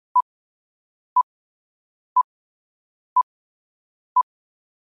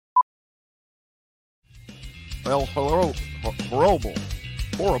El Horrible.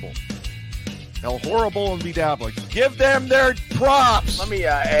 El Horrible and Bedabbler. Give them their props. Let me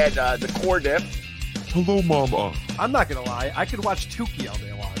add the core dip. Hello, Mama. I'm not going to lie. I could watch Tookie all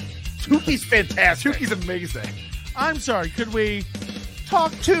day long. Tookie's fantastic. Tookie's amazing. I'm sorry, could we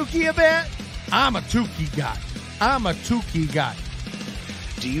talk Tookie a bit? I'm a Tookie guy.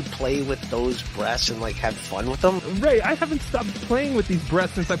 Do you play with those breasts and, like, have fun with them? Ray, I haven't stopped playing with these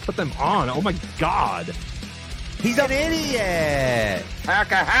breasts since I put them on. Oh, my God. He's an idiot.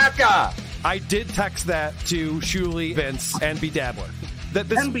 Hacka. I did text that to Shuli, Vince, and Bedabbler. That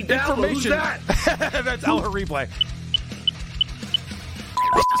this And Bedabbler, who's that? That's our replay.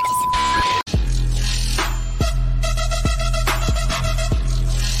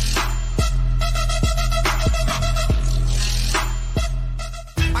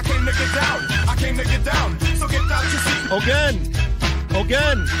 I came to get down. So get out your seat. Again.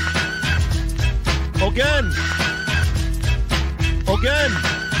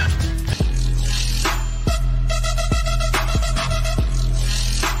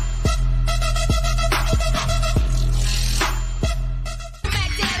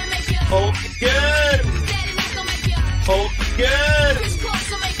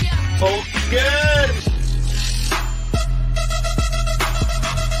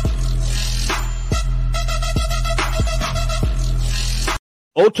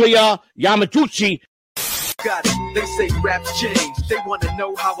 Otoya Yamaguchi. Got it. They say raps change. They want to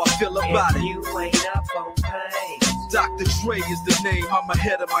know how I feel about it. You ain't up on pain. Dr. Dre is the name. I'm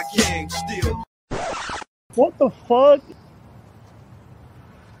ahead of my game still. What the fuck?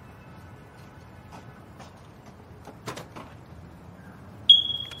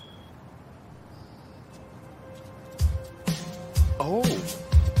 Oh.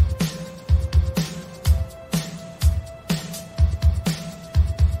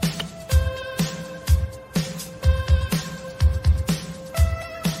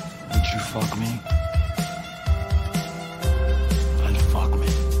 Would you fuck me? I'd fuck me.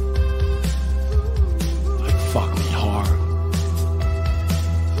 I'd fuck me hard.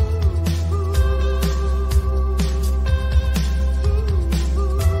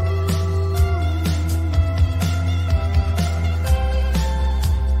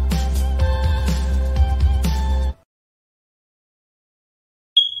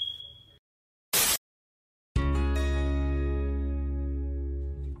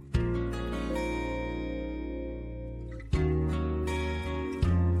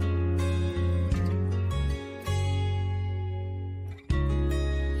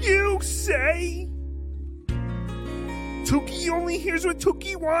 You say Tookie only hears what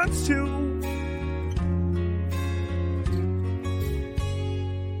Tookie wants to.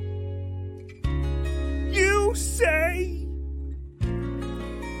 You say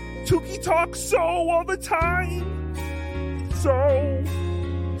Tookie talks so all the time. So.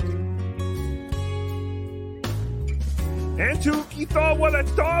 And Tookie thought what I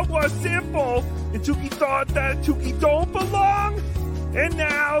thought was simple. And Tookie thought that Tookie don't belong. And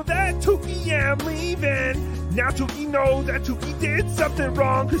now that Tookie am leaving, now Tookie knows that Tookie did something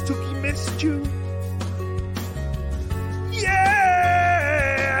wrong, cause Tookie missed you. Yeah,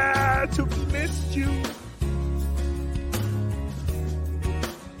 Tookie missed you.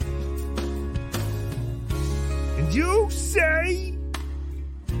 And you say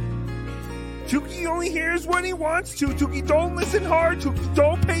Tookie only hears when he wants to. Tookie don't listen hard. Tookie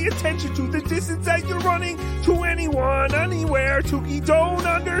don't pay attention to the distance that you're running to anyone, anywhere. Tookie don't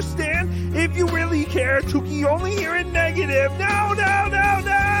understand if you really care. Tookie only hearing negative. No.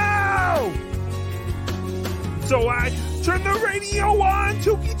 So I turned the radio on.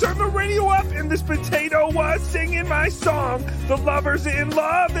 Tookie turned the radio up, and this potato was singing my song. The lover's in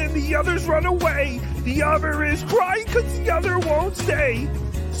love, and the others run away. The other is crying because the other won't stay.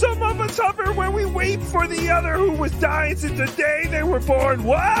 Some of us hover when we wait for the other who was dying since the day they were born.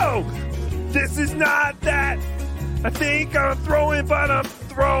 Whoa! This is not that. I think I'm throwing, but I'm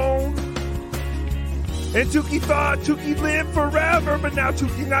thrown. And Tookie thought Tookie lived forever, but now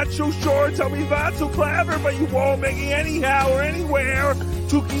Tookie not so sure. Tell me not so clever, but you won't make it anyhow or anywhere.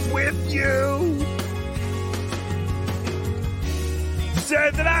 Tookie's with you.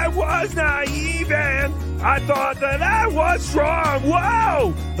 Said that I was naive and I thought that I was strong.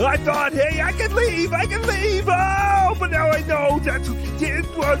 Whoa! I thought, hey, I can leave. Oh, but now I know that Tookie did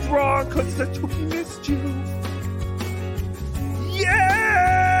was wrong because the Tookie missed you.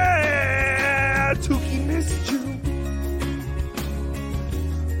 Yeah, Tookie missed you.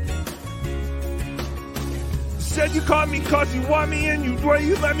 Said you caught me cause you want me and you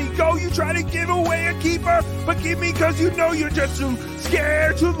let me go. You try to give away a keeper, but give me cause you know you're just too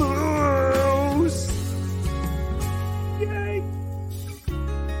scared to lose.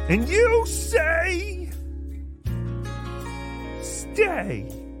 And you say, stay.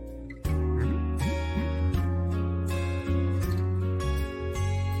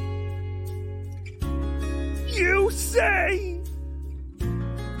 You say,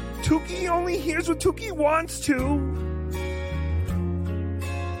 Tookie only hears what Tookie wants to.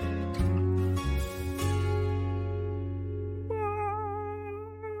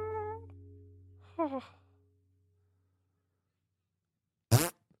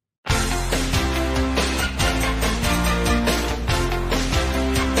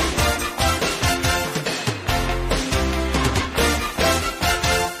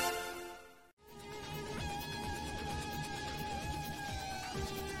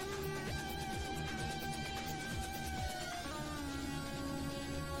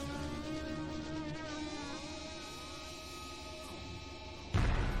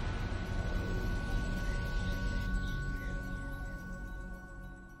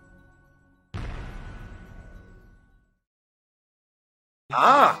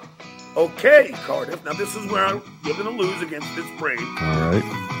 Okay, Cardiff. Now this is where you're going to lose against this brain. All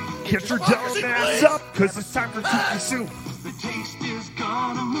right. Get your dumb ass up, because it's time for Tookie Soup. The taste is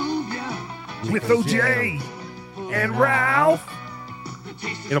gonna move ya. With OJ and Ralph.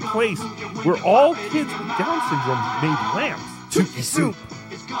 In a place where all kids with Down syndrome made lamps. Tookie Soup.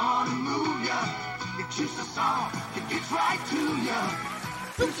 It's gonna move ya. It chews the song. It gets right to ya.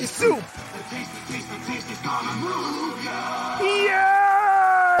 Tookie Soup. The taste is gonna move ya.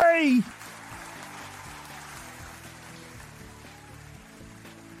 Yay!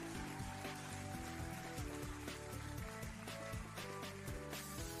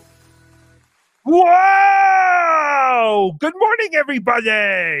 Whoa! Good morning,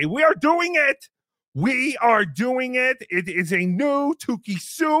 everybody. We are doing it. We are doing it. It is a new Tookie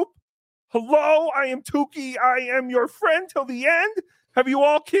Soup. Hello, I am Tookie. I am your friend till the end. Have you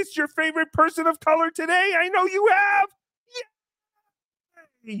all kissed your favorite person of color today? I know you have.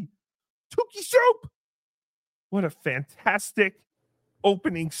 Yay! Tookie Soup. What a fantastic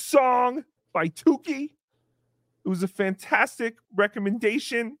opening song by Tookie. It was a fantastic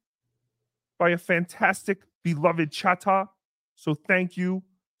recommendation by a fantastic, beloved chatta. So thank you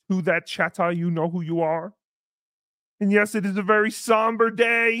to that chatta. You know who you are. And yes, it is a very somber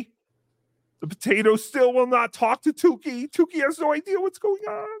day. The potato still will not talk to Tookie. Tookie has no idea what's going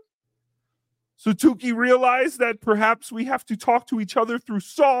on. So Tookie realized that perhaps we have to talk to each other through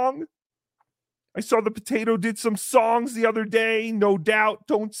song. I saw the potato did some songs the other day. No Doubt,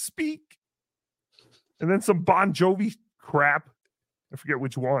 Don't Speak. And then some Bon Jovi crap. I forget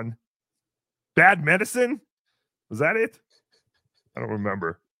which one. Bad Medicine? Was that it? I don't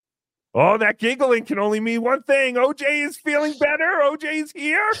remember. Oh, that giggling can only mean one thing. OJ is feeling better. OJ is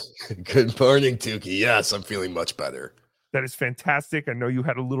here. Good morning, Tookie. Yes, I'm feeling much better. That is fantastic. I know you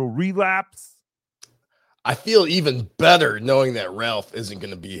had a little relapse. I feel even better knowing that Ralph isn't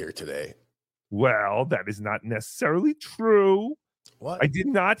going to be here today. Well, that is not necessarily true. What? I did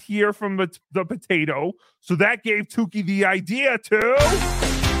not hear from the potato, so that gave Tookie the idea to...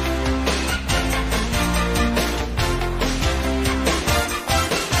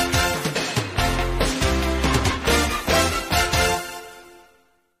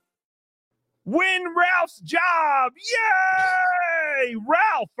 win Ralph's job. Yay!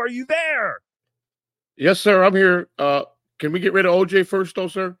 Ralph, are you there? Yes, sir. I'm here. Can we get rid of OJ first, though,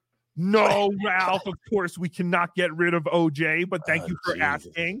 sir? No, Ralph. Of course, we cannot get rid of OJ, but thank you for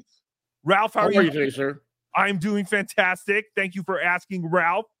asking. Ralph, how are you today, sir? I'm doing fantastic. Thank you for asking,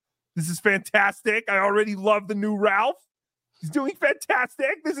 Ralph. This is fantastic. I already love the new Ralph. He's doing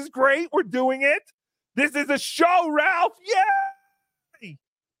fantastic. This is great. We're doing it. This is a show, Ralph. Yay!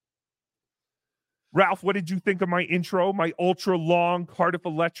 Ralph, what did you think of my intro, my ultra long Cardiff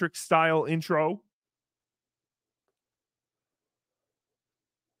Electric style intro?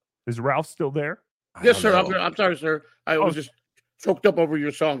 Is Ralph still there? Yes, sir. I'm sorry, sir. I was just choked up over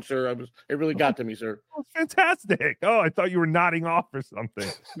your song, sir. It really got to me, sir. Oh, fantastic. Oh, I thought you were nodding off or something.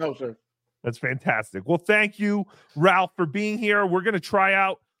 No, sir. That's fantastic. Well, thank you, Ralph, for being here. We're going to try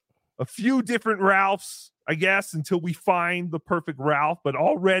out a few different Ralphs, I guess, until we find the perfect Ralph. But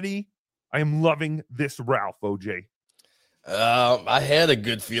already, I am loving this Ralph, OJ. I had a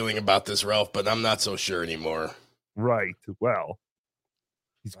good feeling about this Ralph, but I'm not so sure anymore. Right. Well,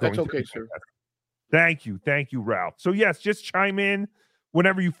 he's going. That's okay, sir. Thank you, Ralph. So yes, just chime in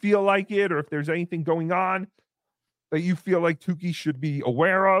whenever you feel like it, or if there's anything going on that you feel like Tookie should be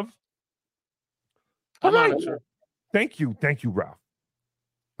aware of. All right. Thank you, Ralph.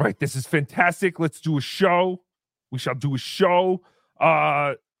 All right, this is fantastic. Let's do a show. We shall do a show.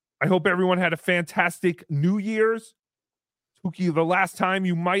 I hope everyone had a fantastic New Year's Tookie, the last time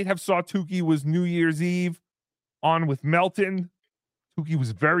you might have saw Tookie was New Year's Eve on with Melton. Tookie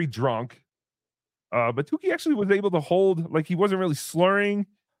was very drunk. But Tookie actually was able to hold, like he wasn't really slurring.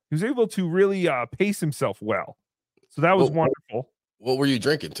 He was able to really pace himself well. So that was wonderful. What were you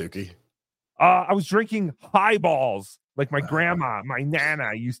drinking, Tookie? I was drinking highballs like my grandma, my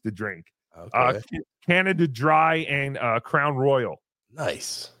Nana used to drink. Okay. Canada Dry and Crown Royal.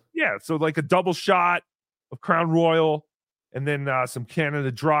 Nice. Yeah, so like a double shot of Crown Royal and then some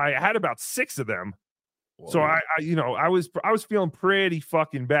Canada Dry. I had about 6 of them. Whoa. So I was feeling pretty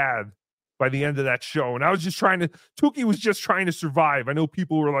fucking bad by the end of that show. And I was just Tookie was just trying to survive. I know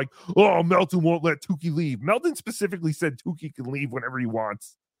people were like, oh, Melton won't let Tookie leave. Melton specifically said Tookie can leave whenever he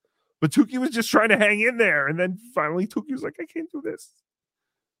wants. But Tookie was just trying to hang in there. And then finally Tookie was like, I can't do this.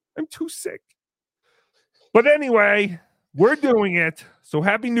 I'm too sick. But anyway, we're doing it. So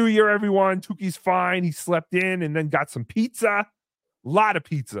happy New Year, everyone. Tookie's fine. He slept in and then got some pizza. A lot of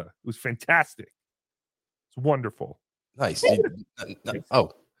pizza. It was fantastic. It's wonderful. Nice.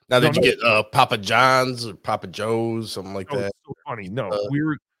 Now, did you get Papa John's or Papa Joe's, something like that? So funny. No,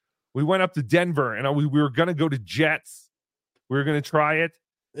 we went up to Denver and we were going to go to Jets. We were going to try it.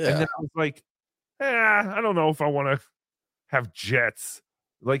 Yeah. And then I was like, I don't know if I want to have Jets.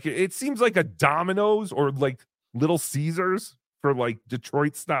 Like, it seems like a Domino's or like Little Caesars for like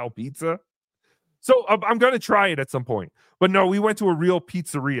Detroit style pizza. So I'm going to try it at some point. But no, we went to a real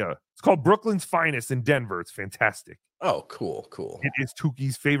pizzeria. It's called Brooklyn's Finest in Denver. It's fantastic. Oh, cool. It is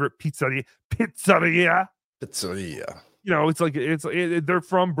Tookie's favorite pizzeria. You know, they're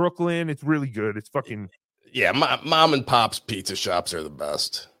from Brooklyn. It's really good. It's fucking. Yeah, mom and pop's pizza shops are the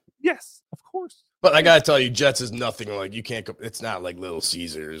best. Yes, of course. But I gotta tell you, Jets is nothing like you can't. It's not like Little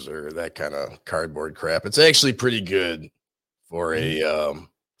Caesars or that kind of cardboard crap. It's actually pretty good for a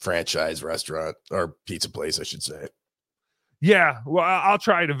franchise restaurant or pizza place, I should say. Yeah, well, I'll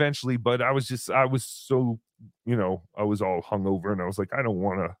try it eventually. But I was so, I was all hungover, and I was like, I don't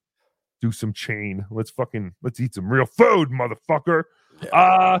want to do some chain. Let's eat some real food, motherfucker.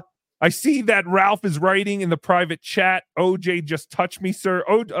 Yeah. I see that Ralph is writing in the private chat. OJ just touched me, sir.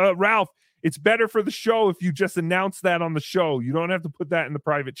 Ralph, it's better for the show if you just announce that on the show. You don't have to put that in the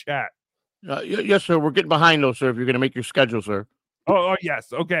private chat. Yes, sir. We're getting behind those, sir, if you're going to make your schedule, sir. Oh,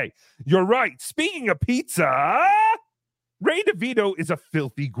 yes. Okay. You're right. Speaking of pizza, Ray DeVito is a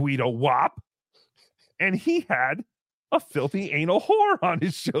filthy Guido wop, and he had a filthy anal whore on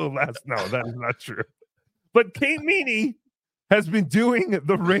his show last. No, that is not true. But Kate Meany has been doing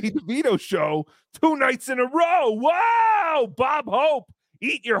the Ray DeVito show 2 nights in a row. Wow! Bob Hope,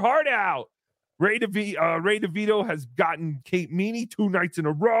 eat your heart out. Ray DeVito has gotten Kate Meany 2 nights in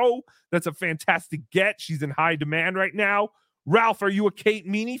a row. That's a fantastic get. She's in high demand right now. Ralph, are you a Kate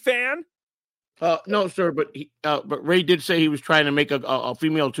Meany fan? No, sir, but Ray did say he was trying to make a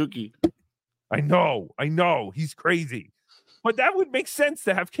female Tookie. I know. He's crazy. But that would make sense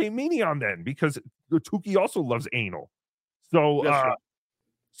to have Kate Meany on then, because the Tookie also loves anal. So, yes,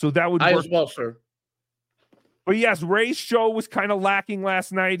 so that would work as well, sir. But yes, Ray's show was kind of lacking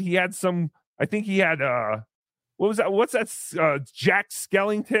last night. He had I think he had what was that? What's that? Jack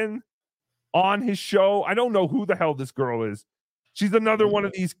Skellington on his show. I don't know who the hell this girl is. She's another one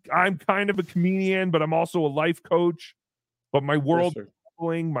of these. I'm kind of a comedian, but I'm also a life coach. But my world,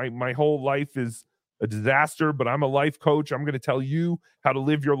 my whole life is a disaster. But I'm a life coach. I'm going to tell you how to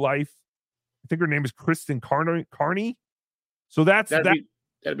live your life. I think her name is Kristen Carney. So that'd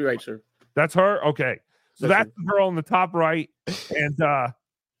be right, sir. That's her. Okay, so that's the girl in the top right,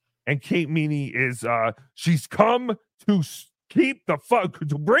 and Kate Meany is she's come to keep the fun,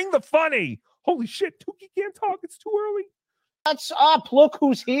 to bring the funny. Holy shit, Tookie can't talk. It's too early. What's up? Look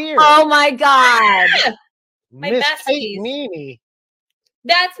who's here. Oh my god, my bestie, Kate Meany.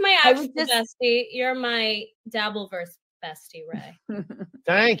 That's my actual bestie. You're my Dabbleverse bestie, Ray.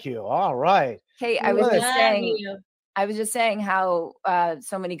 Thank you. All right. Hey, I was just saying how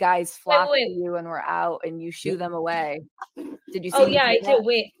so many guys flock to you and we're out and you shoo them away. Did you see? Oh, yeah, I did.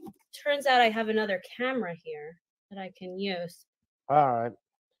 Wait, turns out I have another camera here that I can use. All right.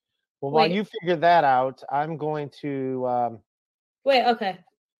 Well, while you figure that out, I'm going to... Wait, okay.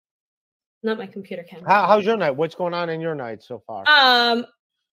 Not my computer camera. How's your night? What's going on in your night so far?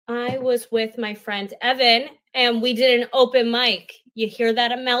 I was with my friend Evan, and we did an open mic. You hear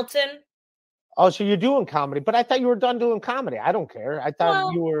that at Melton? Oh, so you're doing comedy, but I thought you were done doing comedy. I don't care. I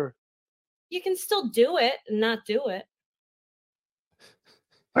thought you were. You can still do it and not do it.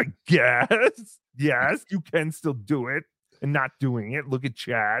 I guess. Yes, you can still do it and not doing it. Look at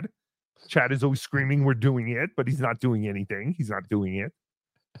Chad. Chad is always screaming, we're doing it, but he's not doing anything. He's not doing it.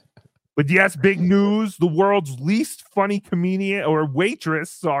 But yes, big news. The world's least funny comedian or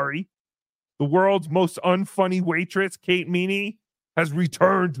waitress, the world's most unfunny waitress, Kate Meany, has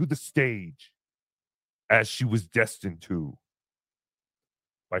returned to the stage as she was destined to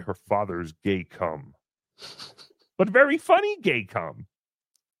by her father's gay cum. But very funny gay cum.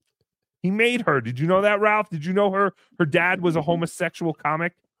 He made her. Did you know that, Ralph? Did you know her dad was a homosexual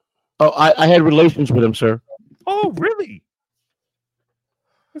comic? Oh, I had relations with him, sir. Oh, really?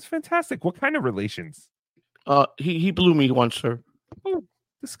 That's fantastic. What kind of relations? He blew me once, sir. Oh,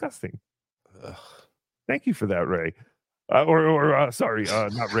 disgusting. Ugh. Thank you for that, Ray. Sorry,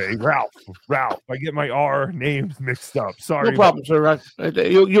 not Ray. Ralph. I get my R names mixed up. Sorry. No problem, sir.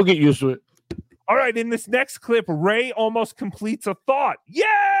 You'll get used to it. All right, in this next clip, Ray almost completes a thought.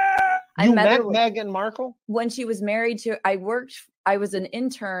 Yeah! You met Meghan Markle? When she was married to, I was an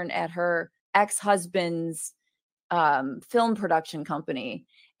intern at her ex-husband's film production company.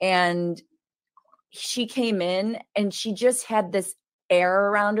 And she came in and she just had this air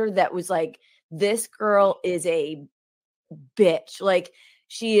around her that was like, this girl is a bitch. Like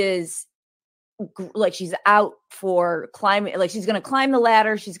she's out for climbing, like she's going to climb the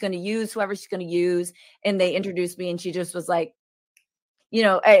ladder. She's going to use whoever she's going to use. And they introduced me and she just was like,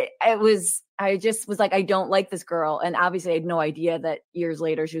 I just was like, I don't like this girl. And obviously I had no idea that years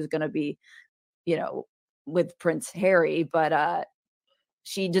later she was going to be, with Prince Harry, but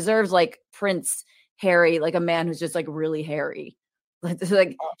she deserves like Prince Harry, like a man who's just like really hairy.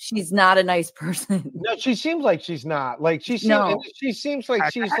 Like she's not a nice person. No, she seems like she's not. Like she seems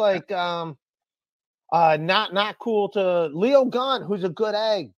like she's like not cool to Leo Gunn, who's a good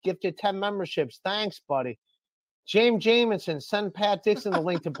egg. Gifted 10 memberships. Thanks, buddy. James Jamison, send Pat Dixon the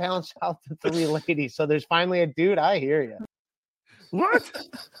link to balance out the 3 ladies. So there's finally a dude. I hear you. What?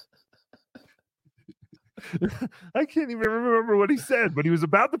 I can't even remember what he said, but he was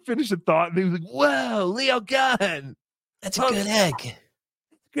about to finish a thought and he was like, whoa, Leo Gunn. That's a good egg.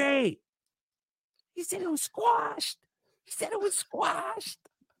 Great. He said it was squashed.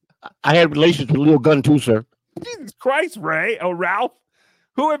 I had relations with Leo Gunn too, sir. Jesus Christ, Ray. Oh, Ralph.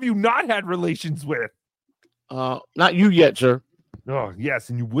 Who have you not had relations with? Not you yet, sir. Oh, yes,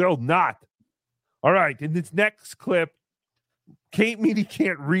 and you will not. All right, in this next clip, Kate Meany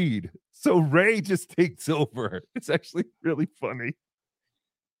can't read, so Ray just takes over. It's actually really funny.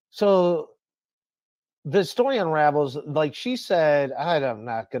 So the story unravels, like she said, I'm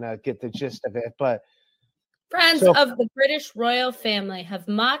not going to get the gist of it, but friends of the British royal family have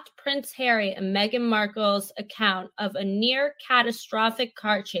mocked Prince Harry and Meghan Markle's account of a near catastrophic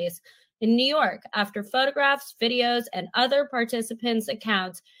car chase in New York after photographs, videos, and other participants'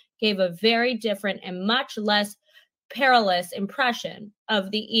 accounts gave a very different and much less perilous impression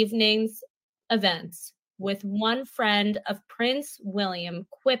of the evening's events, with one friend of Prince William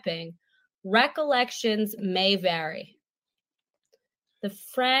quipping, "Recollections may vary." The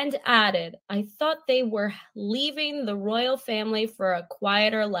friend added, "I thought they were leaving the royal family for a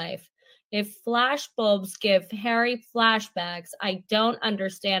quieter life. If flash bulbs give Harry flashbacks, I don't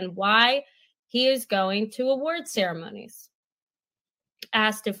understand why he is going to award ceremonies."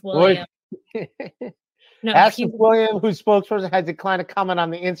 Asked if William... Asked if William, whose spokesperson had declined to comment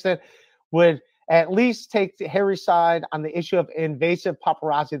on the incident, would at least take Harry's side on the issue of invasive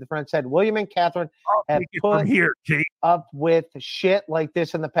paparazzi. The friend said, William and Catherine have put up with shit like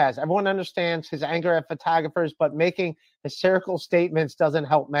this in the past. Everyone understands his anger at photographers, but making hysterical statements doesn't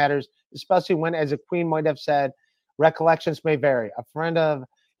help matters, especially when, as a queen might have said, recollections may vary. A friend of...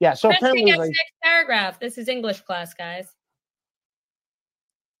 Yeah, so apparently... Next paragraph. This is English class, guys.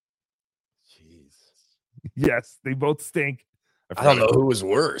 Jeez. Yes, they both stink. I don't know who was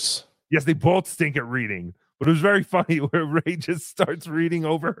worse. Yes, they both stink at reading. But it was very funny where Ray just starts reading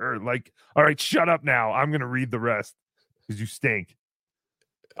over her. Like, all right, shut up now. I'm going to read the rest because you stink.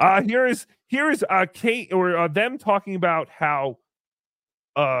 Here is Kate or them talking about how,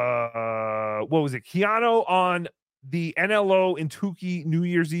 what was it? Keanu on the NLO and Tookie New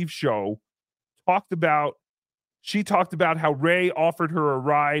Year's Eve show talked about how Ray offered her a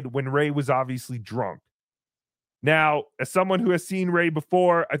ride when Ray was obviously drunk. Now, as someone who has seen Ray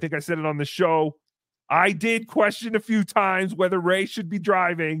before, I think I said it on the show, I did question a few times whether Ray should be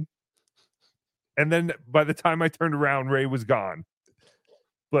driving. And then by the time I turned around, Ray was gone.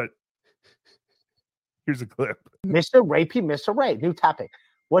 But here's a clip. Mr. Ray, new topic.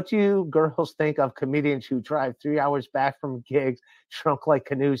 What do you girls think of comedians who drive 3 hours back from gigs drunk like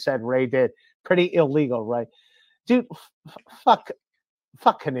Canoe said Ray did? Pretty illegal, right? Dude, fuck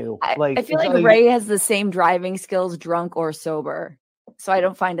Canoe. I feel like Ray has the same driving skills, drunk or sober. So I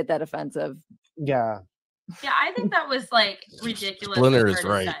don't find it that offensive. Yeah. Yeah, I think that was like ridiculous Splinter for is her to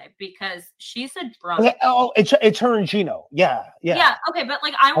right. say because she's a drunk. Okay, oh, it's her and Gino. Yeah. Yeah, okay, but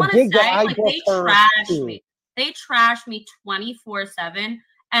like I want to dig that say, I like booked they her trashed too. me. They trashed me 24/7,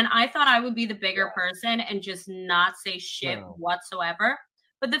 and I thought I would be the bigger person and just not say shit whatsoever.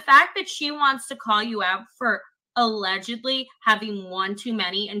 But the fact that she wants to call you out for allegedly having one too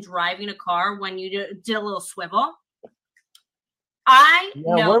many and driving a car when you did a little swivel. I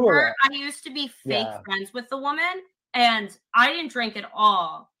know her. I used to be fake friends with the woman, and I didn't drink at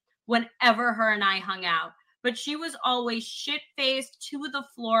all whenever her and I hung out. But she was always shit-faced, to the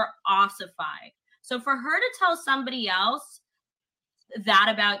floor, ossified. So for her to tell somebody else that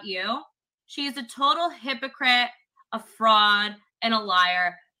about you, she's a total hypocrite, a fraud, and a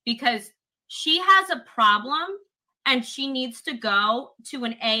liar because she has a problem and she needs to go to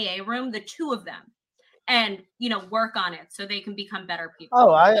an AA room, the two of them, and work on it so they can become better people.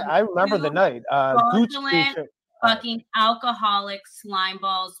 Oh, I remember the night. Fraudulent, fucking alcoholic, slime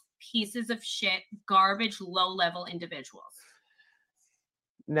balls, pieces of shit, garbage, low-level individuals.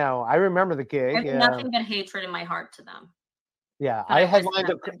 No, I remember the gig. I have nothing but hatred in my heart to them. Yeah, I headlined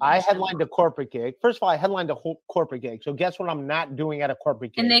a corporate gig. First of all, I headlined a whole corporate gig. So guess what I'm not doing at a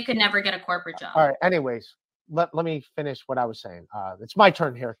corporate gig? And they could never get a corporate job. All right. Anyways, let me finish what I was saying. It's my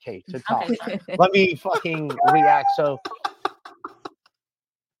turn here, Kate, to talk. Okay, let me fucking react. So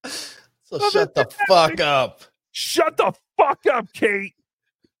shut the fuck up. Shut the fuck up, Kate.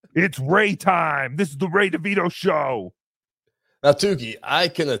 It's Ray time. This is the Ray DeVito show. Now, Tookie, I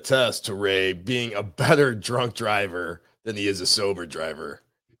can attest to Ray being a better drunk driver than he is a sober driver.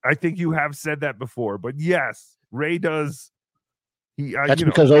 I think you have said that before, but yes, Ray does. That's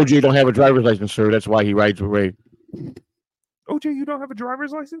because OJ don't have a driver's license, sir. That's why he rides with Ray. OJ, you don't have a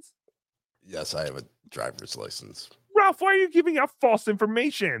driver's license? Yes, I have a driver's license. Ralph, why are you giving out false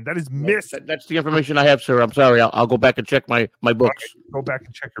information? That is missed. That's the information I have, sir. I'm sorry. I'll go back and check my books. Okay, go back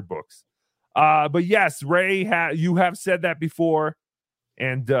and check your books. But yes, Ray, you have said that before.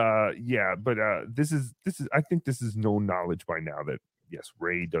 And this is I think this is known knowledge by now that yes,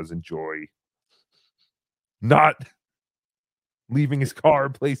 Ray does enjoy not leaving his car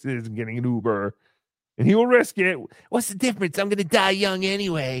places and getting an Uber, and he will risk it. What's the difference? I'm gonna die young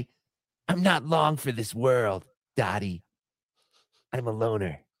anyway. I'm not long for this world, Dottie. I'm a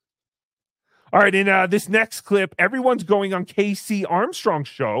loner. All right, in this next clip, everyone's going on Casey Armstrong's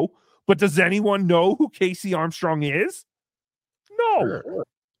show, but does anyone know who Casey Armstrong is? No. Sure.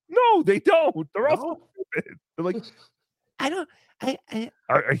 No, they don't. They're all stupid. They're like, I don't. All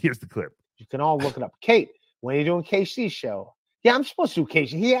right, here's the clip. You can all look it up. Kate, when are you doing Casey's show? Yeah, I'm supposed to do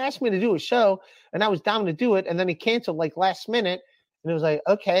Casey. He asked me to do a show, and I was down to do it, and then he canceled like last minute, and it was like,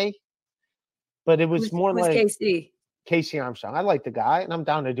 okay. But it was more like Casey Armstrong. I like the guy, and I'm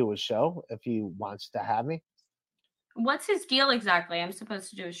down to do his show if he wants to have me. What's his deal exactly? I'm supposed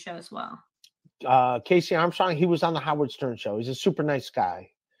to do a show as well. Casey Armstrong, he was on the Howard Stern show. He's a super nice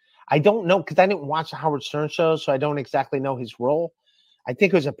guy. I don't know because I didn't watch the Howard Stern show, so I don't exactly know his role. I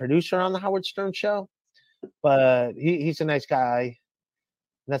think he was a producer on the Howard Stern show, but he's a nice guy.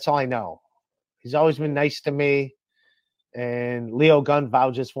 That's all I know. He's always been nice to me, and Leo Gunn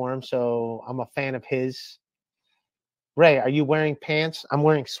vouches for him, so I'm a fan of his. Ray, are you wearing pants? I'm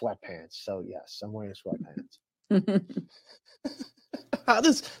wearing sweatpants, so yes, I'm wearing sweatpants. How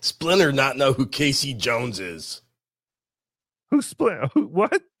does Splinter not know who Casey Jones is? Who's Splinter?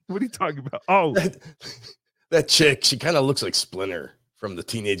 What? What are you talking about? Oh, that chick. She kind of looks like Splinter from the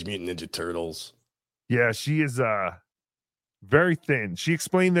Teenage Mutant Ninja Turtles. Yeah, she is very thin. She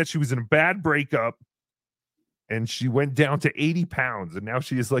explained that she was in a bad and she went down to 80 pounds, and now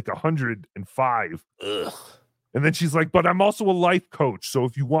she is like 105. Ugh. And then she's like, but I'm also a life coach, so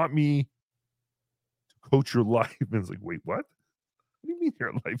if you want me to coach your life, and it's like, wait, what? What do you mean you're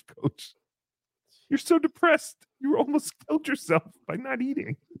a life coach? You're so depressed. You almost killed yourself by not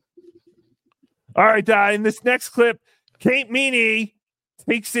eating. All right, in this next clip, Kate Meany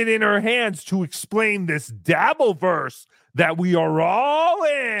takes it in her hands to explain this dabble verse that we are all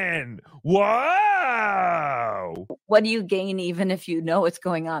in. Wow. What do you gain even if you know what's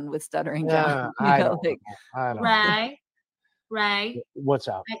going on with Stuttering John? I don't know. Ray. What's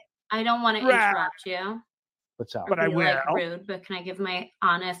up? I don't want to interrupt you. What's up? But I will. Rude, but can I give my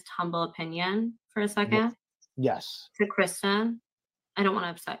honest, humble opinion for a second? Yes. To Kristen, I don't want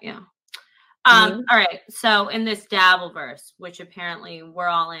to upset you. All right. So in this dabble verse, which apparently we're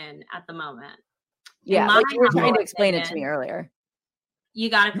all in at the moment. Yeah, like you were trying to explain it to me earlier. You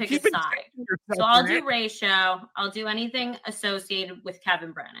got to pick a side. So I'll do Ray's show. I'll do anything associated with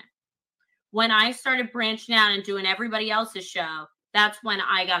Kevin Brennan. When I started branching out and doing everybody else's show, that's when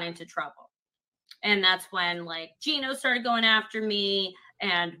I got into trouble. And that's when like Gino started going after me,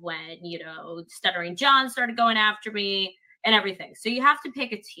 and when, Stuttering John started going after me and everything. So you have to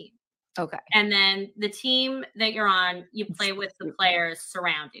pick a team. Okay. And then the team that you're on, you play with the players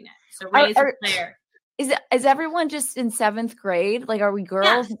surrounding it. So Ray's a player. Is everyone just in 7th grade? Like, are we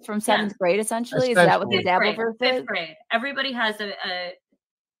girls from 7th grade essentially? Is that what the Dabbleverse is? 5th grade. Everybody has the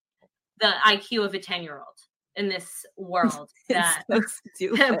IQ of a 10-year-old in this world that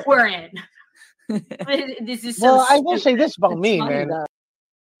we're in. This is so I will say this about me, man.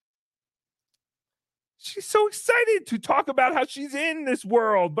 She's so excited to talk about how she's in this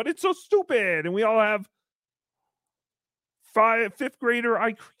world, but it's so stupid. And we all have 5th grader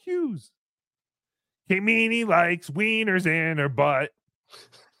IQs. Kamini likes wieners in her butt.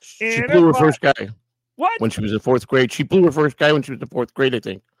 She blew her first guy. What? When she was in 4th grade. She blew her first guy when she was in 4th grade, I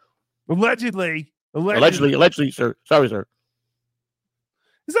think. Allegedly, sir. Sorry, sir.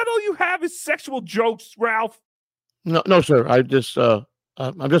 Is that all you have is sexual jokes, Ralph? No, sir. I'm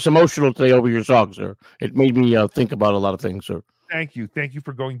just emotional today over your song, sir. It made me think about a lot of things, sir. Thank you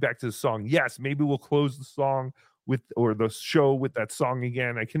for going back to the song. Yes, maybe we'll close the song or the show with that song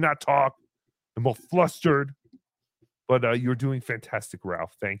again. I cannot talk. I'm all flustered, but you're doing fantastic,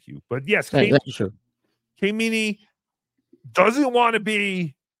 Ralph. Thank you. But yes, thank you, sir. Kamini doesn't want to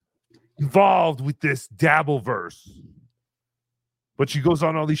be involved with this Dabbleverse. But she goes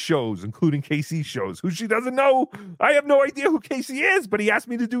on all these shows, including KC's shows, who she doesn't know. I have no idea who KC is, but he asked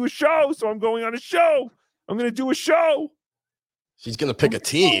me to do a show, so I'm going on a show. I'm going to do a show. She's going to pick a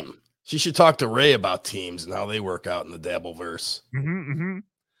team. She should talk to Ray about teams and how they work out in the Dabbleverse.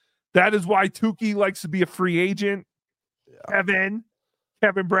 That is why Tookie likes to be a free agent. Yeah.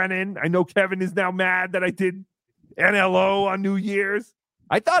 Kevin Brennan. I know Kevin is now mad that I did NLO on New Year's.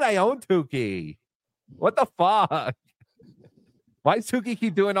 I thought I owned Tookie. What the fuck? Why does Tookie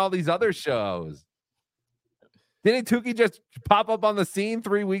keep doing all these other shows? Didn't Tookie just pop up on the scene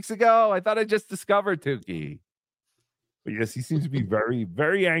 3 weeks ago? I thought I just discovered Tookie. But yes, he seems to be very,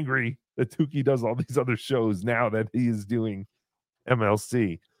 very angry that Tookie does all these other shows now that he is doing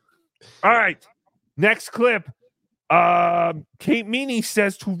MLC. All right. Next clip. Kate Meany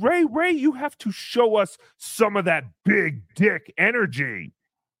says to Ray, you have to show us some of that big dick energy.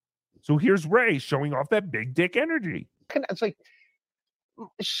 So here's Ray showing off that big dick energy. It's like,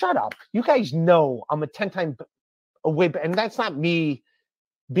 shut up. You guys know I'm a 10-time away, and that's not me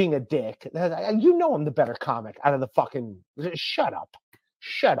being a dick. You know I'm the better comic out of the fucking. Shut up.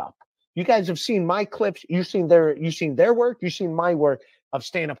 You guys have seen my clips. You've seen their work. You've seen my work of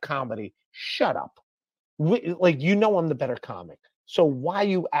stand-up comedy. Shut up. You know I'm the better comic. So why are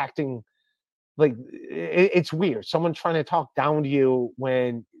you acting like it's weird? Someone trying to talk down to you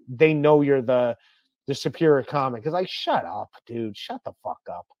when they know you're the superior comic. It's like, shut up, dude. Shut the fuck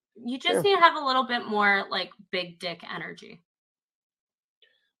up. You just need to have a little bit more like big dick energy.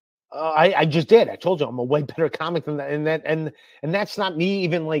 I just did. I told you I'm a way better comic than that, and that's not me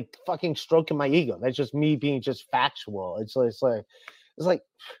even like fucking stroking my ego. That's just me being just factual. It's like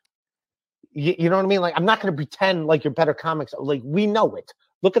you know what I mean? Like, I'm not going to pretend like you're better comics. Like, we know it.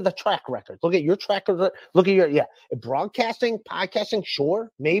 Look at the track record. Look at your track record. Look at your broadcasting, podcasting.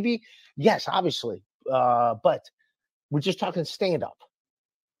 Sure, maybe, yes, obviously. But we're just talking stand up.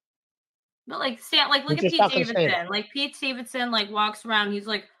 But look at Pete Davidson. Like Pete Davidson, walks around. He's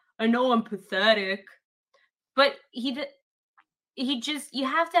like, I know I'm pathetic, but you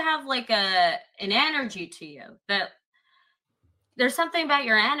have to have an energy to you that. There's something about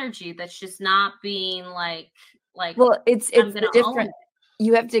your energy that's just not being well, it's different.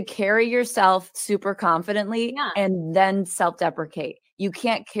 You have to carry yourself super confidently and then self-deprecate. You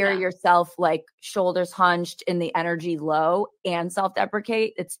can't carry yourself shoulders hunched in the energy low and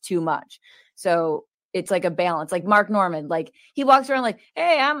self-deprecate. It's too much. So it's like a balance. Like Mark Norman, he walks around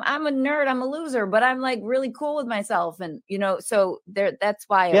hey, I'm a nerd, I'm a loser, but I'm really cool with myself. And so that's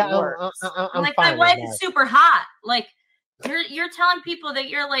why it works. My wife is super hot. You're telling people that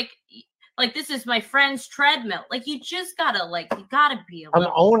you're like this is my friend's treadmill. You just gotta you gotta be. I'm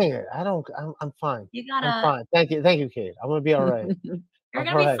owning it. I'm fine. I'm fine. Thank you, Kate. I'm gonna be all right. You're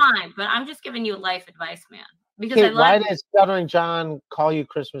gonna be fine, but I'm just giving you life advice, man. Because Kate, why did Stuttering John call you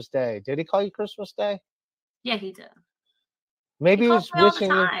Christmas Day? Did he call you Christmas Day? Yeah, he did. Maybe he's wishing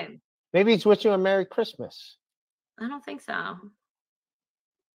you. Maybe he's wishing you a Merry Christmas. I don't think so.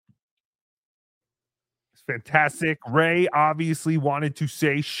 Fantastic. Ray obviously wanted to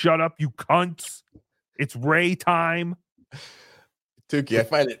say, shut up, you cunts. It's Ray time. Tookie, I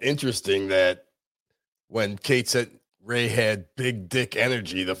find it interesting that when Kate said Ray had big dick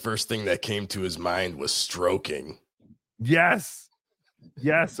energy, the first thing that came to his mind was stroking. Yes,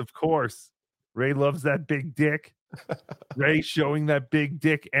 of course. Ray loves that big dick. Ray showing that big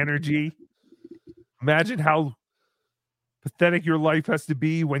dick energy. Imagine how pathetic your life has to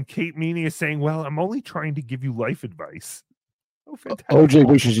be when Kate Meany is saying, well, I'm only trying to give you life advice. Oh, fantastic. OJ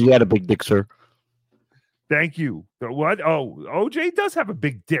wishes he had a big dick, sir. Thank you. What? Oh, OJ does have a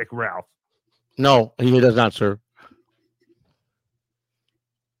big dick, Ralph. No, he does not, sir.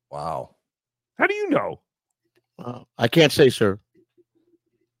 Wow. How do you know? I can't say, sir.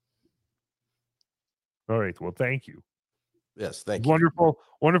 All right. Well, thank you. Yes, thank you.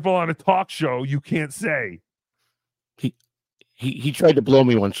 Wonderful on a talk show. You can't say. He tried to blow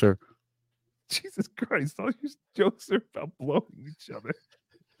me once, sir. Jesus Christ! All your jokes are about blowing each other.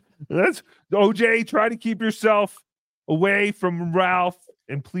 That's OJ. Try to keep yourself away from Ralph,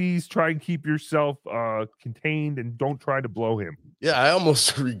 and please try and keep yourself contained, and don't try to blow him. Yeah, I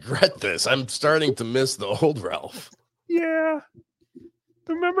almost regret this. I'm starting to miss the old Ralph. Yeah.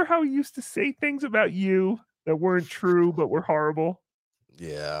 Remember how he used to say things about you that weren't true but were horrible?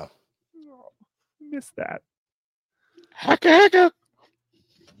 Yeah. Oh, miss that. Hecka.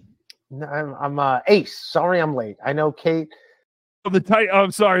 No, I'm Ace. Sorry, I'm late. I know Kate.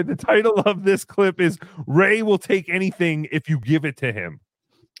 I'm sorry. The title of this clip is "Ray will take anything if you give it to him."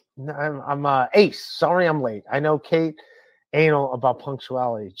 No, I'm Ace. Sorry, I'm late. I know Kate. Anal about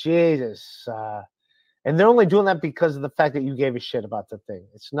punctuality. Jesus. And they're only doing that because of the fact that you gave a shit about the thing.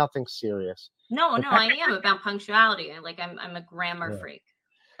 It's nothing serious. No, I am about punctuality. I'm a grammar Yeah. freak.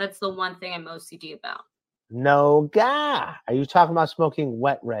 That's the one thing I'm OCD about. No, guy. Are you talking about smoking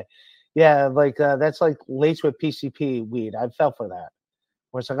wet, Ray? Yeah, that's like laced with PCP weed. I fell for that.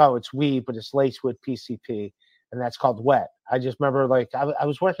 Where it's like, oh, it's weed, but it's laced with PCP, and that's called wet. I just remember, I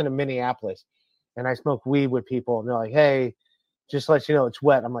was working in Minneapolis, and I smoked weed with people, and they're like, hey, just to let you know it's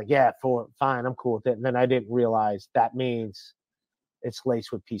wet. I'm like, yeah, fine, I'm cool with it. And then I didn't realize that means it's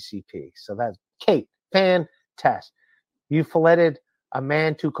laced with PCP. So that's Kate, fantastic. You filleted a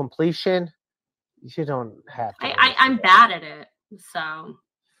man to completion. You don't have to. I'm bad at it, so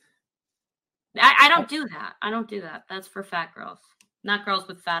I don't do that. I don't do that. That's for fat girls, not girls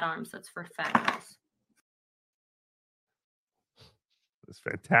with fat arms. That's for fat girls. That's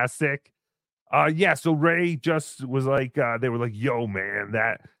fantastic. Yeah. So Ray just was like, they were like, "Yo, man,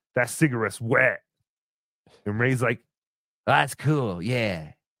 that cigarette's wet," and Ray's like, That's cool.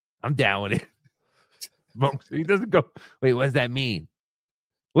 Yeah, I'm down with it. He doesn't go. Wait, what does that mean?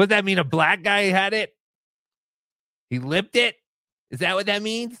 What does that mean? A black guy had it? He lipped it? Is that what that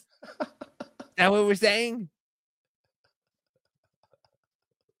means? Is that what we're saying?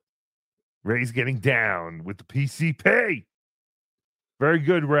 Ray's getting down with the PCP. Very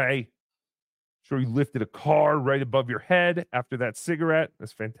good, Ray. Sure, you lifted a car right above your head after that cigarette.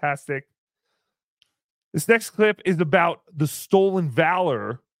 That's fantastic. This next clip is about the stolen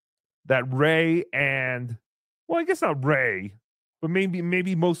valor that Ray and, well, I guess not Ray, but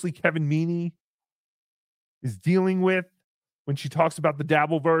maybe mostly Kevin Meany is dealing with when she talks about the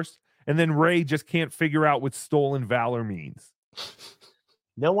Dabbleverse, and then Ray just can't figure out what stolen valor means.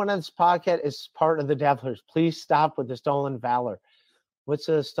 No one on this podcast is part of the Dabbleverse. Please stop with the stolen valor. What's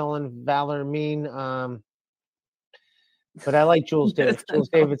a stolen valor mean? But I like Jules Davis. Jules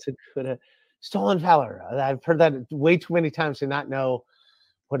Davidson could have stolen valor. I've heard that way too many times to not know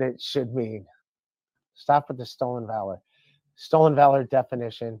what it should mean. Stop with the stolen valor. Stolen valor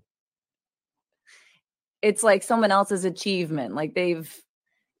definition. It's like someone else's achievement. Like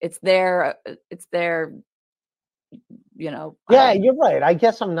it's their, Yeah, you're right. I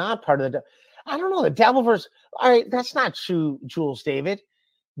guess I'm not part of I don't know. The Dabbleverse. All right, that's not true, Jules David,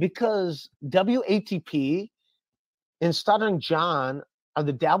 because WATP and Stuttering John are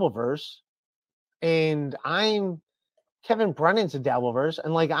the Dabbleverse, and Kevin Brennan's a Dabbleverse,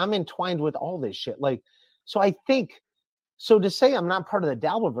 and I'm entwined with all this shit. So I think, so to say I'm not part of the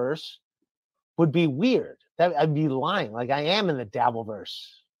Dabbleverse would be weird. That I'd be lying. I am in the Dabbleverse,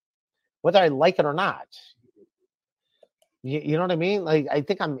 whether I like it or not. You know what I mean? I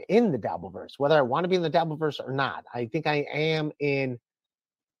think I'm in the Dabbleverse, whether I want to be in the Dabbleverse or not. I think I am in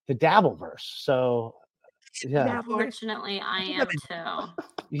the Dabbleverse. So, yeah. Unfortunately, I am too.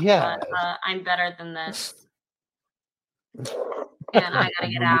 Yeah. But, I'm better than this. And I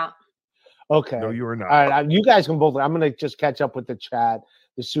gotta get out. Okay. No, you are not. All right. You guys can both. I'm going to just catch up with the chat,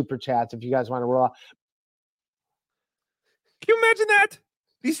 the super chats, if you guys want to roll. Can you imagine that?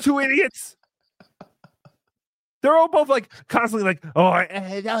 These two idiots. They're all both constantly no,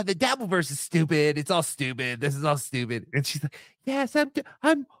 the Dabbleverse is stupid. It's all stupid. This is all stupid. And she's like, yes,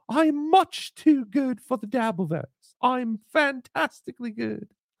 I'm much too good for the Dabbleverse. I'm fantastically good.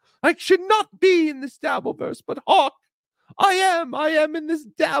 I should not be in this Dabbleverse, but hark, I am in this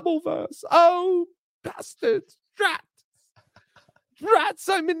Dabbleverse. Oh, bastards. Rats,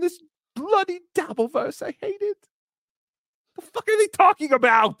 I'm in this bloody Dabbleverse. I hate it. The fuck are they talking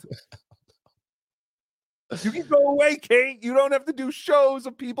about? You can go away, Kate. You don't have to do shows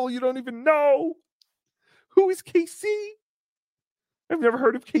of people you don't even know. Who is KC? I've never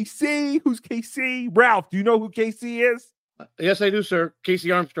heard of KC. Who's KC? Ralph, do you know who KC is? Yes, I do, sir.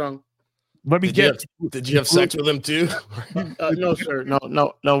 Casey Armstrong. Did you have sex with him too? No, sir.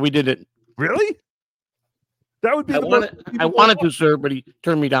 No, we didn't. Really? That would be. I wanted to, sir, but he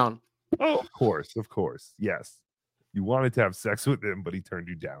turned me down. Oh, of course. Yes. You wanted to have sex with him, but he turned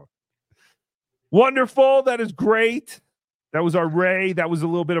you down. Wonderful. That is great. That was our Ray. That was a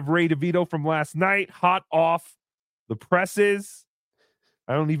little bit of Ray DeVito from last night. Hot off the presses.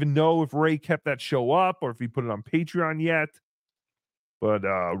 I don't even know if Ray kept that show up or if he put it on Patreon yet. But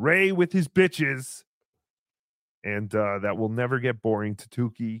Ray with his bitches. And that will never get boring to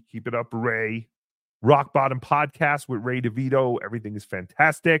Tookie. Keep it up, Ray. Rock Bottom Podcast with Ray DeVito. Everything is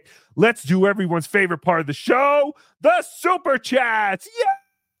fantastic. Let's do everyone's favorite part of the show, the Super Chats.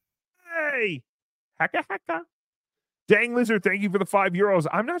 Yay! Hacka hacka. Dang Lizard, thank you for the €5.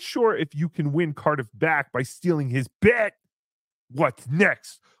 I'm not sure if you can win Cardiff back by stealing his bet. What's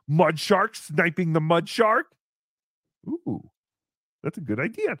next? Mud Shark sniping the Mud Shark? Ooh, that's a good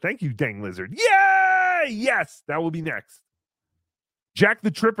idea. Thank you, Dang Lizard. Yay! Yes, that will be next. Jack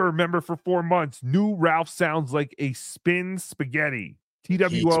the Tripper, member for 4 months. New Ralph sounds like a spin spaghetti.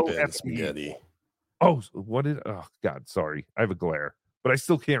 TWO spaghetti. Oh, what is? Oh, God, sorry. I have a glare, but I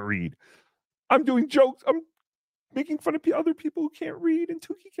still can't read. I'm doing jokes. I'm making fun of other people who can't read, and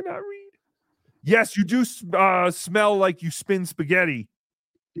Tookie cannot read. Yes, you do smell like you spin spaghetti.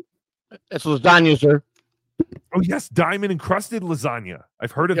 It's lasagna, sir. Oh, yes, diamond encrusted lasagna.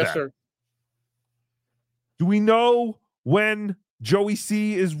 I've heard of that. Yes, sir. Do we know when Joey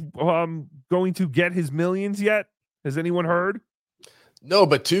C is going to get his millions yet? Has anyone heard? No,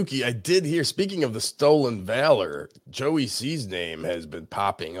 but Tookie, I did hear, speaking of the stolen valor, Joey C's name has been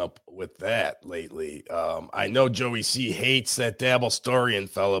popping up with that lately. I know Joey C hates that Dabblestorian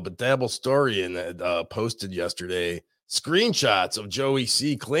fella, but Dabblestorian had posted yesterday screenshots of Joey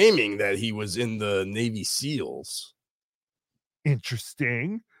C claiming that he was in the Navy SEALs.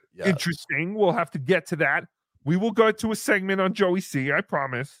 Interesting. Yes. Interesting. We'll have to get to that. We will go to a segment on Joey C, I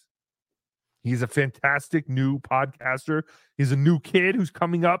promise. He's a fantastic new podcaster. He's a new kid who's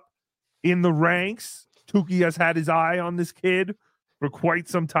coming up in the ranks. Tookie has had his eye on this kid for quite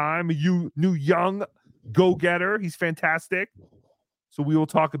some time. A new young go-getter. He's fantastic. So we will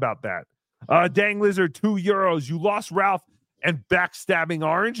talk about that. Dang Lizard, €2. You lost Ralph and backstabbing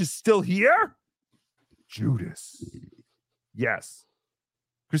Orange is still here? Judas. Yes.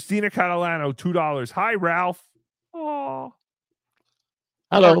 Christina Catalano, $2. Hi, Ralph. Oh.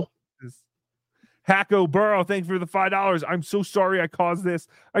 Hello. Hacko Burrow, thank you for the $5. I'm so sorry I caused this.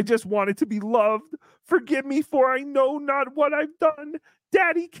 I just wanted to be loved. Forgive me, for I know not what I've done.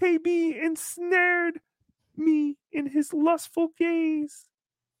 Daddy KB ensnared me in his lustful gaze.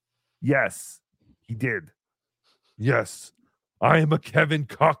 Yes, he did. Yes, I am a Kevin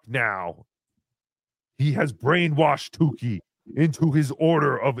Cuck now. He has brainwashed Tookie into his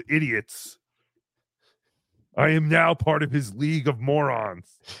order of idiots. I am now part of his league of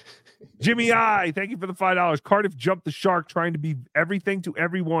morons. Jimmy I, thank you for the $5. Cardiff jumped the shark trying to be everything to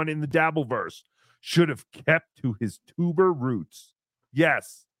everyone in the Dabbleverse. Should have kept to his tuber roots.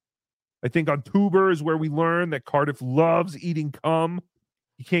 Yes. I think on Tuber is where we learn that Cardiff loves eating cum.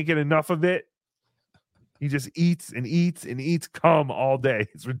 He can't get enough of it. He just eats and eats and eats cum all day.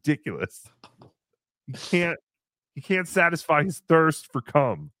 It's ridiculous. He can't satisfy his thirst for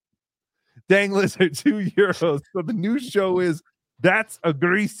cum. Dang Lizard, €2. So the new show is That's a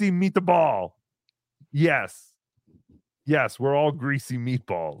Greasy Meatball. Yes. Yes, we're all greasy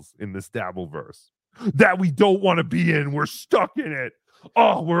meatballs in this Dabbleverse that we don't want to be in. We're stuck in it.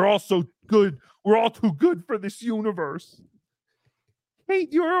 Oh, we're all so good. We're all too good for this universe. Hey,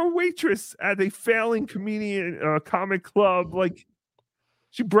 you're a waitress at a failing comedian comic club. Like,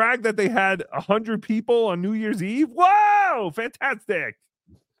 she bragged that they had 100 people on New Year's Eve. Whoa, fantastic.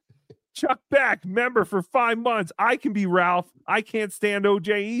 Chuck Beck, member for 5 months. I can be Ralph. I can't stand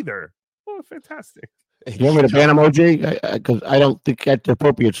OJ either. Oh, fantastic. You want me to ban him, OJ? Because I don't think that's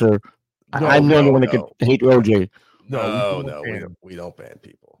appropriate, sir. I'm the only one that could hate OJ. We don't ban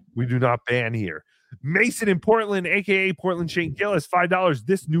people. We do not ban here. Mason in Portland, aka Portland Shane Gillis, $5.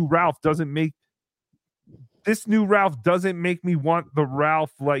 This new Ralph doesn't make me want the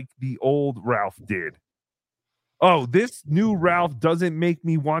Ralph like the old Ralph did. Oh, this new Ralph doesn't make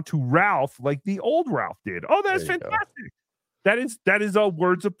me want to Ralph like the old Ralph did. Oh, that's fantastic. That is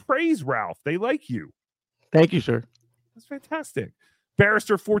words of praise, Ralph. They like you. Thank you, sir. That's fantastic.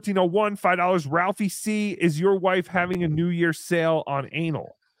 Barrister 1401, $5. Ralphie C, is your wife having a New Year sale on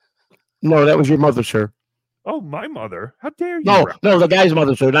anal? No, that was your mother, sir. Oh, my mother. How dare you? No, Ralph? no, the guy's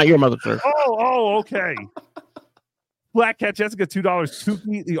mother, sir, not your mother, sir. Oh, okay. Black Cat Jessica, $2.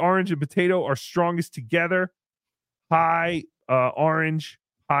 Tookie, the orange and potato are strongest together. Hi, orange.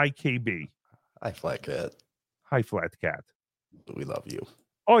 Hi, KB. Hi, Flat Cat. Hi, Flat Cat. We love you.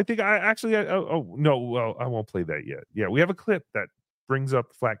 Oh, I think no, well, I won't play that yet. Yeah, we have a clip that brings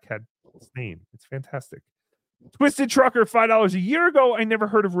up Flat Cat's name. It's fantastic. Twisted Trucker, $5. A year ago, I never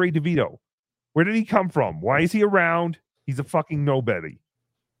heard of Ray DeVito. Where did he come from? Why is he around? He's a fucking nobody.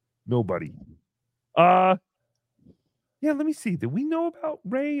 Yeah, let me see. Did we know about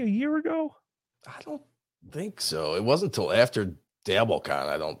Ray a year ago? I don't think so. It wasn't until after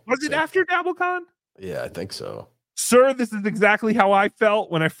DabbleCon. Was it after DabbleCon? Yeah, I think so. Sir, this is exactly how I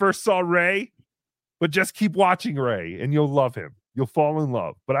felt when I first saw Ray. But just keep watching Ray, and you'll love him. You'll fall in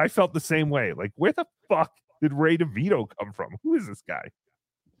love. But I felt the same way. Like, where the fuck did Ray DeVito come from? Who is this guy?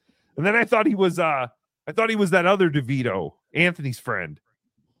 And then I thought he was that other DeVito, Anthony's friend.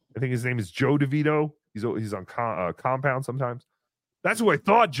 I think his name is Joe DeVito. He's on Compound sometimes. That's who I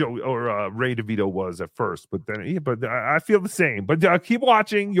thought Ray DeVito was at first. But then, I feel the same. But keep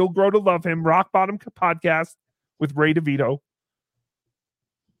watching. You'll grow to love him. Rock Bottom Podcast with Ray DeVito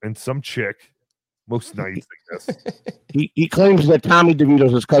and some chick. Most nights, I guess. He claims that Tommy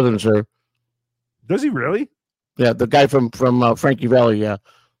DeVito's his cousin, sir. Does he really? Yeah, the guy from Frankie Valli. Yeah.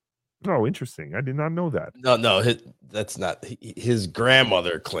 Oh, interesting. I did not know that. No, that's not. His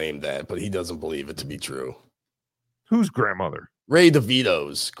grandmother claimed that, but he doesn't believe it to be true. Whose grandmother? Ray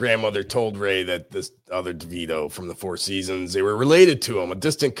DeVito's grandmother told Ray that this other DeVito from the Four Seasons, they were related to him, a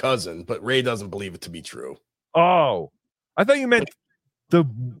distant cousin, but Ray doesn't believe it to be true. Oh, I thought you meant the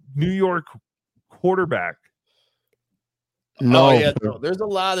New York quarterback. No, no, there's a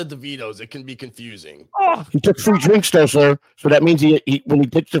lot of DeVitos. It can be confusing. Oh, he took free drinks though, sir. So that means he when he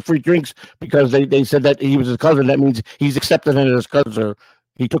takes the free drinks because they said that he was his cousin, that means he's accepted him as his cousin, sir.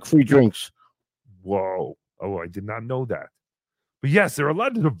 He took free drinks. Whoa. Oh, I did not know that. But yes, there are a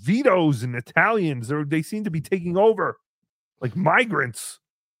lot of DeVitos and Italians. They seem to be taking over like migrants.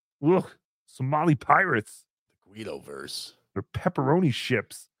 Ugh, Somali pirates. The Guido-verse. They're pepperoni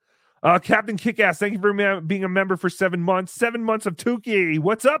ships. Captain Kickass, thank you for being a member for 7 months. 7 months of Tookie.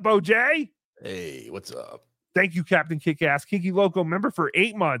 What's up, OJ? Hey, what's up? Thank you, Captain Kickass. Kiki Loco, member for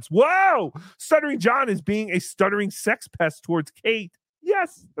 8 months. Whoa! Stuttering John is being a stuttering sex pest towards Kate.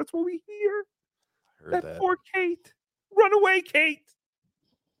 Yes, that's what we hear. That poor Kate. Run away, Kate.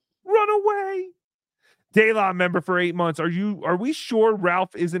 Run away. Dayla, member for 8 months. Are we sure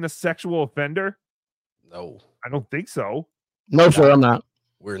Ralph isn't a sexual offender? No. I don't think so. No, sir, I'm not.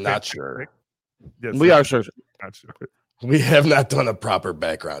 We're not sure. Yes, we are, sir. Not sure. We have not done a proper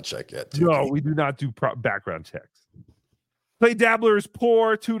background check yet. No, we do not do background checks. Play Dabbler is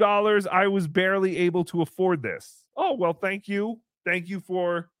poor, $2. I was barely able to afford this. Oh, well, thank you. Thank you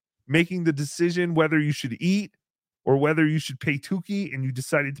for making the decision whether you should eat or whether you should pay Tookie, and you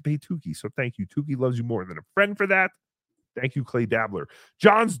decided to pay Tookie. So thank you. Tookie loves you more than a friend for that. Thank you, Clay Dabbler.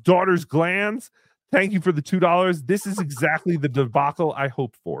 John's daughter's glands. Thank you for the $2. This is exactly the debacle I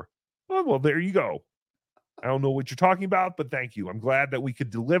hoped for. Oh, well, there you go. I don't know what you're talking about, but thank you. I'm glad that we could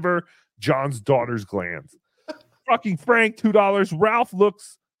deliver John's daughter's glands. Fucking Frank,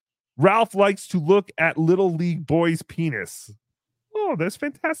 $2. Ralph likes to look at little league boys' penis. Oh, that's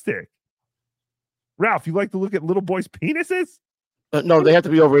fantastic. Ralph, you like to look at little boys' penises? No, they have to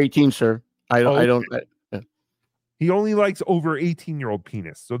be over 18, sir. I don't. He only likes over 18-year-old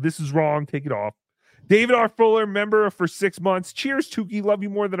penis. So this is wrong. Take it off. David R. Fuller, member for 6 months. Cheers, Tookie. Love you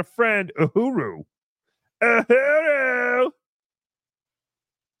more than a friend. Uhuru. Uhuru.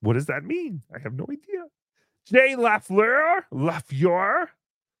 What does that mean? I have no idea. Jay Lafleur,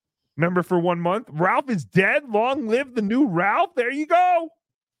 member for 1 month. Ralph is dead. Long live the new Ralph. There you go.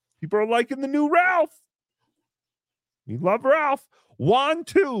 People are liking the new Ralph. We love Ralph. Juan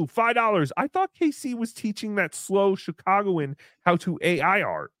 2, $5. I thought KC was teaching that slow Chicagoan how to AI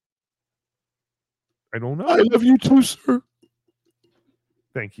art. I don't know. I love you too, sir.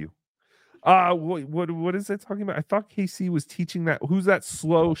 Thank you. What is that talking about? I thought KC was teaching that. Who's that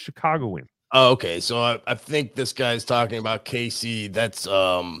slow Chicagoan? Oh, okay. So I think this guy's talking about KC. That's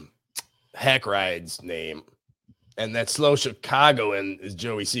Hack Ride's name. And that slow Chicagoan is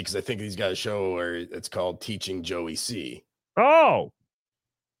Joey C, because I think he's got a show where it's called Teaching Joey C. Oh,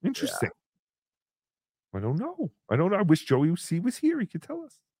 interesting. Yeah. I don't know. I wish Joey C was here. He could tell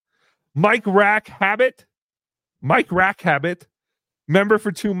us. Mike Rack Habit. Mike Rackhabit, member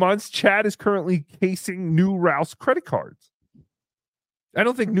for 2 months. Chad is currently casing New Ralph's credit cards. I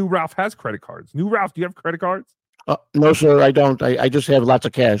don't think New Ralph has credit cards. New Ralph, do you have credit cards? No, sir, I don't. I just have lots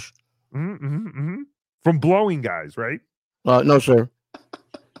of cash. From blowing guys, right? No, sir.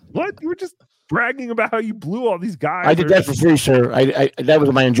 What? You were just bragging about how you blew all these guys. I did that for free, sir. I that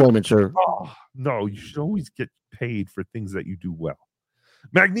was my enjoyment, sir. Oh, no, you should always get paid for things that you do well.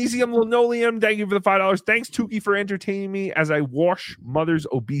 Magnesium linoleum, thank you for the $5. Thanks, Tookie, for entertaining me as I wash mother's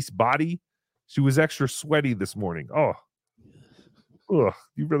obese body. She was extra sweaty this morning. Oh, ugh,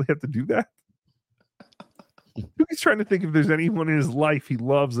 you really have to do that? Tookie's trying to think if there's anyone in his life he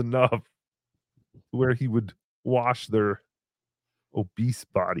loves enough where he would wash their obese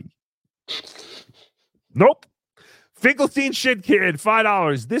body. Nope. Finkelstein shit kid,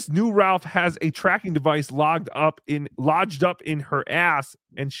 $5. This new Ralph has a tracking device lodged up in her ass,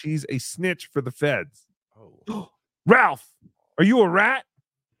 and she's a snitch for the feds. Oh. Ralph, are you a rat?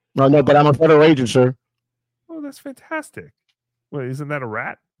 No, but I'm a federal agent, sir. Oh, that's fantastic. Wait, isn't that a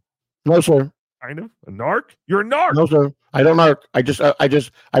rat? No, sir. Kind of a narc. You're a narc. No, sir. I don't narc. I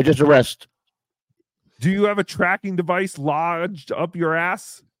just arrest. Do you have a tracking device lodged up your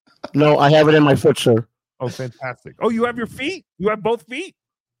ass? No, I have it in my foot, sir. Oh, fantastic. Oh, you have your feet? You have both feet?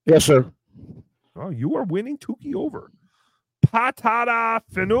 Yes, sir. Oh, you are winning Tookie over. Patata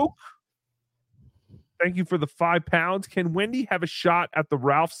Finook. Thank you for the £5. Can Wendy have a shot at the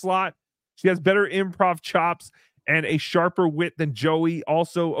Ralph slot? She has better improv chops and a sharper wit than Joey.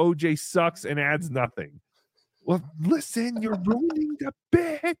 Also, OJ sucks and adds nothing. Well, listen, you're ruining the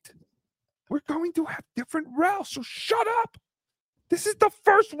bit. We're going to have different Ralphs, so shut up. This is the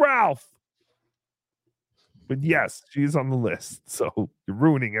first Ralph. But yes, she is on the list, so you're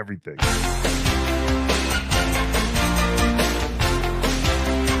ruining everything.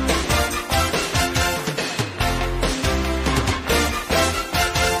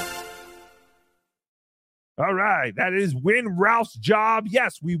 All right, that is Win Ralph's job.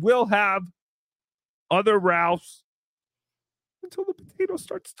 Yes, we will have other Ralphs until the potato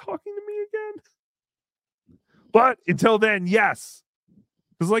starts talking to me again. But until then, yes.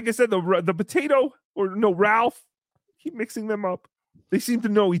 Because like I said, the potato, or no, Ralph, keep mixing them up. They seem to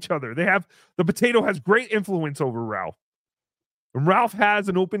know each other. The potato has great influence over Ralph. And Ralph has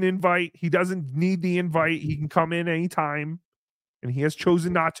an open invite. He doesn't need the invite. He can come in anytime. And he has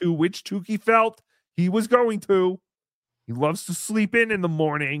chosen not to, which Tookie felt he was going to. He loves to sleep in the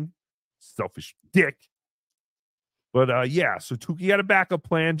morning. Selfish dick. But yeah, so Tookie had a backup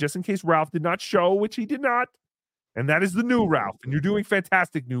plan just in case Ralph did not show, which he did not. And that is the new Ralph. And you're doing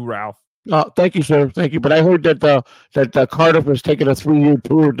fantastic, new Ralph. Thank you, sir. Thank you. But I heard that Cardiff was taking a 3-year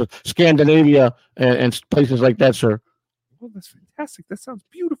tour to Scandinavia and places like that, sir. Well, that's fantastic. That sounds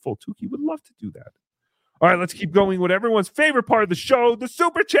beautiful. Tookie would love to do that. All right, let's keep going with everyone's favorite part of the show, the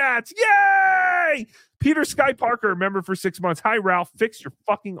Super Chats. Yay! Peter Sky Parker, member for 6 months. Hi, Ralph. Fix your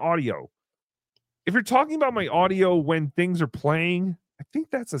fucking audio. If you're talking about my audio when things are playing, I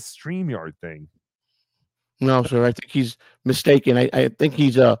think that's a StreamYard thing. No, sir. I think he's mistaken. I think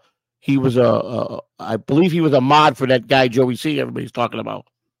he was I believe he was a mod for that guy Joey C. Everybody's talking about.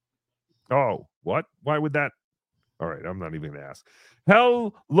 Oh, what? Why would that? All right, I'm not even gonna ask.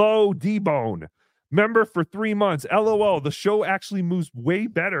 Hello, D-Bone, member for 3 months. LOL. The show actually moves way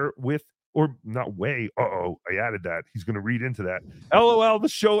better with, or not way. I added that. He's gonna read into that. LOL. The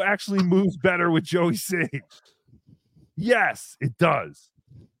show actually moves better with Joey C. Yes, it does.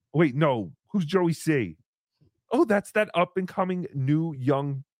 Wait, no. Who's Joey C? Oh, that's that up and coming new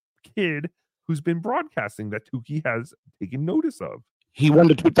young kid who's been broadcasting that Tookie has taken notice of. He won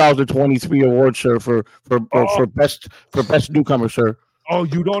the 2023 award, sir, for best newcomer, sir. Oh,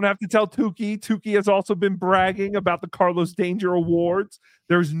 you don't have to tell Tookie. Tookie has also been bragging about the Carlos Danger Awards.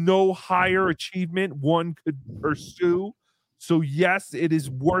 There's no higher achievement one could pursue. So yes, it is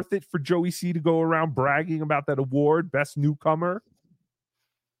worth it for Joey C to go around bragging about that award, best newcomer.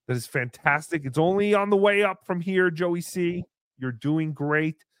 That is fantastic. It's only on the way up from here, Joey C. You're doing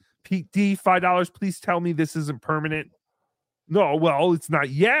great. Pete D, $5. Please tell me this isn't permanent. No, well, it's not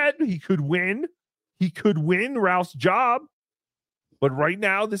yet. He could win. He could win Ralph's job. But right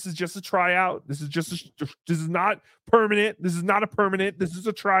now, this is just a tryout. This is not permanent. This is not a permanent. This is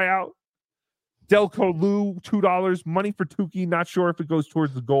a tryout. Delco Lou, $2. Money for Tookie. Not sure if it goes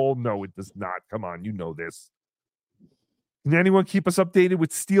towards the goal. No, it does not. Come on, you know this. Can anyone keep us updated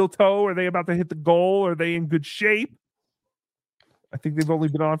with Steel Toe? Are they about to hit the goal? Are they in good shape? I think they've only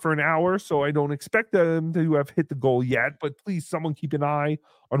been on for an hour, so I don't expect them to have hit the goal yet. But please, someone keep an eye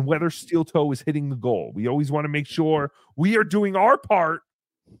on whether Steel Toe is hitting the goal. We always want to make sure we are doing our part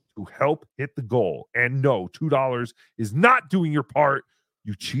to help hit the goal. And no, $2 is not doing your part,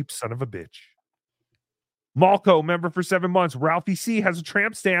 you cheap son of a bitch. Malco, member for 7 months. Ralphie C has a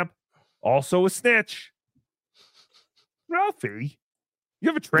tramp stamp, also a snitch. Ralphie, you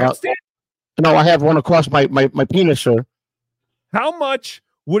have a tramp stamp? No, I have one across my penis, sir. How much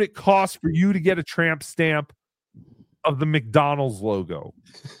would it cost for you to get a tramp stamp of the McDonald's logo?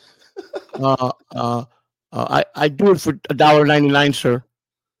 I do it for $1.99, sir.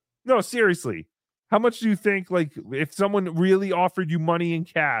 No, seriously. How much do you think, like, if someone really offered you money in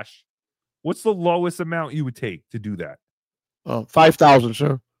cash, what's the lowest amount you would take to do that? $5,000,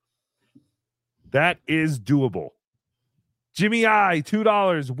 sir. That is doable. Jimmy I,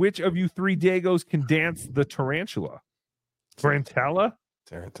 $2. Which of you three Dagos can dance the tarantula? Tarantella?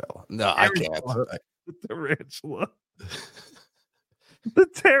 Tarantella. No, I can't. The tarantula. The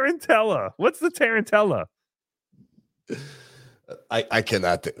tarantella. What's the tarantella? I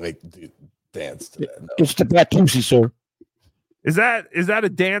cannot dance to that. No. It's the Batusi, sir. Is that a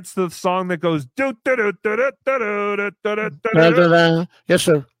dance to the song that goes do do do do do do do do? Yes,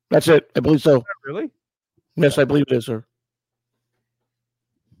 sir. That's it. I believe so. Really? Yes, I believe it is, sir.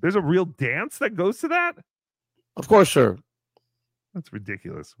 There's a real dance that goes to that? Of course, sir. That's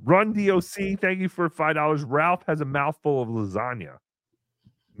ridiculous. Run DOC, thank you for $5. Ralph has a mouthful of lasagna.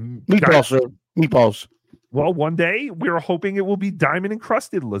 Meatballs, sir. Meatballs. Well, one day we're hoping it will be diamond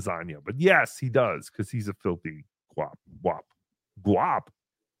encrusted lasagna. But yes, he does, because he's a filthy guap.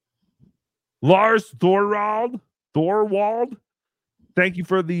 Lars Thorwald, thank you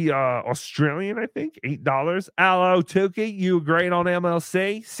for the Australian, I think, $8. Hello, Tookie, you great on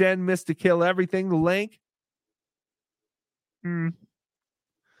MLC. Send Mr. Kill Everything the link.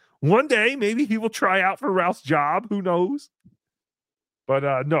 One day, maybe he will try out for Ralph's job. Who knows?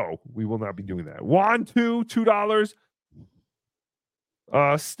 But no, we will not be doing that. Juan $2.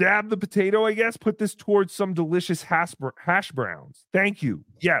 Stab the potato, I guess. Put this towards some delicious hash browns. Thank you.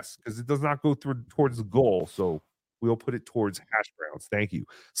 Yes, because it does not go towards the goal. So we'll put it towards hash browns. Thank you.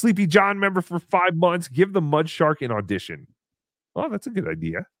 Sleepy John, member for 5 months. Give the Mud Shark an audition. Oh, that's a good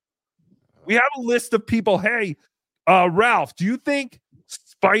idea. We have a list of people. Hey, Ralph, do you think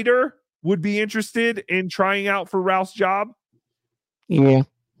Spider would be interested in trying out for Ralph's job? Yeah.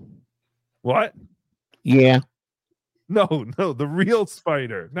 What? Yeah. No, the real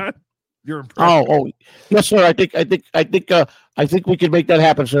Spider, not your impression. Oh, yes, sir. I think we can make that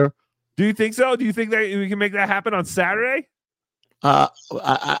happen, sir. Do you think so? Do you think that we can make that happen on Saturday? I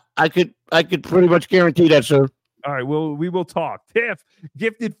could pretty much guarantee that, sir. All right, well, we will talk. Tiff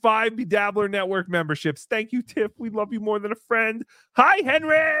gifted 5 Bedabbler Network memberships. Thank you, Tiff. We love you more than a friend. Hi,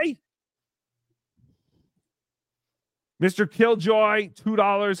 Henry. Mr. Killjoy,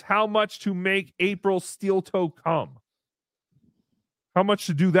 $2. How much to make April Steel Toe come? How much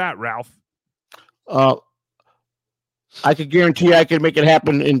to do that, Ralph? I could guarantee I could make it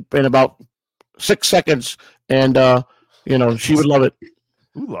happen in about 6 seconds, and she would love it.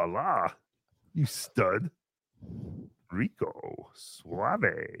 Ooh la la, you stud. Rico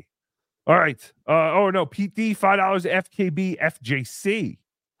Suave. All right. Pete D, $5. FKB FJC.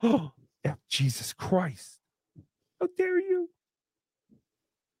 Oh, Jesus Christ. How dare you?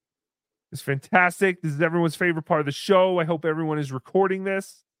 It's fantastic. This is everyone's favorite part of the show. I hope everyone is recording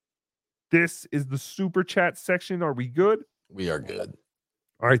this. This is the super chat section. Are we good? We are good.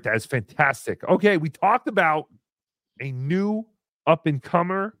 All right. That is fantastic. Okay. We talked about a new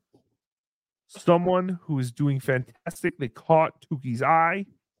up-and-comer, someone who is doing fantastic. They caught Tookie's eye.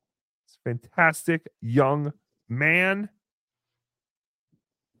 It's a fantastic young man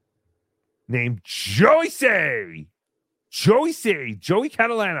named Joey Catalano.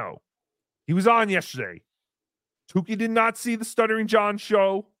 He was on yesterday. Tookie did not see the Stuttering John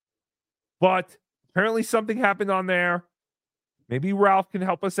show, but apparently something happened on there. Maybe Ralph can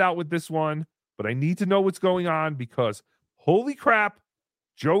help us out with this one, but I need to know what's going on because holy crap,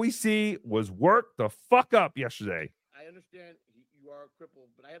 Joey C was worked the fuck up yesterday. I understand you are crippled,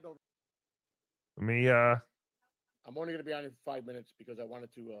 but I have no. I'm only going to be on in 5 minutes because I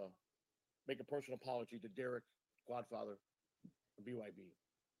wanted to make a personal apology to Derek, Godfather, from BYB.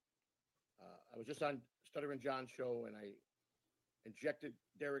 I was just on Stuttering John's show and I injected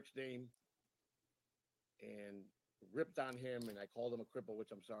Derek's name and ripped on him and I called him a cripple,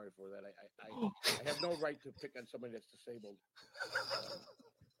 which I'm sorry for that. I have no right to pick on somebody that's disabled.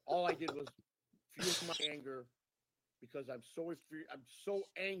 All I did was fuel my anger because I'm so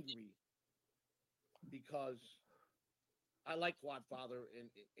angry because I like Godfather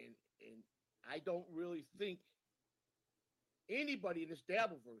and I don't really think anybody in this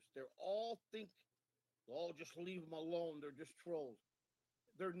Dabbleverse, they're all just leave them alone. They're just trolls.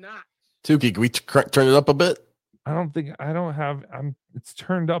 They're not. Tookie, can we turn it up a bit? It's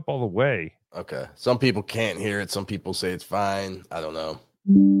turned up all the way. Okay. Some people can't hear it. Some people say it's fine. I don't know.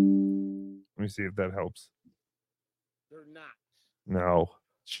 Let me see if that helps. They're not. No.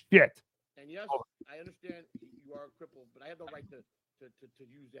 Shit. And yes, I understand you are a cripple, but I have no right to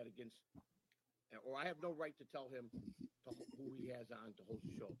use that against, or I have no right to tell him who he has on to host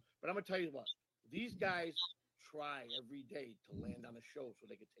the show. But I'm going to tell you what, these guys try every day to land on a show so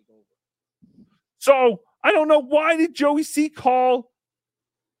they can take over. So I don't know, why did Joey C call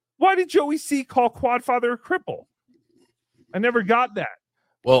Quadfather a cripple? I never got that.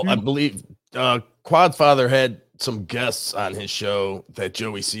 Well, I believe Quadfather had some guests on his show that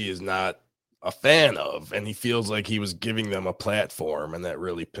Joey C is not a fan of, and he feels like he was giving them a platform, and that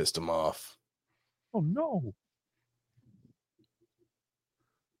really pissed him off. Oh no.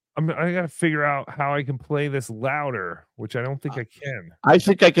 I got to figure out how I can play this louder, which I don't think I can. I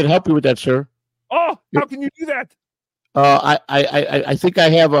think I can help you with that, sir. Oh, how can you do that? I think I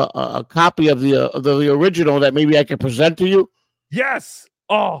have a copy of the original that maybe I can present to you. Yes.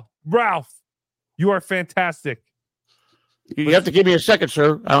 Oh, Ralph, you are fantastic. You have to give me a second,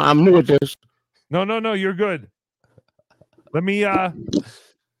 sir. I'm new at this. No, you're good. Let me. I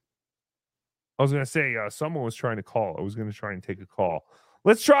was gonna say someone was trying to call. I was gonna try and take a call.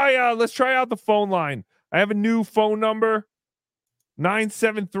 Let's try out the phone line. I have a new phone number: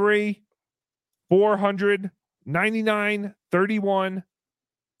 973-400-9931.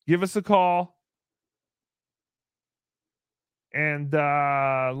 Give us a call. And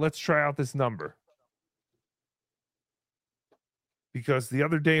let's try out this number. Because the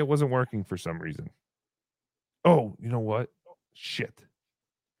other day it wasn't working for some reason. Oh, you know what? Shit.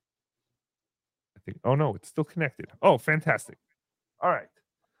 Oh no, it's still connected. Oh, fantastic. All right.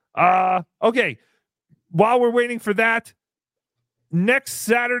 Okay. While we're waiting for that, next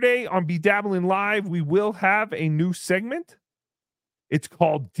Saturday on Be Dabbling Live, we will have a new segment. It's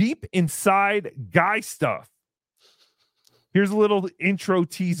called Deep Inside Guy Stuff. Here's a little intro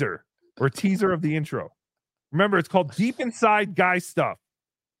teaser, or teaser of the intro. Remember, it's called Deep Inside Guy Stuff.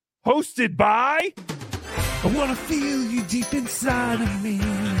 Hosted by... I wanna feel you deep inside of me.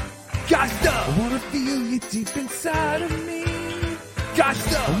 Guy Stuff. I wanna feel you deep inside of me. Guy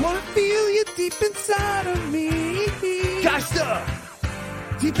Stuff. I wanna feel you deep inside of me. Guy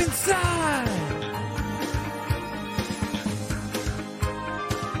Stuff. Deep inside.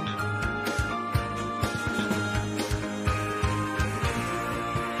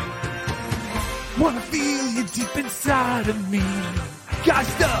 Wanna feel you deep inside of me. Guy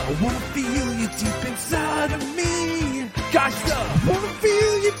Stuff. I wanna feel you deep inside of me. Guy Stuff. I wanna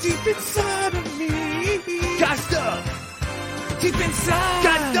feel you deep inside of me. Guy Stuff. Deep inside.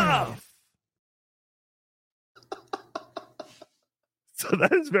 Guy Stuff. So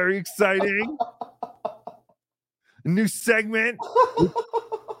that is very exciting. A new segment,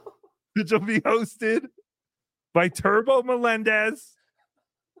 which will be hosted by Turbo Melendez.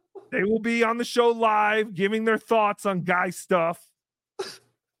 They will be on the show live, giving their thoughts on Guy Stuff.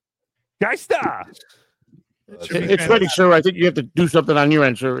 Guy Stuff. It's ready, sir. I think you have to do something on your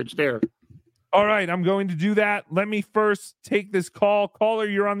end, sir. It's there. All right, I'm going to do that. Let me first take this call. Caller,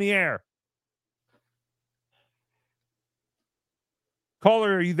 you're on the air.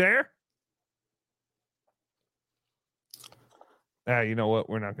 Caller, are you there? You know what?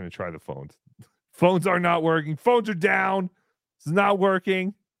 We're not going to try the phones. Phones are not working. Phones are down. It's not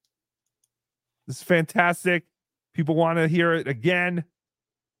working. This is fantastic. People want to hear it again.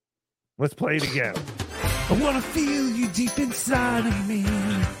 Let's play it again. I want to feel you deep inside of me.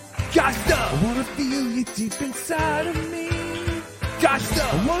 Guy Stuff. I want to feel you deep inside of me. Guy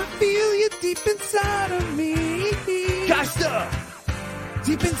Stuff. I want to feel you deep inside of me. Guy Stuff.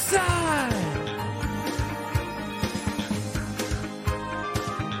 Deep inside.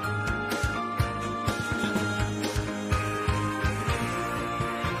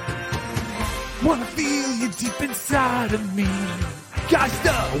 Wanna feel you deep inside of me. Guy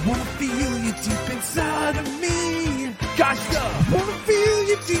Stuff. I wanna feel you deep inside of me. Guy Stuff. I wanna feel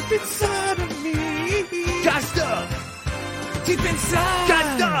you deep inside of me. Guy Stuff. Deep inside.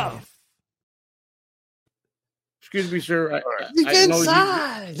 Guy Stuff. Excuse me, sir. Deep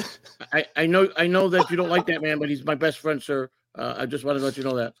inside. I know that you don't like that man, but he's my best friend, sir. I just want to let you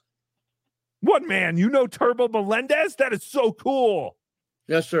know that. What man? You know Turbo Melendez? That is so cool.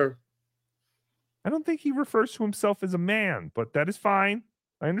 Yes, sir. I don't think he refers to himself as a man, but that is fine.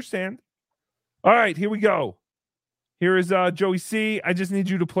 I understand. All right, here we go. Here is Joey C. I just need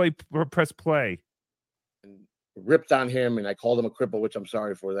you to press play. Ripped on him, and I called him a cripple, which I'm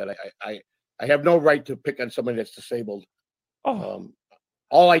sorry for that. I have no right to pick on somebody that's disabled.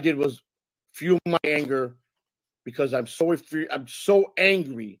 all I did was fuel my anger because I'm so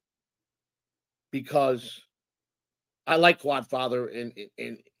angry because I like Quadfather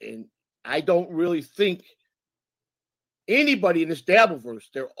and I don't really think anybody in this Dabbleverse,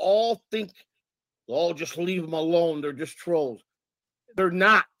 they'll just leave them alone. They're just trolls. They're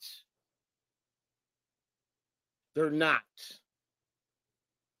not. They're not.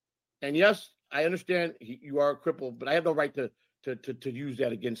 And yes, I understand you are a cripple, but I have no right to use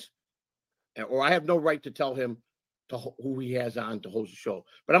that against, or I have no right to tell him who he has on to host a show.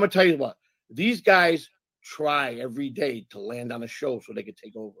 But I'm going to tell you what, these guys try every day to land on a show so they can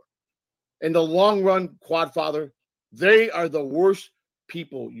take over. In the long run, Quadfather, they are the worst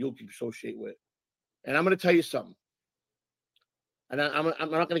people you'll associate with. And I'm going to tell you something. And I'm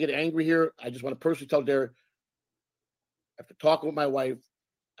not going to get angry here. I just want to personally tell Derek, after talking with my wife,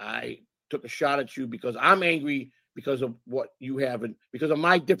 I took a shot at you because I'm angry because of what you have and because of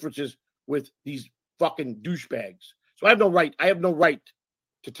my differences with these fucking douchebags. So I have no right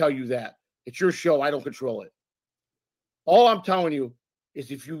to tell you that. It's your show. I don't control it. All I'm telling you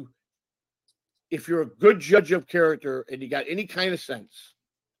is if you're a good judge of character and you got any kind of sense,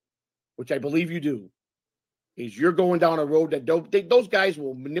 which I believe you do, is you're going down a road that those guys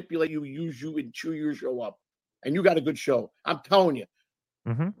will manipulate you, use you, and chew your show up. And you got a good show. I'm telling you.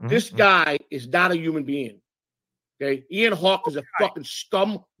 This guy is not a human being. Okay? Ian Hawk is a fucking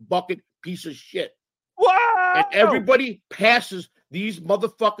scum bucket piece of shit. Wow! And everybody passes these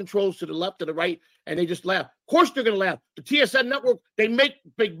motherfucking trolls to the left, to the right, and they just laugh. Of course they're going to laugh. The TSN network, they make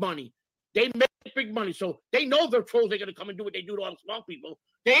big money. So they know their trolls are going to come and do what they do to all the small people.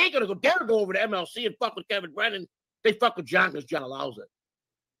 They ain't going to dare go over to MLC and fuck with Kevin Brennan. They fuck with John because John allows it.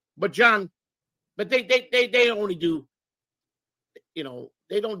 But they only do,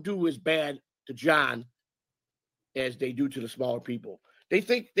 they don't do as bad to John as they do to the smaller people. They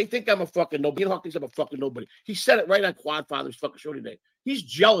think I'm a fucking nobody. Ian Hawk thinks I'm a fucking nobody. He said it right on Quadfather's fucking show today. He's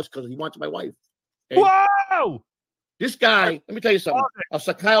jealous because he wants my wife. Okay? Wow! This guy, let me tell you something. A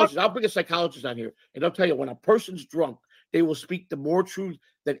psychologist, I'll bring a psychologist on here, and I'll tell you, when a person's drunk, they will speak the more truth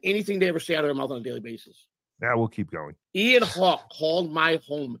than anything they ever say out of their mouth on a daily basis. Now we'll keep going. Ian Hawk called my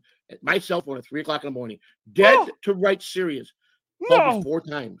home at my cell phone at 3 o'clock in the morning, dead to right serious. Called me 4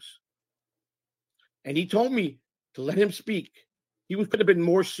 times. And he told me to let him speak. He could have been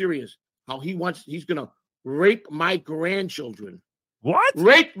more serious. He's going to rape my grandchildren. What?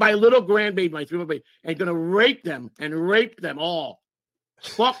 Rape my little grandbaby, my 3-month baby, and going to rape them all.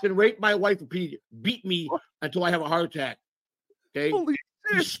 Fucking rape my wife repeatedly. Beat me until I have a heart attack. Okay?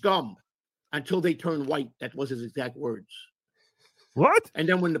 He's scum until they turn white. That was his exact words. What? And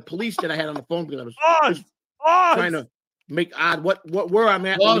then when the police that I had on the phone, because I was trying to make odd where I'm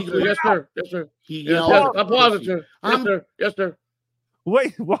at. Yes, sir. Yes, sir. He yelled. Applause, sir. Yes, sir. Yes, sir.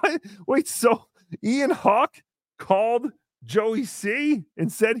 Wait, what? Wait, so Ian Hawk called Joey C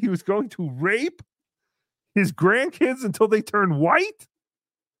and said he was going to rape his grandkids until they turn white?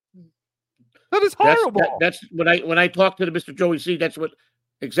 That is horrible. That's when I talked to the Mr. Joey C, that's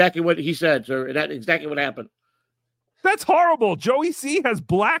exactly what he said, sir. And that's exactly what happened. That's horrible. Joey C has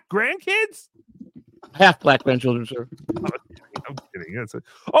black grandkids? Half black grandchildren, sir. I'm kidding.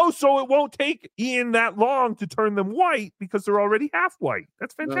 So it won't take Ian that long to turn them white because they're already half white.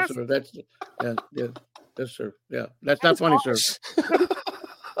 That's fantastic. No, sir. Yes, sir. Yeah, that's not funny, sir. It's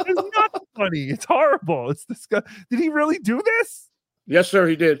not funny. It's horrible. It's disgusting. Did he really do this? Yes, sir.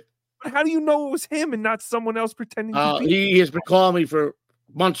 He did. But how do you know it was him and not someone else pretending to be? He has been calling me for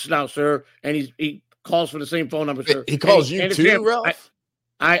months now, sir, and he calls for the same phone number, sir. He calls you too, Ralph?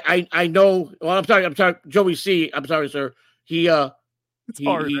 I know. Well, I'm sorry, Joey C. I'm sorry, sir. He calls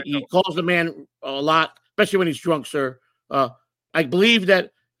the man a lot, especially when he's drunk, sir. I believe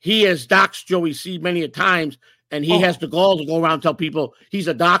that he has doxed Joey C many a times, and he has the gall to go around and tell people he's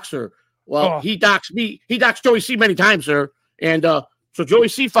a doxer. Well, he doxed me. He doxed Joey C many times, sir. And so Joey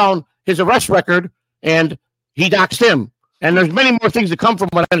C found his arrest record, and he doxed him. And there's many more things to come from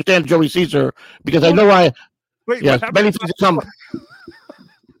what I understand, Joey C, sir, because I know many things to come.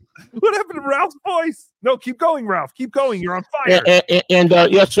 What happened to Ralph's voice? No, keep going, Ralph. Keep going. You're on fire. And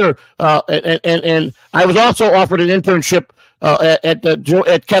yes, sir. And I was also offered an internship at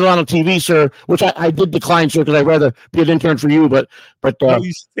Catalano TV, sir, which I did decline, sir, because I'd rather be an intern for you. But no,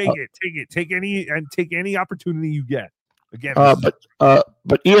 you should take any opportunity you get. Again,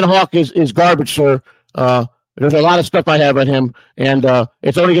 but Ian Hawk is garbage, sir. There's a lot of stuff I have on him, and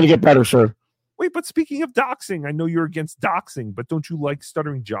it's only going to get better, sir. Wait, but speaking of doxing, I know you're against doxing, but don't you like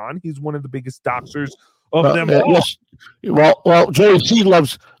Stuttering John? He's one of the biggest doxers of them all. Yes. Well, Joey C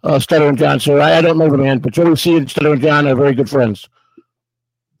loves Stuttering John, sir. I don't know the man, but Joey C and Stuttering John are very good friends.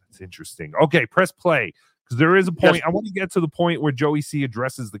 That's interesting. Okay, press play because there is a point. Yes. I want to get to the point where Joey C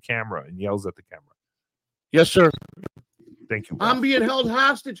addresses the camera and yells at the camera. Yes, sir. Thank you. I'm being held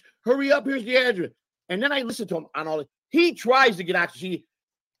hostage. Hurry up. Here's the address. And then I listen to him on all this. He tries to get out. He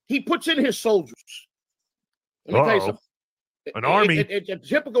puts in his soldiers. Let me tell you something. An army. It's a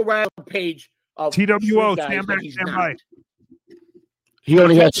typical rampage of TWO. Stand back. Stand by. He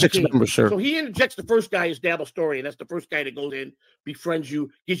only had 6 members, sir. So he interjects the first guy, is Dabble Story, and that's the first guy that goes in, befriends you,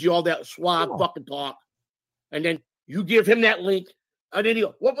 gives you all that suave fucking talk, and then you give him that link, and then he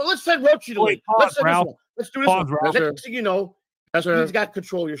goes, well, let's send Rochi the link. Let's do this one. Next thing you know, he's got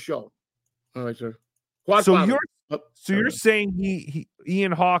control of your show. All right, sir. So you're saying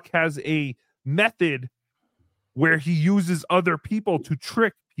Ian Hawk has a method where he uses other people to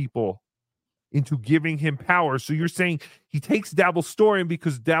trick people into giving him power. So you're saying he takes Dabblestorian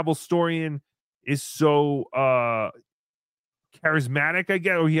because Dabblestorian is so charismatic, I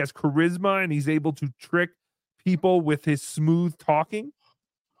guess, or he has charisma and he's able to trick people with his smooth talking?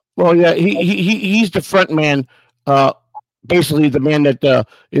 Well, yeah, he's the front man, basically the man that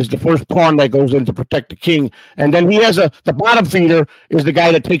is the first pawn that goes in to protect the king. And then he has the bottom feeder is the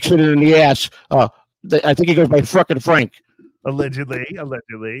guy that takes it in the ass. I think he goes by Frickin' Frank. Allegedly,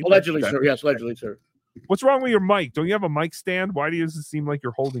 sir. Yes, allegedly, sir. What's wrong with your mic? Don't you have a mic stand? Why does it seem like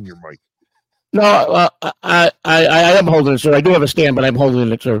you're holding your mic? No, I am holding it, sir. I do have a stand, but I'm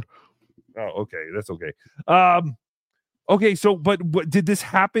holding it, sir. Oh, okay, that's okay. Okay, so but did this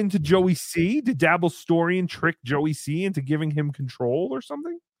happen to Joey C? Did Dabblestorian trick Joey C into giving him control or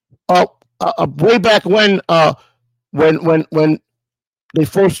something? Way back when they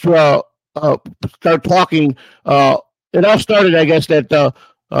first start talking. It all started, I guess, that a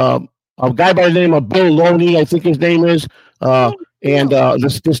guy by the name of Bill Loney, I think his name is, and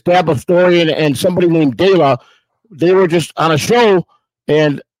this Dabblestorian and somebody named Dela, they were just on a show,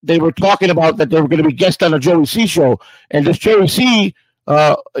 and they were talking about that they were going to be guests on a Joey C show. And this Joey C,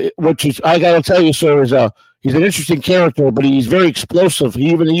 which is, I got to tell you, sir, is he's an interesting character, but he's very explosive. He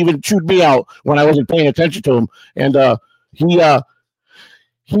even chewed me out when I wasn't paying attention to him, and he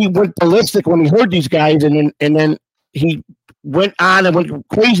went ballistic when he heard these guys, and then he went on and went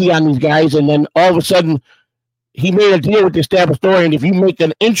crazy on these guys, and then all of a sudden he made a deal with this Dabblestorian. If you make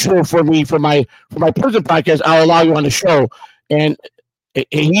an intro for me for my prison podcast, I'll allow you on the show. And he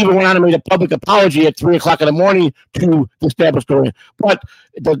even went on and made a public apology at 3:00 in the morning to this Dabblestorian. But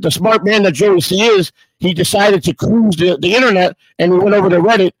the smart man that Joey C is, he decided to cruise the internet, and he went over to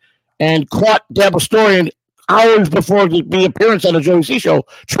Reddit and caught Dabblestorian hours before the appearance on the Joey C show,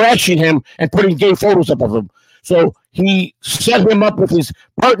 trashing him and putting gay photos up of him. So he set him up with his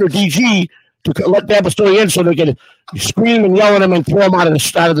partner DG to let Dabblestorian in so they could scream and yell at him and throw him out of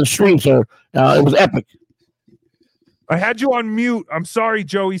the stream, sir. It was epic. I had you on mute. I'm sorry,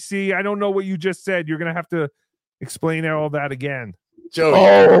 Joey C. I don't know what you just said. You're gonna have to explain all that again.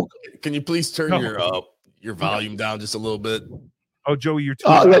 Joey, can you please turn your volume down just a little bit? Oh, Joey, you're too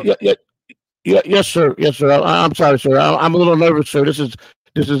loud. Yes, sir. Yes, sir. I'm sorry, sir. I'm a little nervous, sir. This is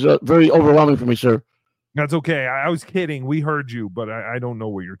very overwhelming for me, sir. That's okay. I was kidding. We heard you, but I don't know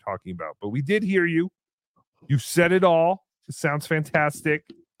what you're talking about. But we did hear you. You said it all. It sounds fantastic.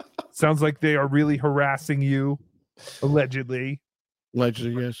 Sounds like they are really harassing you, allegedly.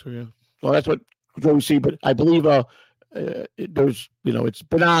 Allegedly, yes, sir. Yeah. Well, that's what Joey C. But I believe there's, it's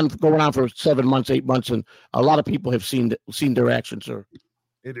been going on for 7 months, 8 months, and a lot of people have seen their actions, sir.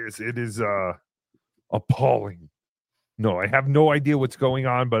 It is appalling. No, I have no idea what's going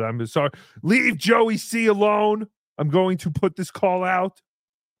on, but I'm sorry. Leave Joey C alone. I'm going to put this call out.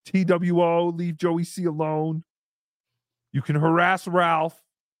 TWO, leave Joey C alone. You can harass Ralph,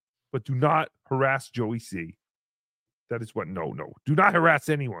 but do not harass Joey C. That is what, no. Do not harass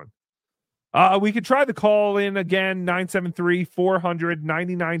anyone. We could try the call in again,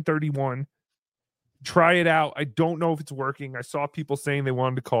 973-400-9931. Try it out. I don't know if it's working. I saw people saying they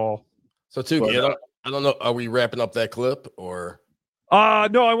wanted to call. So, Tookie, I don't know. Are we wrapping up that clip or?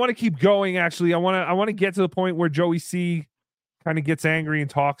 No, I want to keep going. Actually, I want to get to the point where Joey C kind of gets angry and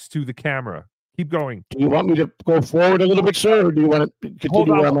talks to the camera. Keep going. Do you want me to go forward a little bit, sir, or do you want to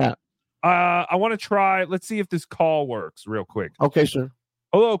continue where I'm at? I want to try. Let's see if this call works real quick. Okay, sir.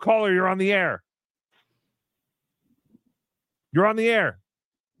 Hello, caller. You're on the air. You're on the air.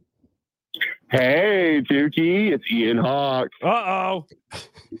 Hey, Tookie. It's Ian Hawk. Uh-oh.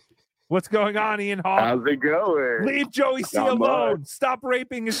 What's going on, Ian Hawk? How's it going? Leave Joey C alone. Stop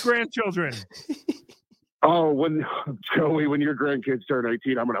raping his grandchildren. When your grandkids turn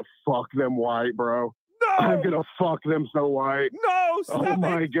 18, I'm going to fuck them white, bro. No! I'm going to fuck them so white. No! Stop Oh,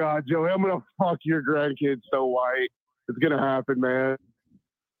 my God, Joey. I'm going to fuck your grandkids so white. It's going to happen, man.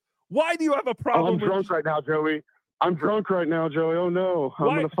 Why do you have a problem? I'm drunk right now, Joey. I'm drunk right now, Joey. Oh no,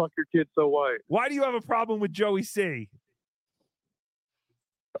 I'm gonna fuck your kid so white. Why do you have a problem with Joey C?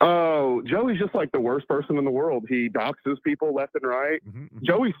 Oh, Joey's just like the worst person in the world. He doxes people left and right.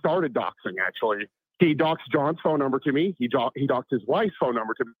 Joey started doxing, actually. He doxed John's phone number to me. He doxed his wife's phone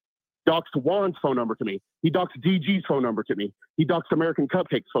number to me. Doxed Juan's phone number to me. He doxed DG's phone number to me. He doxed American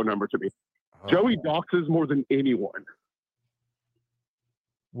Cupcake's phone number to me. Joey doxes more than anyone.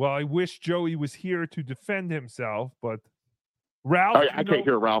 Well, I wish Joey was here to defend himself, but Ralph, I can't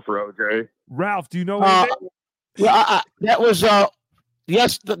hear Ralph or OJ. Ralph, do you know? That was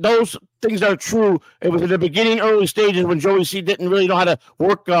yes, those things are true. It was in the beginning, early stages when Joey C didn't really know how to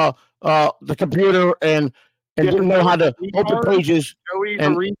work the computer and didn't know how to open pages. Joey's a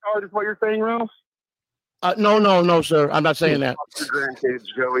retard is what you're saying, Ralph? No, sir. I'm not saying that. Fuck your grandkids,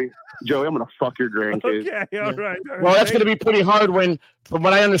 Joey. Joey, I'm gonna fuck your grandkids. Okay, all right. Well, that's going to be pretty hard when, from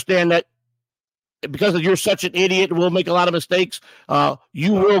what I understand, that because you're such an idiot and will make a lot of mistakes,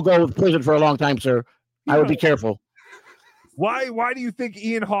 you will go to prison for a long time, sir. I would be careful. Why do you think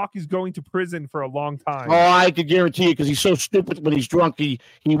Ian Hawke is going to prison for a long time? Oh, I could guarantee you, because he's so stupid when he's drunk, he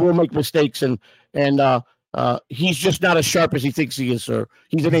will make mistakes, and he's just not as sharp as he thinks he is, sir.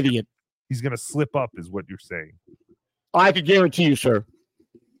 He's an idiot. He's going to slip up, is what you're saying. I could guarantee you, sir.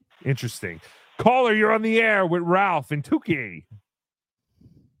 Interesting. Caller, you're on the air with Ralph and Tookie.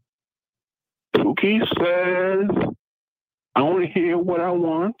 Tookie says, I want to hear what I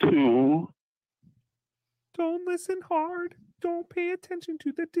want to. Don't listen hard. Don't pay attention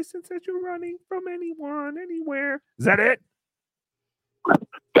to the distance that you're running from anyone, anywhere. Is that it?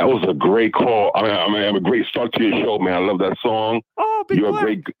 That was a great call. I mean, a great start to your show, man. I love that song. Oh, you're a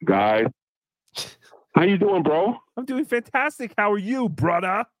great guy. How you doing, bro? I'm doing fantastic. How are you,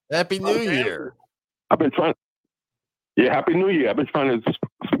 brother? Happy New Year. I've been trying. Yeah, Happy New Year. I've been trying to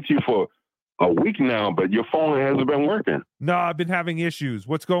speak to you for a week now, but your phone hasn't been working. No, I've been having issues.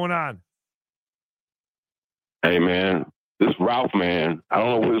 What's going on? Hey, man, this Ralph, man, I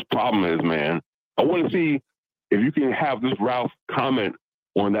don't know what his problem is, man. I want to see if you can have this Ralph comment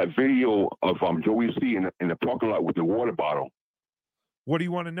on that video of Joey C in the parking lot with the water bottle. What do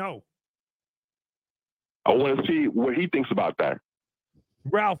you want to know? I want to see what he thinks about that.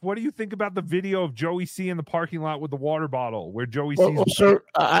 Ralph, what do you think about the video of Joey C in the parking lot with the water bottle where Joey C? Well, sir,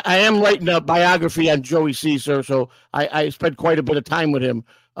 I am writing a biography on Joey C, sir, so I spent quite a bit of time with him.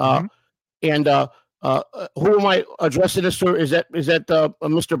 And who am I addressing this, sir? Is that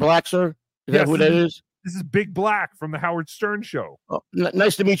Mr. Black, sir? Is that who that is? This is Big Black from the Howard Stern Show. Oh,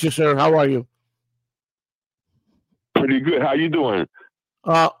 nice to meet you, sir. How are you? Pretty good. How you doing?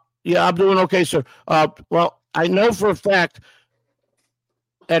 Yeah, I'm doing okay, sir. Well, I know for a fact,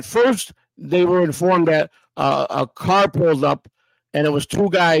 at first they were informed that a car pulled up and it was two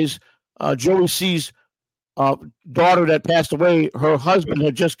guys. Joey C's daughter that passed away, her husband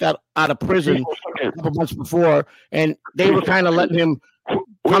had just got out of prison a couple months before, and they were kind of letting him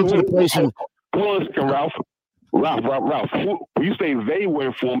come to the place. And Ralph, when you say they were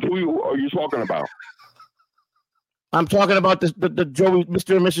informed, who are you talking about? I'm talking about the Joey,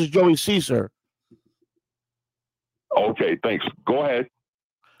 Mr. and Mrs. Joey C, sir. Okay, thanks. Go ahead.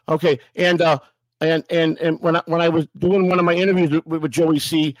 Okay, and when I was doing one of my interviews with Joey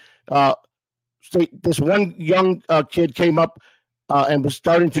C, this one young kid came up and was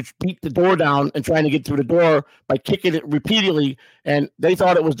starting to beat the door down and trying to get through the door by kicking it repeatedly, and they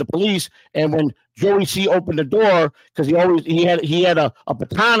thought it was the police. And when Joey C opened the door, because he had a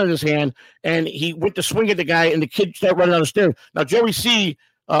baton in his hand, and he went to swing at the guy, and the kid started running down the stairs. Now Joey C,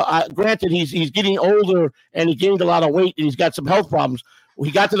 granted, he's getting older and he gained a lot of weight and he's got some health problems. He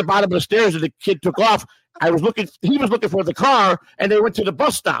got to the bottom of the stairs and the kid took off. He was looking for the car, and they went to the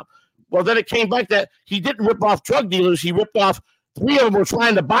bus stop. Well, then it came back that he didn't rip off drug dealers. He ripped off 3 of them were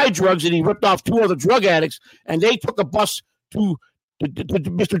trying to buy drugs, and he ripped off 2 other drug addicts, and they took a bus to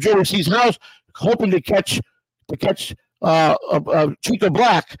Mr. Joey C's house, hoping to catch Chico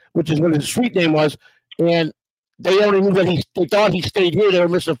Black, which is what his street name was, and they only knew that they thought he stayed here. They were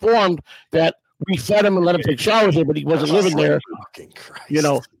misinformed that we fed him and let him take showers here, but he wasn't living there. You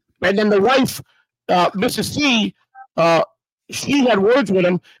know, and then the wife, Mrs. C, she had words with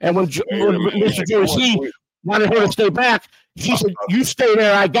him, and when Mr. Joey C wanted her to stay back, she said, "You stay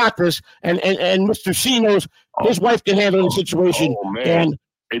there. I got this." And Mr. C knows his wife can handle the situation. Oh, man.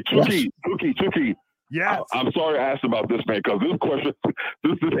 And hey, Tookie. Yeah. I'm sorry I asked about this, man, because this question,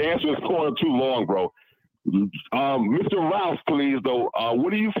 this answer is going too long, bro. Mr. Ralph, please, though.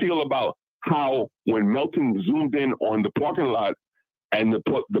 What do you feel about how when Melton zoomed in on the parking lot and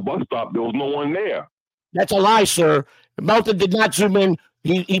the bus stop, there was no one there? That's a lie, sir. Melton did not zoom in.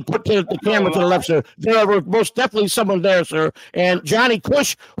 He put the camera to the left, sir. There were most definitely someone there, sir. And Johnny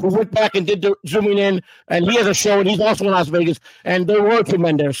Cush, who went back and did the zooming in, and he has a show, and he's also in Las Vegas, and there were two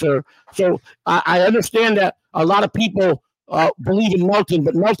men there, sir. So I understand that a lot of people believe in Melton,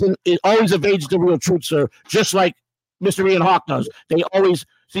 but Melton always evades the real truth, sir, just like Mr. Ian Hawk does. They always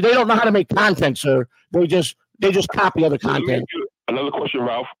they don't know how to make content, sir. They just copy other content. Another question,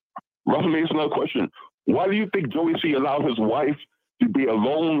 Ralph. Ralph, let me ask another question. Why do you think Joey C allowed his wife to be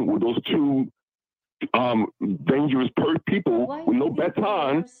alone with those two dangerous people with no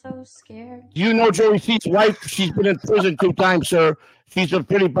bedtime? So scared. You know Joey C's wife? She's been in prison 2 times, sir. She's a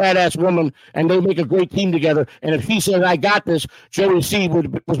pretty badass woman, and they make a great team together. And if he said, I got this, Joey C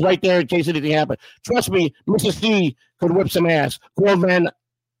was right there in case anything happened. Trust me, Mrs. C could whip some ass. Grown man,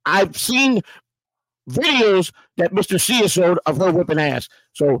 I've seen videos that Mr. C has showed of her whipping ass.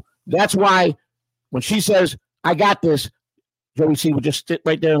 So that's why when she says, I got this, Joey C would just sit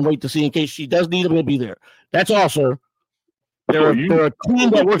right there and wait to see in case she does need him to be there. That's all, sir. They're a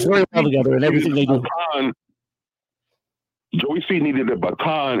team that works very well together in everything they do. Joey C needed a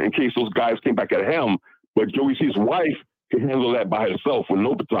baton in case those guys came back at him, but Joey C's wife can handle that by herself with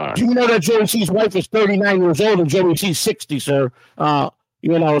no baton. Do you know that Joey C's wife is 39 years old and Joey C's 60, sir?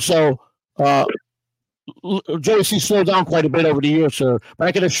 So Joey C slowed down quite a bit over the years, sir. But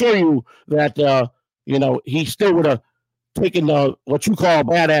I can assure you that, he still would have taken what you call a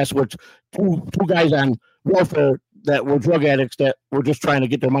badass with two guys on welfare that were drug addicts that were just trying to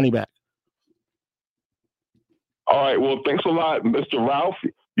get their money back. All right. Well, thanks a lot, Mr. Ralph.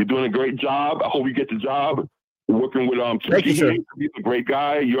 You're doing a great job. I hope you get the job working with Thank you, sir. He's a great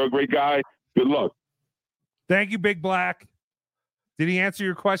guy. You're a great guy. Good luck. Thank you, Big Black. Did he answer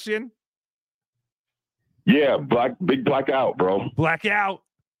your question? Yeah, big blackout, bro. Blackout.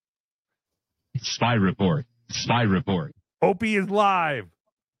 Spy report. Spy report. Opie is live.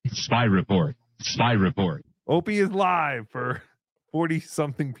 Spy report. Spy report. Opie is live for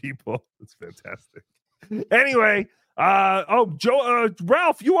 40-something people. It's fantastic. Anyway,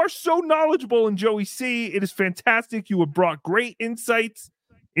 Ralph, you are so knowledgeable in Joey C. It is fantastic. You have brought great insights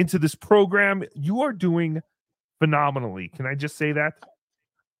into this program. You are doing phenomenally. Can I just say that?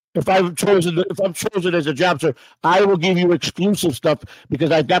 If I'm chosen as a job, sir, I will give you exclusive stuff because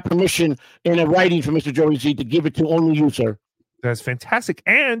I've got permission in a writing from Mr. Joey C to give it to only you, sir. That's fantastic.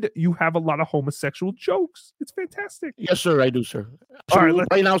 And you have a lot of homosexual jokes. It's fantastic. Yes, sir, I do, sir. All right,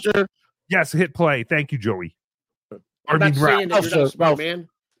 right now, sir. Yes, hit play. Thank you, Joey. I'm not saying that you're not smart, Ralph. man.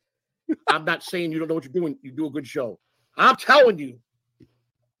 I'm not saying you don't know what you're doing. You do a good show. I'm telling you,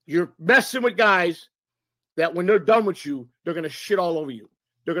 you're messing with guys that when they're done with you, they're going to shit all over you.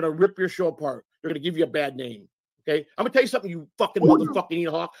 They're going to rip your show apart. They're going to give you a bad name. Okay? I'm going to tell you something, you fucking motherfucking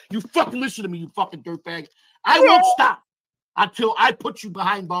Ian Hawk. You fucking listen to me, you fucking dirtbag. I won't stop until I put you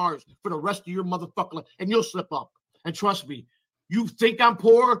behind bars for the rest of your motherfucking life, and you'll slip up. And trust me, you think I'm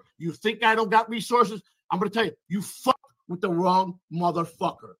poor? You think I don't got resources? I'm going to tell you, you fuck with the wrong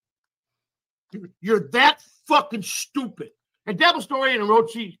motherfucker. You're that fucking stupid. And Devil Story and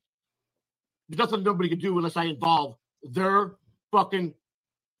Orochi, there's nothing nobody can do unless I involve their fucking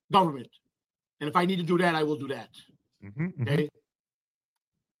government. And if I need to do that, I will do that. Okay?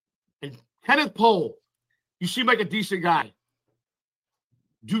 And Kenneth Pohl, you seem like a decent guy.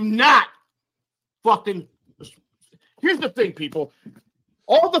 Do not fucking... Here's the thing, people.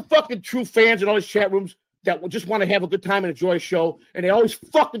 All the fucking true fans in all these chat rooms that will just want to have a good time and enjoy a show, and they always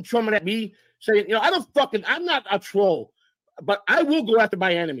fucking trumping at me, saying, I'm not a troll, but I will go after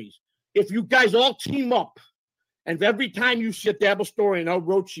my enemies. If you guys all team up, and every time you see a Dabble Story and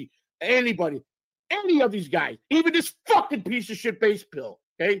Orochi, anybody, any of these guys, even this fucking piece of shit bass pill,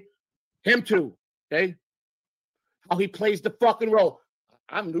 okay? Him too, okay? How he plays the fucking role.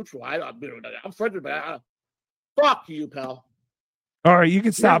 I'm neutral. I'm friendly, but fuck you, pal. All right, you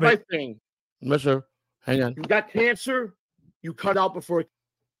can stop Here's it. my thing. Mister, hang on. You got cancer, you cut out before.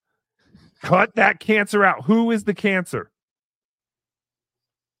 Cut that cancer out. Who is the cancer?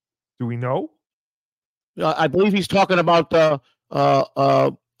 Do we know? I believe he's talking about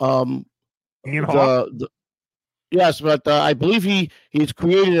Ian Hawk? Yes, but I believe he's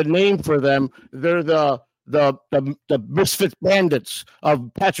created a name for them. They're the Misfit Bandits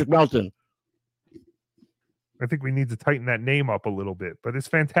of Patrick Melton. I think we need to tighten that name up a little bit, but it's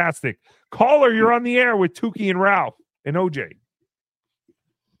fantastic. Caller, you're on the air with Tookie and Ralph and OJ.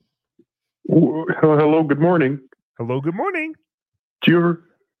 Hello, good morning. Hello, good morning. Do you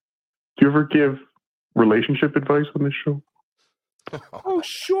ever give relationship advice on this show? Oh,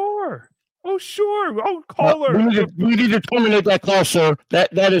 sure. Oh, sure. Oh, caller. We need to terminate that call, sir.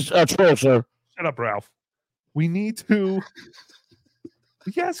 That is a troll, sir. Shut up, Ralph. We need to.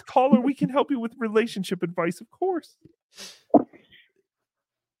 Yes, caller, we can help you with relationship advice, of course.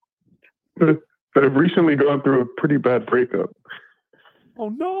 I've recently gone through a pretty bad breakup. Oh,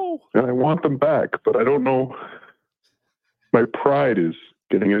 no. And I want them back, but I don't know. My pride is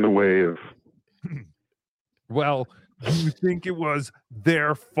getting in the way of. Well, do you think it was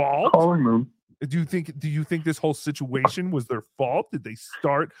their fault? Calling them. Do you think this whole situation was their fault? Did they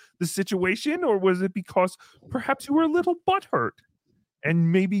start the situation, or was it because perhaps you were a little butthurt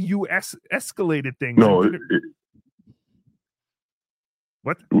and maybe you escalated things? No,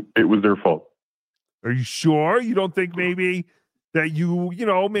 what? It was their fault. Are you sure? You don't think maybe that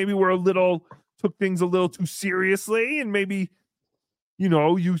maybe took things a little too seriously, and maybe,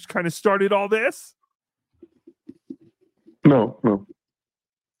 you kind of started all this? No.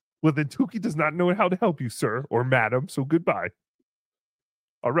 Well, then Tookie does not know how to help you, sir or madam, so goodbye.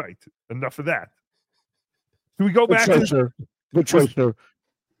 All right, enough of that. Do we go back to... sir. Good choice, sir.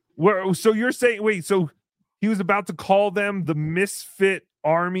 So you're saying, wait, so he was about to call them the Misfit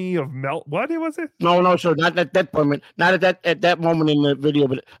Army of Melt. What was it? No, sir, not at that moment. Not at that moment in the video,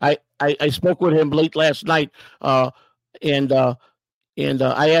 but I spoke with him late last night, and I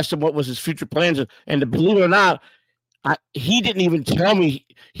asked him what was his future plans, and believe it or not, he didn't even tell me.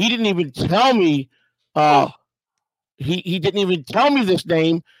 He didn't even tell me. He didn't even tell me this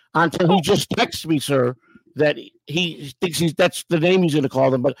name until he just texted me, sir, that he thinks that's the name he's going to call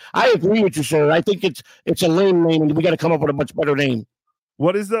them. But I agree with you, sir. I think it's a lame name, and we got to come up with a much better name.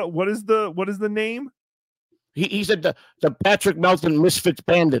 What is the name? He said the Patrick Melton Misfits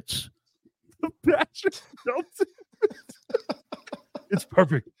Bandits. The Patrick Melton. It's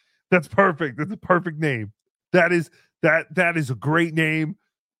perfect. That's perfect. That's a perfect name. That is a great name.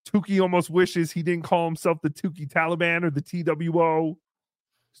 Tookie almost wishes he didn't call himself the Tookie Taliban or the TWO.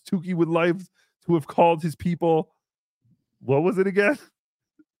 Tookie would like to have called his people. What was it again?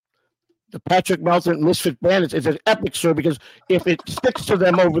 The Patrick Melton Misfit Bandits is an epic, sir, because if it sticks to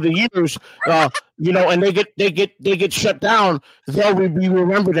them over the years, and they get shut down, they'll be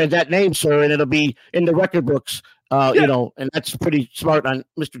remembered as that name, sir, and it'll be in the record books. And that's pretty smart on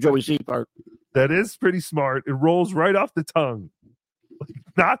Mr. Joey C part. That is pretty smart. It rolls right off the tongue, like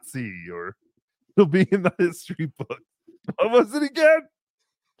Nazi, or it'll be in the history book. What was it again?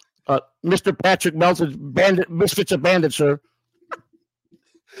 Mr. Patrick Melton's Misfits of Bandits, sir.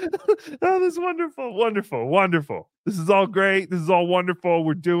 Oh, this is wonderful. This is all great. This is all wonderful.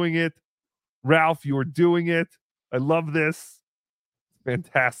 We're doing it. Ralph, you're doing it. I love this.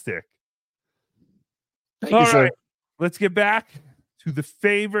 Fantastic. Thank you, sir. Right. Let's get back to the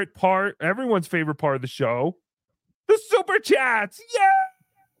favorite part, everyone's favorite part of the show, the super chats.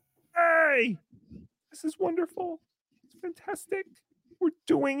 Yay! This is wonderful. It's fantastic. We're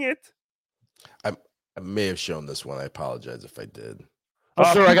doing it. I may have shown this one. I apologize if I did.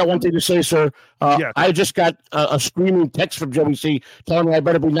 Sir, I got one thing to say, sir. Yes. I just got a screaming text from Joey C telling me I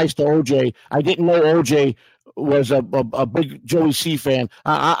better be nice to OJ. I didn't know OJ was a big Joey C fan.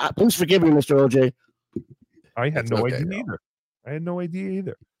 Please forgive me, Mr. OJ. I had no idea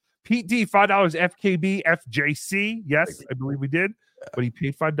either. Pete D, $5 FKB FJC. Yes, I believe we did. But he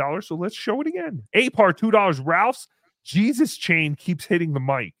paid $5, so let's show it again. APAR, $2. Ralph's Jesus chain keeps hitting the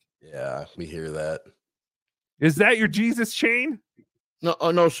mic. Yeah, we hear that. Is that your Jesus chain?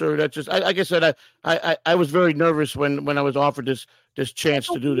 No, sir. That's just like I said. I was very nervous when I was offered this chance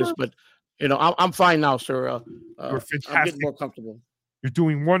to do this, but I'm fine now, sir. You're fantastic. I'm getting more comfortable. You're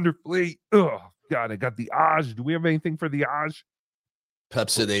doing wonderfully. Oh God, I got the Aj. Do we have anything for the Aj?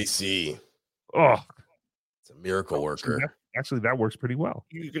 Pepsid AC. Oh, it's a miracle worker. Actually, that works pretty well.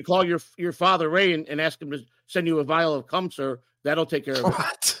 You can call your father Ray and ask him to send you a vial of cum, sir. That'll take care of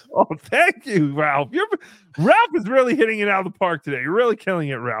it. Oh, thank you, Ralph. Ralph is really hitting it out of the park today. You're really killing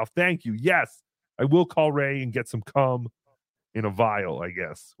it, Ralph. Thank you. Yes, I will call Ray and get some cum in a vial, I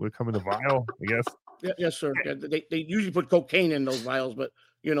guess. Would it come in a vial, I guess? Yes, sir. They usually put cocaine in those vials, but,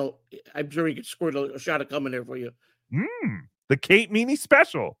 I'm sure he could squirt a shot of cum in there for you. The Kate Meany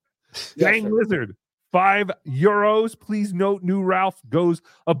special. Yes, Dang sir. Lizard, €5. Please note, new Ralph goes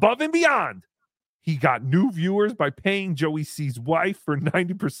above and beyond. He got new viewers by paying Joey C's wife for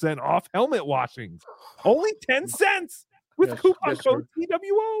 90% off helmet washings. Only 10 cents with coupon code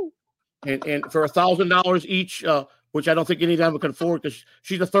TWO. And for $1,000 each, which I don't think any of them can afford because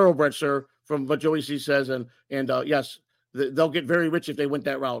she's a thoroughbred, sir, from what Joey C says. And yes, they'll get very rich if they went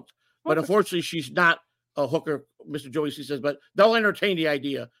that route. But unfortunately, she's not a hooker, Mr. Joey C says, but they'll entertain the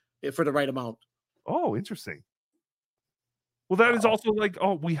idea for the right amount. Oh, interesting. Well, that is also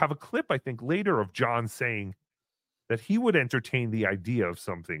we have a clip, I think, later of John saying that he would entertain the idea of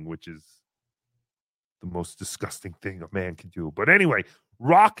something, which is the most disgusting thing a man can do. But anyway,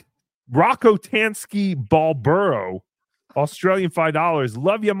 Rocco Tansky Balboro, Australian $5.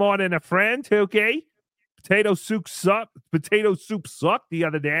 Love you more than a friend, okay? Potato soup sucked the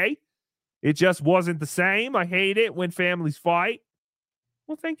other day. It just wasn't the same. I hate it when families fight.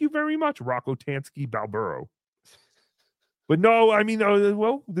 Well, thank you very much, Rocco Tansky Balboro. But no, I mean,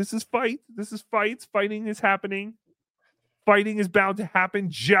 well, this is fight. This is fights. Fighting is happening. Fighting is bound to happen.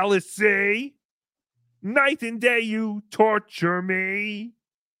 Jealousy. Night and day you torture me.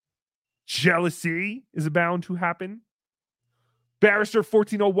 Jealousy is bound to happen. Barrister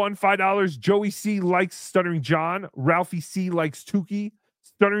 1401, $5. Joey C likes Stuttering John. Ralphie C likes Tookie.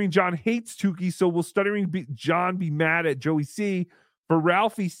 Stuttering John hates Tookie, so will Stuttering John be mad at Joey C for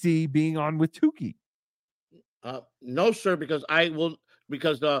Ralphie C being on with Tookie? No, sir, because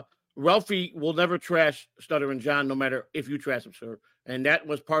Ralphie will never trash Stuttering John, no matter if you trash him, sir. And that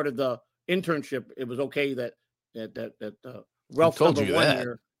was part of the internship. It was okay that Ralph told you that.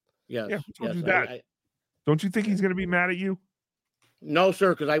 Year. Yes, yeah, who told you yes, that? Don't you think he's going to be mad at you? No, sir,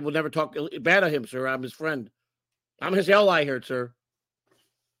 because I will never talk bad of him, sir. I'm his friend. I'm his ally here, sir.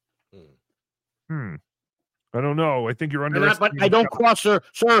 I don't know. I think you're underestimating. But I don't cross, sir.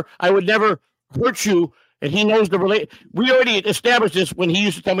 Sir, I would never hurt you. And he knows the relate. We already established this when he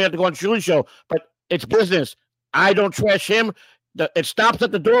used to tell me I have to go on Julie's show. But it's business. I don't trash him. It stops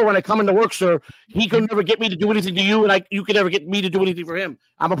at the door when I come into work, sir. He could never get me to do anything to you, and you could never get me to do anything for him.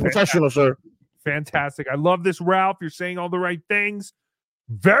 I'm a professional, sir. Fantastic. I love this, Ralph. You're saying all the right things.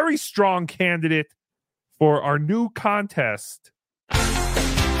 Very strong candidate for our new contest.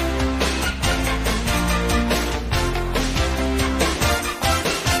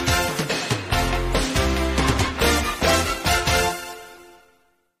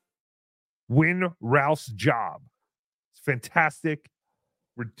 Win Ralph's job. It's fantastic.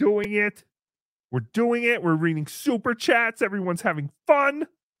 We're doing it. We're reading super chats. Everyone's having fun.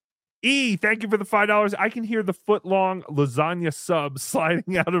 E, thank you for the $5. I can hear the foot-long lasagna sub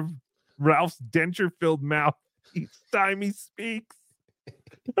sliding out of Ralph's denture-filled mouth each time he speaks.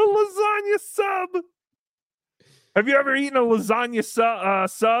 A lasagna sub. Have you ever eaten a lasagna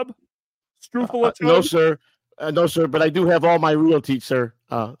sub? Strufel of No, sir. No, sir. But I do have all my real teeth, sir.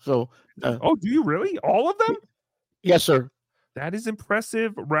 Oh, do you really? All of them? Yes, sir. That is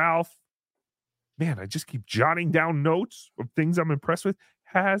impressive, Ralph. Man, I just keep jotting down notes of things I'm impressed with.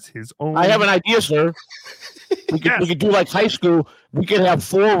 Has his own. I have an idea, sir. We could do like high school. We could have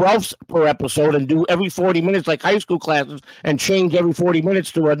 4 Ralphs per episode and do every 40 minutes like high school classes and change every 40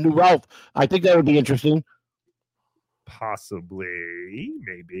 minutes to a new Ralph. I think that would be interesting. Possibly,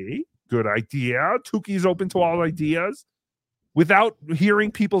 maybe. Good idea. Tookie's open to all ideas. Without hearing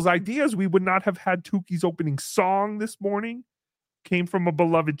people's ideas, we would not have had Tookie's opening song this morning. Came from a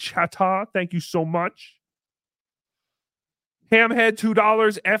beloved chatta. Thank you so much. Hamhead,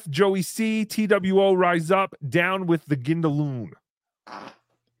 $2. F Joey C. TWO, rise up. Down with the Gindaloon.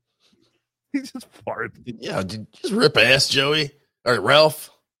 He just farted. Yeah, just rip ass, Joey. All right, Ralph.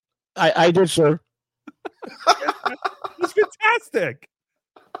 I did, sir. It's fantastic.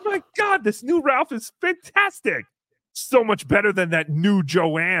 Oh my God, this new Ralph is fantastic. So much better than that new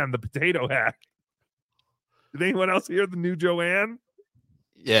Joanne, the potato hack. Did anyone else hear the new Joanne?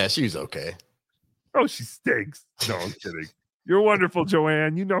 Yeah, she's okay. Oh, she stinks. No, I'm kidding. You're wonderful,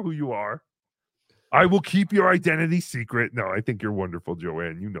 Joanne. You know who you are. I will keep your identity secret. No, I think you're wonderful,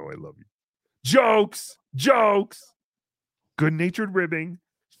 Joanne. You know I love you. Jokes. Good-natured ribbing.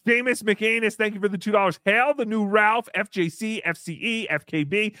 Seamus McAnus, thank you for the $2. Hail the new Ralph, FJC, FCE,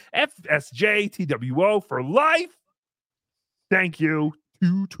 FKB, FSJ, TWO for life. Thank you.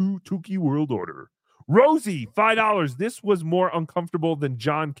 Tookie World Order. Rosie, $5. This was more uncomfortable than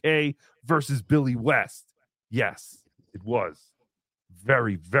John Kay versus Billy West. Yes, it was.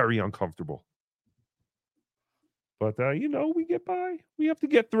 Very, very uncomfortable. But, we get by. We have to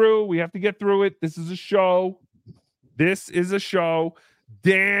get through. it. This is a show.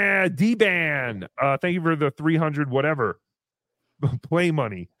 D-Ban, thank you for the 300 whatever. Play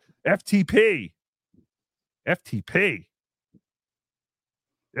money. FTP. What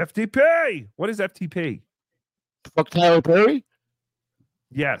is FTP? Fuck Tyler Perry?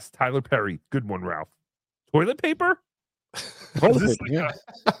 Yes, Tyler Perry. Good one, Ralph. Toilet paper?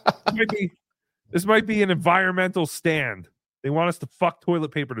 This might be an environmental stand. They want us to fuck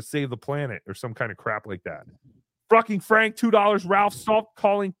toilet paper to save the planet or some kind of crap like that. Fucking Frank, $2. Ralph, stop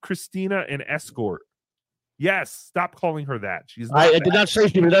calling Christina an escort. Yes, stop calling her that. She's. I did not say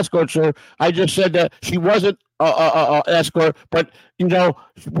she was an escort, sir. I just said that she wasn't escort, but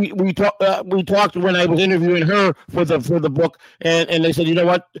we talked when I was interviewing her for the book, and they said, you know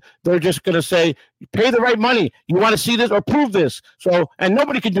what, they're just gonna say, pay the right money. You want to see this or prove this? So, and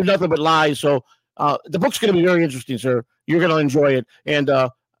nobody can do nothing but lie. So, the book's gonna be very interesting, sir. You're gonna enjoy it, and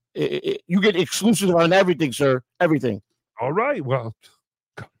you get exclusive on everything, sir. Everything. All right. Well,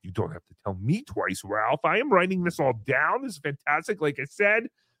 God, you don't have to tell me twice, Ralph. I am writing this all down. This is fantastic. Like I said.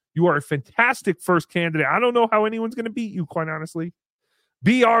 You are a fantastic first candidate. I don't know how anyone's going to beat you, quite honestly.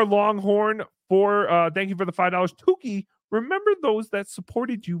 BR Longhorn, thank you for the $5. Tookie, remember those that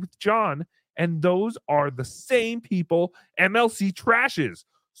supported you with John, and those are the same people MLC trashes.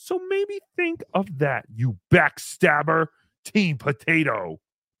 So maybe think of that, you backstabber. Team Potato.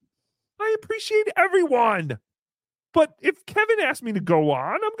 I appreciate everyone. But if Kevin asked me to go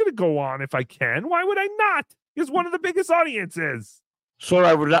on, I'm going to go on if I can. Why would I not? He's one of the biggest audiences. Sir,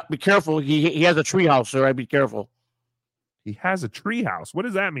 I would not be careful. He has a treehouse, sir. I'd be careful. He has a treehouse. What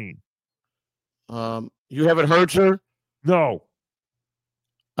does that mean? You haven't heard, sir? No.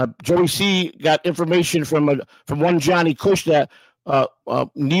 Joey C got information from one Johnny Cush that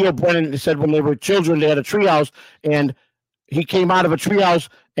Neil Brennan said when they were children they had a treehouse, and he came out of a treehouse,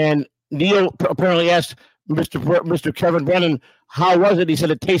 and Neil apparently asked Mr. Kevin Brennan, how was it? He said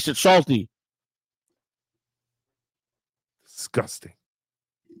it tasted salty. Disgusting.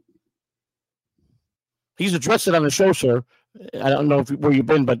 He's addressed it on the show, sir. I don't know where you've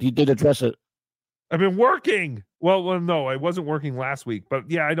been, but he did address it. I've been working. Well, no, I wasn't working last week, but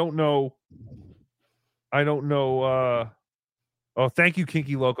yeah, I don't know. Oh, thank you,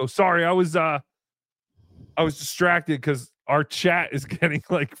 Kinky Loco. Sorry, I was distracted because our chat is getting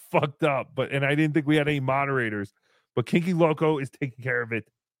like fucked up, and I didn't think we had any moderators. But Kinky Loco is taking care of it.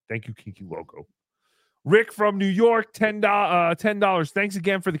 Thank you, Kinky Loco. Rick from New York, $10. Thanks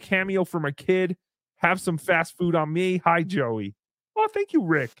again for the cameo for my kid. Have some fast food on me. Hi, Joey. Oh, thank you,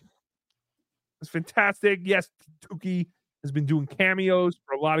 Rick. It's fantastic. Yes, Tookie has been doing cameos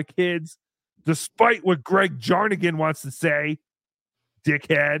for a lot of kids, despite what Greg Jarnigan wants to say.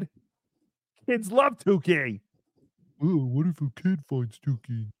 Dickhead. Kids love Tookie. Oh, what if a kid finds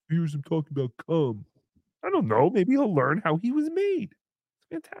Tookie? Hears him talking about cum. I don't know. Maybe he'll learn how he was made. It's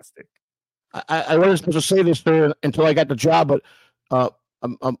fantastic. I wasn't supposed to say this there until I got the job, but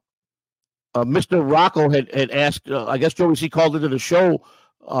Mr. Rocco had asked, I guess Joey C called into the show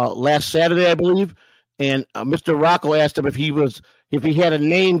last Saturday, I believe, and Mr. Rocco asked him if he had a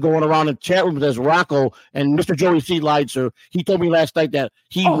name going around in chat rooms as Rocco, and Mr. Joey C lied, sir. He told me last night that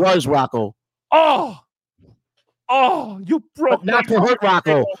he was Rocco. You broke. But not to hurt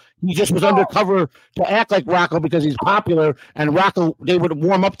Rocco. He just was undercover to act like Rocco because he's popular, and Rocco, they would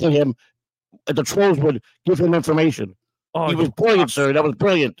warm up to him. The trolls would give him information. He was brilliant, sir. That was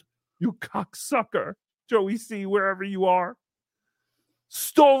brilliant. You cocksucker. Joey C, wherever you are.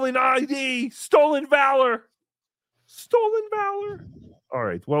 Stolen ID. Stolen valor. Stolen valor. All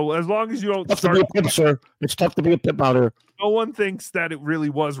right. Well, as long as you don't tough to be a pimp, sir. It's tough to be a pimp out here. No one thinks that it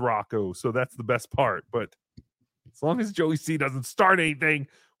really was Rocco, so that's the best part. But as long as Joey C doesn't start anything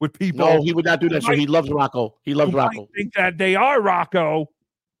with people. No, he would not do that, sir. He loves Rocco. He loves Rocco. Think that they are Rocco.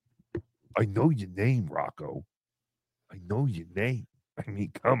 I know your name, Rocco. I know your name. I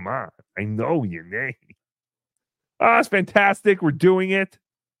mean, come on. I know your name. It's fantastic. We're doing it.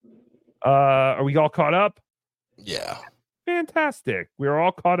 Are we all caught up? Yeah. Fantastic. We're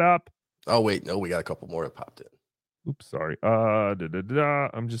all caught up. Oh, wait. No, we got a couple more that popped in. Oops, sorry.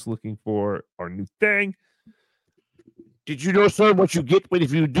 I'm just looking for our new thing. Did you know, sir, what you get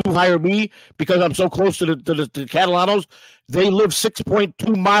if you do hire me? Because I'm so close to the Catalanos, they live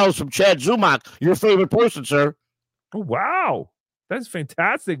 6.2 miles from Chad Zumach, your favorite person, sir. Oh, wow. That's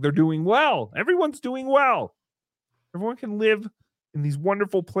fantastic. They're doing well. Everyone's doing well. Everyone can live in these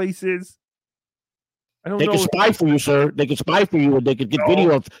wonderful places. I don't know. They can spy for you, sir. They can spy for you, and they can get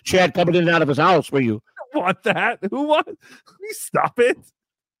video of Chad coming in and out of his house for you. I don't want that. Who wants? Please stop it.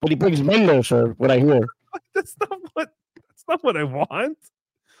 But he brings men there, sir, what I hear. That's not what I want.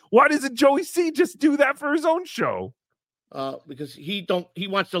 Why doesn't Joey C just do that for his own show? Because he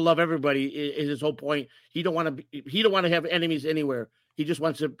wants to love everybody. Is his whole point. He don't want to have enemies anywhere. He just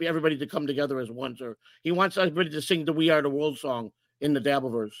wants everybody to come together as one, sir. He wants everybody to sing the "We Are the World" song in the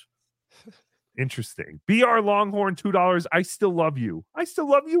Dabbleverse. Interesting. BR Longhorn, $2. I still love you. I still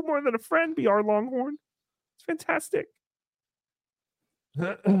love you more than a friend. BR Longhorn. It's fantastic.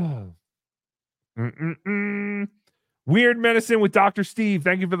 Weird Medicine with Dr. Steve.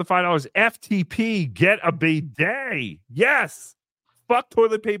 Thank you for the $5. FTP, get a bidet. Yes. Fuck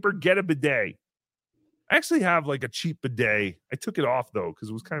toilet paper, get a bidet. I actually have like a cheap bidet. I took it off though because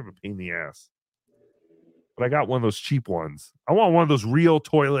it was kind of a pain in the ass. But I got one of those cheap ones. I want one of those real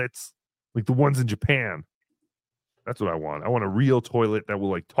toilets, like the ones in Japan. That's what I want. I want a real toilet that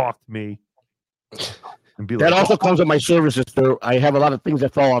will like talk to me and be That like. also comes with my services, sir. I have a lot of things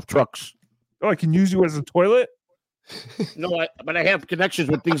that fall off trucks. Oh, I can use you as a toilet? No, but I have connections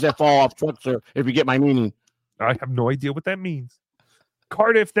with things that fall off trucks, sir, if you get my meaning. I have no idea what that means.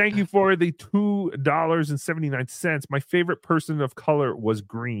 Cardiff, thank you for the $2.79. My favorite person of color was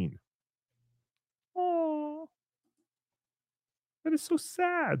green. Oh, that is so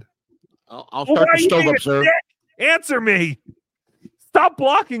sad. I'll start the stove up, sir. Dick? Answer me. Stop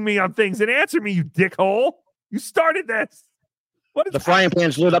blocking me on things and answer me, you dickhole. You started this. What is the frying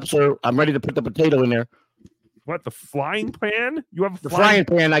pan's lit up, sir. I'm ready to put the potato in there. What, the frying pan? You have the frying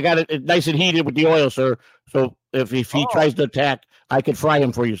pan. I got it nice and heated with the oil, sir. So if he tries to attack, I can fry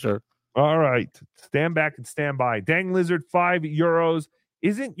him for you, sir. All right. Stand back and stand by. Dang Lizard, €5.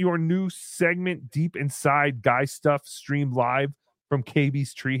 Isn't your new segment Deep Inside Guy Stuff streamed live from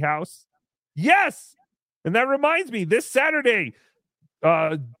KB's Treehouse? Yes. And that reminds me, this Saturday,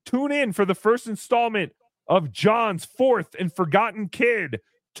 tune in for the first installment of John's fourth and forgotten kid,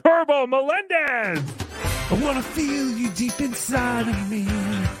 Turbo Melendez. I wanna feel you deep inside of me.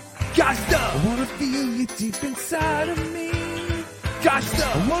 Gosh, I wanna feel you deep inside of me. Gosh,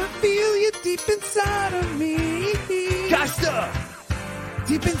 I wanna feel you deep inside of me. Gosh,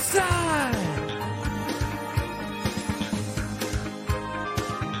 deep inside.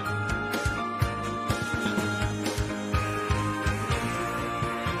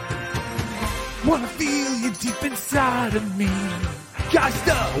 Wanna feel you deep inside of me. Gosh,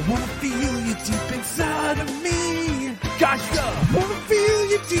 I wanna feel you deep inside of me. Gosh, I wanna feel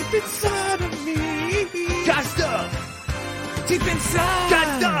you deep inside of me. Gosh, deep inside.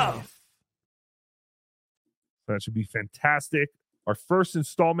 Gosh, that should be fantastic. Our first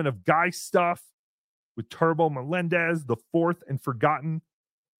installment of Guy Stuff with Turbo Melendez, the fourth and forgotten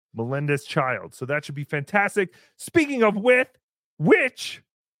Melendez child. So that should be fantastic. Speaking of which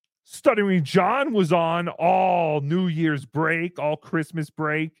Stuttering John was on all New Year's break, all Christmas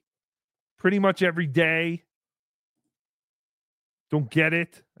break, pretty much every day. Don't get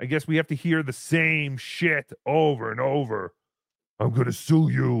it? I guess we have to hear the same shit over and over. I'm going to sue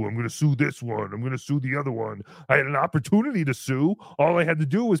you. I'm going to sue this one. I'm going to sue the other one. I had an opportunity to sue. All I had to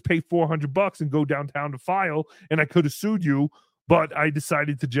do was pay $400 and go downtown to file, and I could have sued you. But I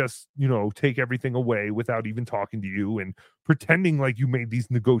decided to just, take everything away without even talking to you and pretending like you made these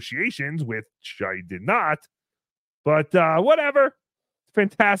negotiations, which I did not. But whatever.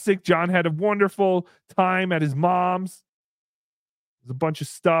 Fantastic. John had a wonderful time at his mom's. There's a bunch of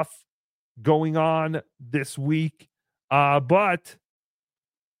stuff going on this week. But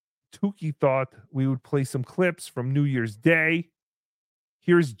Tookie thought we would play some clips from New Year's Day.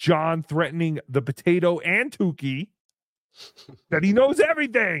 Here's John threatening the potato and Tookie that he knows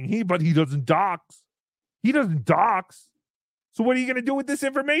everything. But he doesn't dox. He doesn't dox. So what are you going to do with this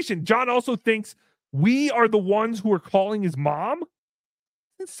information? John also thinks we are the ones who are calling his mom.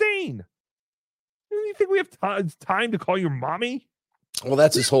 Insane. You think we have time to call your mommy? Well,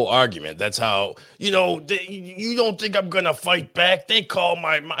 that's his whole argument. That's how, you don't think I'm going to fight back? They call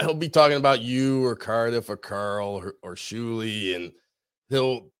my mom. He'll be talking about you or Cardiff or Carl or Shuley, and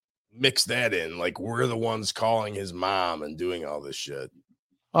he'll mix that in. Like, we're the ones calling his mom and doing all this shit.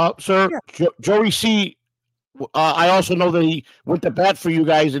 Sir, yeah. Joey C., I also know that he went to bat for you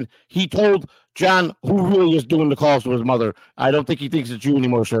guys, and he told John who really is doing the calls to his mother. I don't think he thinks it's you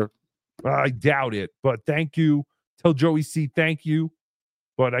anymore, sir. I doubt it, but thank you. Tell Joey C. thank you,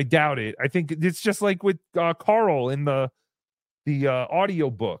 but I doubt it. I think it's just like with Carl in the audio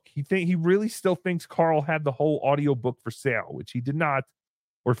book. He really still thinks Carl had the whole audio book for sale, which he did not,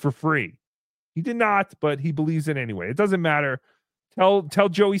 or for free. He did not, but he believes it anyway. It doesn't matter. Tell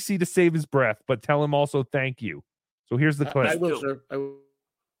Joey C. to save his breath, but tell him also thank you. So here's the clip. I will, sir.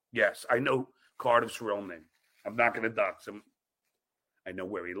 Yes, I know Cardiff's real name. I'm not going to dox him. I know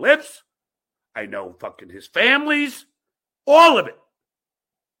where he lives. I know fucking his families. All of it.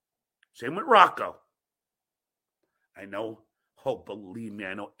 Same with Rocco. I know. Oh, believe me,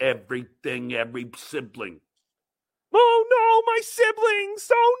 I know everything, every sibling. Oh, no, my siblings.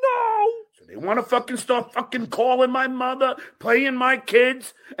 Oh, no. So they want to fucking start fucking calling my mother, playing my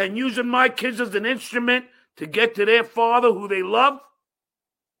kids, and using my kids as an instrument to get to their father who they love?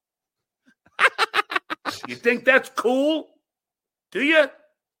 You think that's cool? Do you?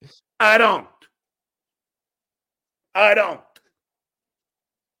 I don't.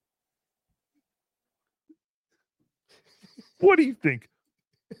 What do you think?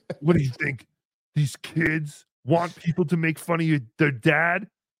 What do you think? These kids want people to make fun of their dad?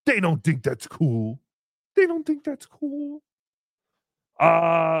 They don't think that's cool. They don't think that's cool.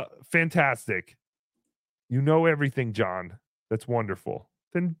 Fantastic. You know everything, John. That's wonderful.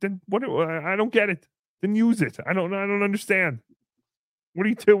 Then what? I don't get it. Then use it. I don't understand. What are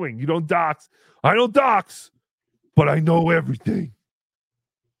you doing? You don't dox. I don't dox, but I know everything.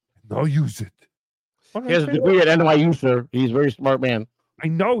 And I'll use it. He has a degree at NYU, sir. He's a very smart man. I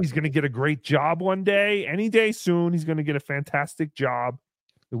know he's going to get a great job one day. Any day soon, he's going to get a fantastic job.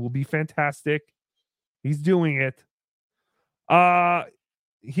 It will be fantastic. He's doing it.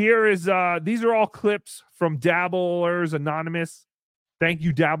 Here is these are all clips from Dabblers Anonymous. Thank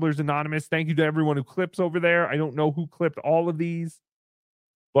you, Dabblers Anonymous. Thank you to everyone who clips over there. I don't know who clipped all of these,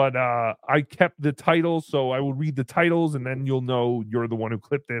 but I kept the titles, so I will read the titles, and then you'll know you're the one who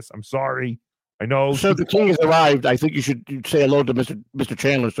clipped this. I'm sorry. I know. Sir, the king has arrived. I think you should say hello to Mr.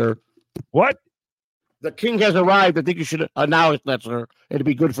 Chandler, sir. What? The king has arrived. I think you should acknowledge that, sir. It'd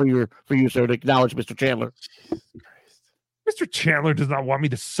be good for you, sir, to acknowledge Mr. Chandler. Mr. Chandler does not want me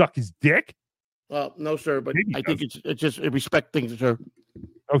to suck his dick. Well, no, sir, but I think it's just a respect thing, sir.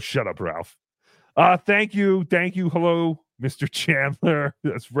 Oh, shut up, Ralph. Thank you. Hello, Mr. Chandler.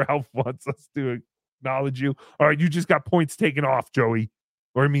 That's Ralph wants us to acknowledge you. All right, you just got points taken off, Joey.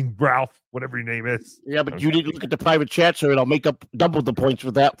 Or I mean, Ralph, whatever your name is. Yeah, but you didn't look at the private chat, sir, and I'll make up double the points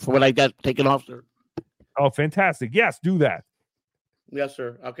for that for what I got taken off, sir. Oh, fantastic. Yes, do that. Yes,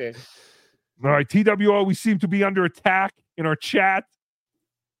 sir. Okay. All right, TWO, we seem to be under attack in our chat.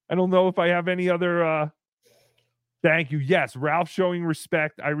 I don't know if I have any other thank you. Yes, Ralph showing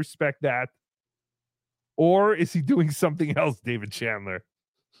respect. I respect that. Or is he doing something else, David Chandler?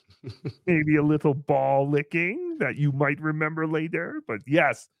 Maybe a little ball licking that you might remember later. But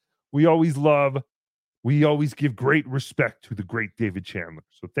yes, we always give great respect to the great David Chandler.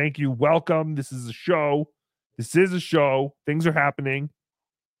 So thank you. Welcome. This is a show. Things are happening.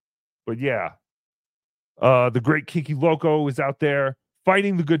 But yeah, the great Kiki Loco is out there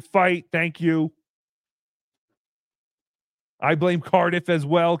fighting the good fight. Thank you. I blame Cardiff as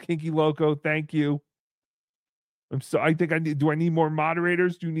well. Kinky Loco, thank you. I think do I need more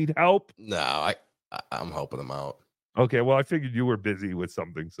moderators? Do you need help? No, I'm helping them out. Okay, well, I figured you were busy with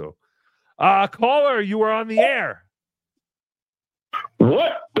something. So, caller, you were on the air.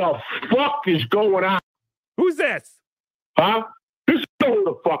 What the fuck is going on? Who's this? Huh? This is who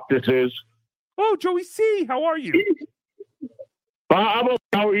the fuck this is. Oh, Joey C. How are you? I'm okay.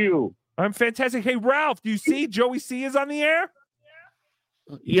 How are you? I'm fantastic. Hey, Ralph, do you see Joey C. is on the air?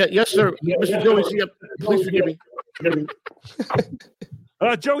 Yeah, yes, sir. Mr. Joey C. Please forgive me.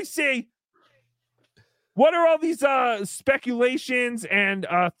 Joey C., what are all these speculations and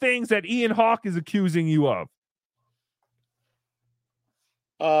things that Ian Hawke is accusing you of?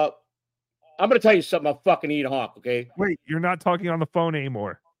 I'm going to tell you something about fucking Ian Hawke, okay? Wait, you're not talking on the phone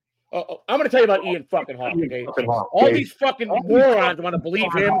anymore. I'm going to tell you about Ian fucking Hawke, okay? All these fucking morons want to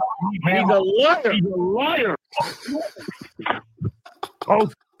believe him. He's a liar. He's a liar. Oh,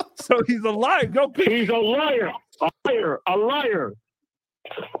 so he's a liar. No, he's a liar. A liar.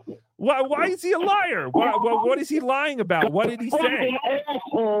 Why is he a liar? What is he lying about? What did he say?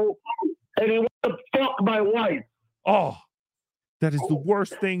 Asshole, and he wants to fuck my wife. Oh, that is the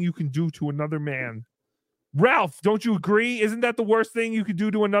worst thing you can do to another man. Ralph, don't you agree? Isn't that the worst thing you could do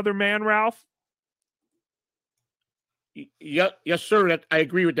to another man, Ralph? Yeah, yes, sir. I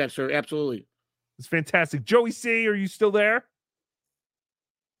agree with that, sir. Absolutely. It's fantastic. Joey C., are you still there?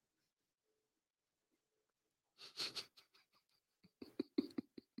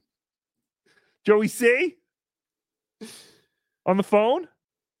 Joey C? On the phone?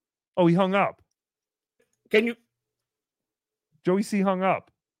 Oh, he hung up. Can you? Joey C. hung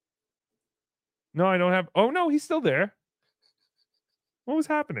up. No, I don't have. Oh, no, he's still there. What was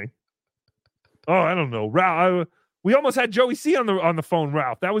happening? Oh, I don't know. Ralph, we almost had Joey C. on the phone,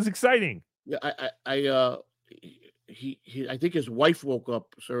 Ralph. That was exciting. Yeah, I think his wife woke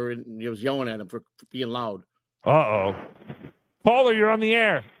up, sir, and he was yelling at him for being loud. Uh-oh. Paula, you're on the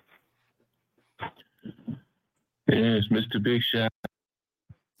air. Yes, Mr. Big Shot.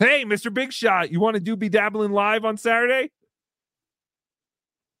 Hey, Mr. Big Shot, you want to do Be Dabbling live on Saturday?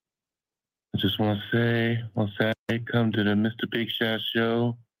 I just want to say, on Saturday, come to the Mr. Big Shot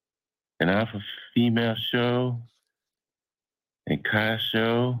show, an alpha female show, and Kai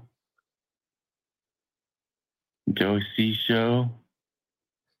show, Joey C show.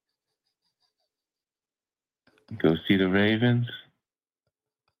 Go see the Ravens.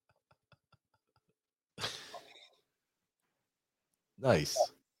 Nice.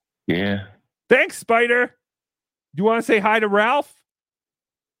 Yeah. Thanks, Spider. Do you want to say hi to Ralph?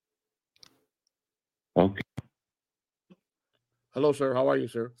 Okay. Hello, sir. How are you,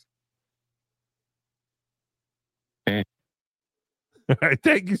 sir? All right,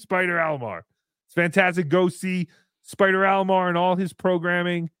 thank you, Spider Alomar. It's fantastic. Go see Spider Alomar and all his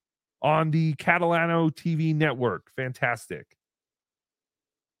programming on the Catalano TV network. Fantastic.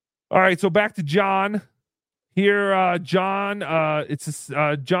 All right, so back to John. Here, John,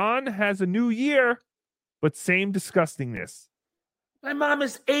 John has a new year, but same disgustingness. My mom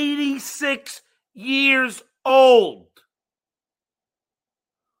is 86 years old.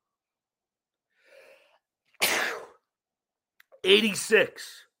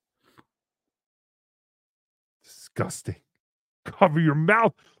 '86. Disgusting. Cover your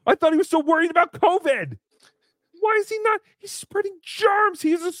mouth. I thought he was so worried about COVID. Why is he not? He's spreading germs.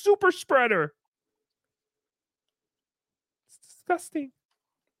 He is a super spreader. It's disgusting.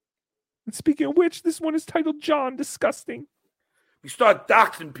 And speaking of which, this one is titled John Disgusting. You start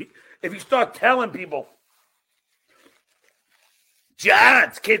doxing people. If you start telling people,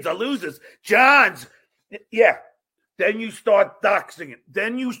 John's kids are losers. John's, yeah. Then you start doxing it.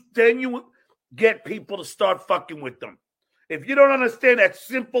 Then you get people to start fucking with them. If you don't understand that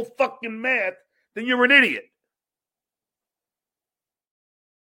simple fucking math, then you're an idiot.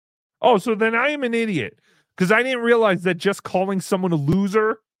 Oh, so then I am an idiot because I didn't realize that just calling someone a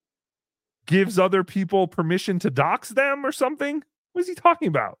loser gives other people permission to dox them or something. What is he talking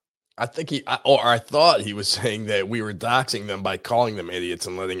about? I think I thought he was saying that we were doxing them by calling them idiots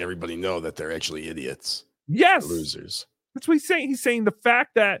and letting everybody know that they're actually idiots. Yes. Losers. That's what he's saying. He's saying the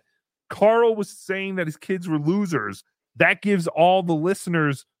fact that Carl was saying that his kids were losers, that gives all the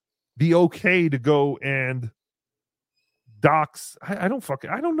listeners the okay to go and dox. I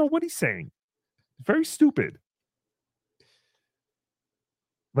don't know what he's saying. Very stupid.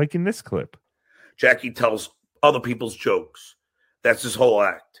 Like in this clip. Jackie tells other people's jokes. That's his whole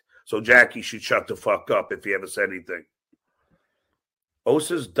act. So Jackie should shut the fuck up if he ever said anything.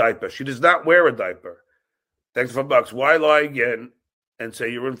 Osa's diaper. She does not wear a diaper. Thanks for $5. Why lie again and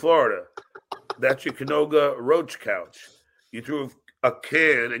say you're in Florida? That's your Canoga roach couch. You threw a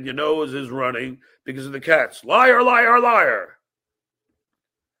kid and your nose is running because of the cats. Liar, liar, liar.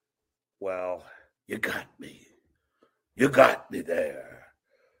 Well, you got me. You got me there.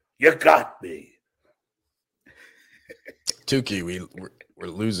 You got me. Tookie, we're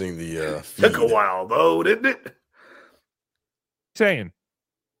losing the feed. Took a while, though, didn't it? Saying.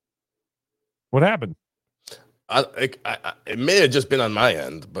 What happened? It may have just been on my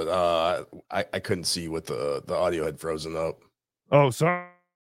end, but I couldn't see what the audio had frozen up. Oh, sorry.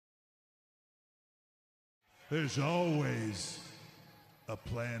 There's always a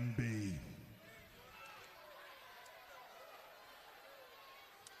plan B.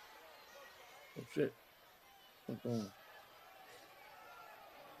 Oh, shit. Oh,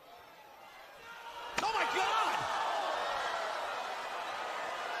 my God!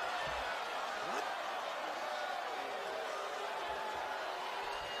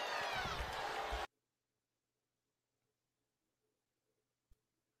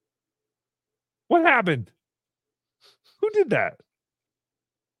 What happened? Who did that?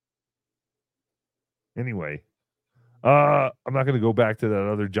 Anyway, I'm not going to go back to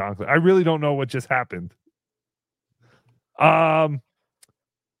that other John clip. I really don't know what just happened.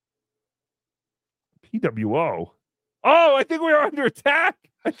 PWO. Oh, I think we are under attack.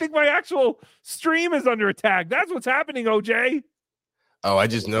 I think my actual stream is under attack. That's what's happening, OJ. Oh, I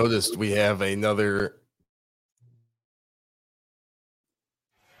just noticed we have another.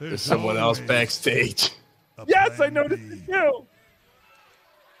 There's someone else backstage. Yes, I noticed it too.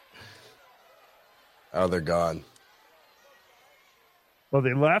 Oh, they're gone. Well,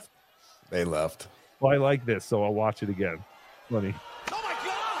 they left? They left. Well, I like this, so I'll watch it again. Funny. Oh, my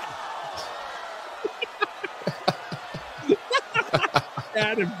God!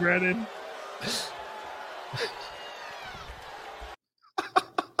 Adam Brennan.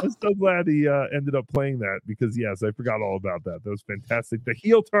 I'm so glad he ended up playing that because, yes, I forgot all about that. That was fantastic. The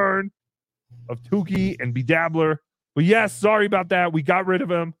heel turn of Tookie and Bedabbler. But, yes, sorry about that. We got rid of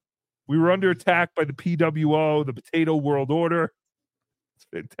him. We were under attack by the PWO, the Potato World Order. It's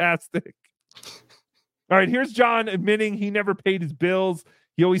fantastic. All right, here's John admitting he never paid his bills.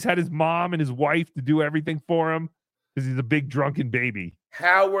 He always had his mom and his wife to do everything for him because he's a big drunken baby.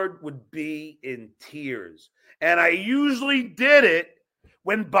 Howard would be in tears. And I usually did it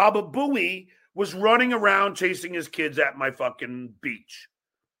when Baba Booey was running around chasing his kids at my fucking beach.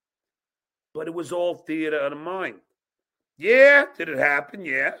 But it was all theater of the mind. Yeah, did it happen?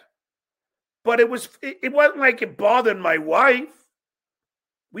 Yeah. But it wasn't like it bothered my wife.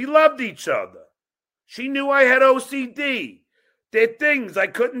 We loved each other. She knew I had OCD. There are things I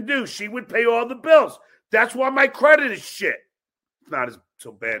couldn't do. She would pay all the bills. That's why my credit is shit. It's not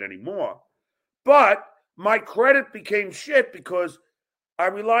so bad anymore. But my credit became shit because I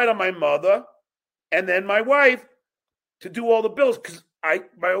relied on my mother and then my wife to do all the bills because my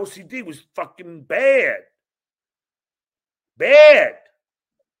OCD was fucking bad. Bad.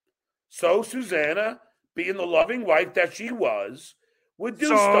 So Susanna, being the loving wife that she was, would do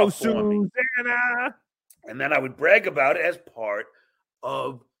stuff for me. Susanna. And then I would brag about it as part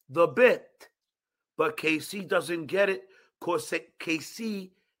of the bit. But KC doesn't get it because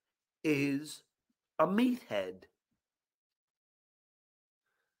KC is a meathead.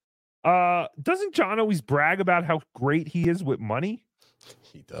 Doesn't John always brag about how great he is with money?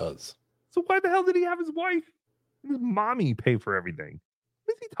 He does. So why the hell did he have his wife and his mommy pay for everything?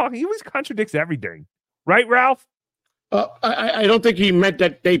 What is he talking? He always contradicts everything. Right, Ralph? I don't think he meant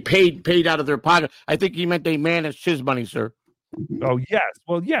that they paid out of their pocket. I think he meant they managed his money, sir. Oh, yes.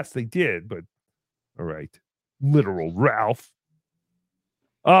 Well, yes, they did, but all right. Literal Ralph.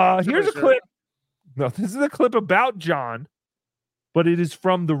 Here's a clip. No, this is a clip about John, but it is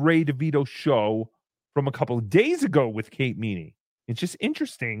from the Ray DeVito show from a couple of days ago with Kate Meany. It's just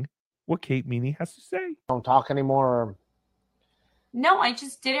interesting what Kate Meany has to say. Don't talk anymore. No, I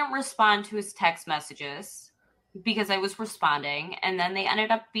just didn't respond to his text messages because I was responding, and then they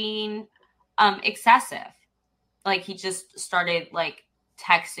ended up being excessive. Like, he just started like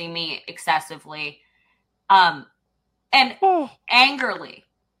texting me excessively, and angrily.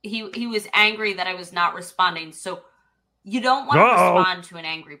 He was angry that I was not responding. So you don't want to respond to an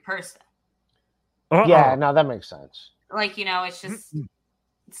angry person. Yeah, no, that makes sense. Like, you know, it's just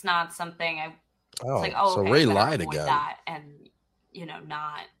it's not something I. It's like, so okay, Ray better lied avoid again. that and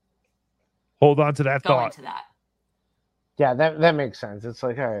not Hold on to that go thought. into that. Yeah, that makes sense. It's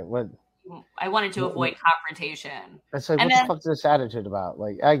like, all right, what? I wanted to avoid confrontation. It's like, And what then- the fuck is this attitude about?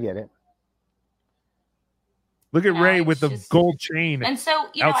 Like, I get it. Look at Ray with the gold chain. And so,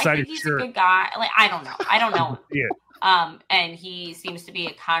 you know, I outside think his he's shirt. a good guy. Like, I don't know. Yeah. And he seems to be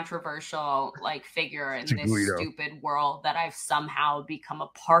a controversial like figure in It's a this Guido. stupid world that I've somehow become a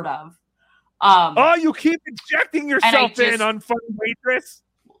part of. Oh, you keep injecting yourself in, just- unfunny waitress.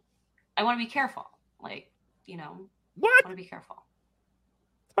 I want to be careful. Like, you know, what? I want to be careful.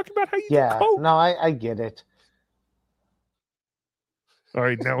 Talking about how you Yeah, do coke. no, I get it. All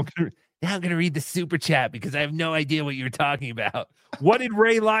right, now I'm gonna read the super chat because I have no idea what you're talking about. What did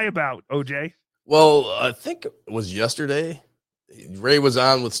Ray lie about, OJ? Well, I think it was yesterday. Ray was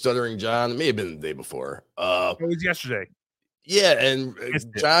on with Stuttering John. It may have been the day before. It was yesterday. Yeah, and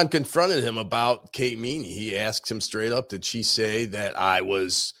John confronted him about Kate Meany. He asked him straight up, did she say that I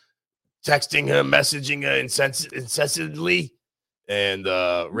was texting her, messaging her incessantly? And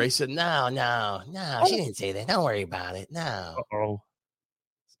Ray said, no, she didn't say that. Don't worry about it. No. Uh-oh.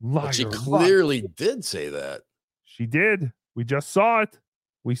 But she Liar, clearly did say that. She did. We just saw it.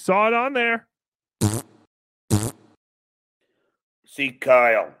 We saw it on there. See,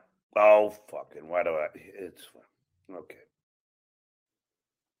 Kyle. Oh, fucking, why do I? It's okay.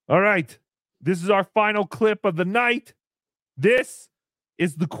 All right. This is our final clip of the night. This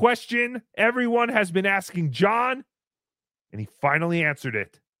is the question everyone has been asking John, and he finally answered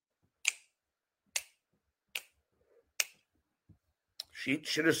it. She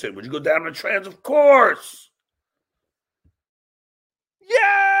should have said, would you go down the trans? Of course.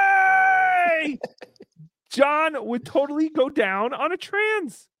 Yay! John would totally go down on a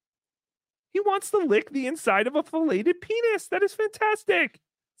trans. He wants to lick the inside of a filleted penis. That is fantastic.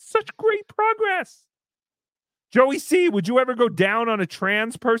 Such great progress. Joey C., would you ever go down on a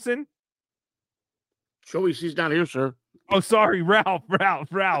trans person? Joey C's not here, sir. Oh, sorry, Ralph.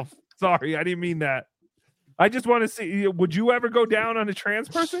 Sorry, I didn't mean that. I just want to see, would you ever go down on a trans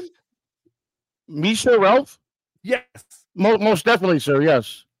person? Me, sir, Ralph? Yes. Most definitely, sir,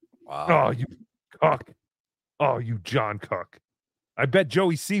 yes. Oh, you cuck. Oh, you John Cook. I bet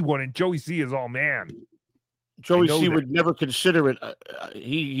Joey C. wouldn't. Joey C. is all man. Joey C would never consider it.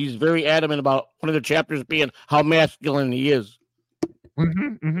 He's very adamant about one of the chapters being how masculine he is.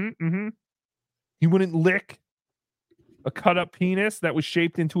 He wouldn't lick a cut up penis that was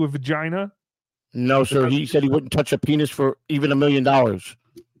shaped into a vagina. No, sir. He said he wouldn't touch a penis for even $1 million. $1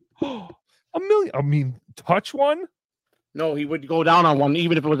 million? I mean, touch one? No, he would go down on one,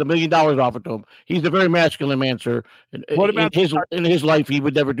 even if it was $1 million offered to him. He's a very masculine man, sir. What about in his life? He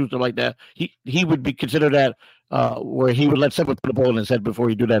would never do something like that. He would be considered that where he would let someone put a ball in his head before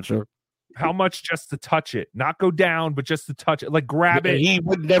he do that, sir. How much just to touch it? Not go down, but just to touch it, like grab it. He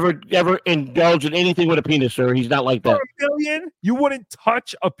would never ever indulge in anything with a penis, sir. He's not like that. For $1 million? You wouldn't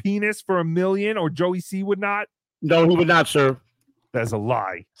touch a penis for $1 million, or Joey C. would not? No, he would not, sir. That's a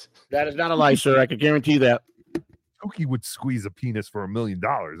lie. That is not a lie, sir. I can guarantee that. Tookie would squeeze a penis for $1 million.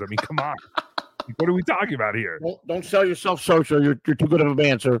 I mean, come on. What are we talking about here? Don't sell yourself short, sir. You're too good of a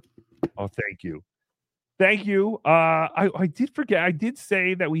man, sir. Oh, thank you. Thank you. I did forget. I did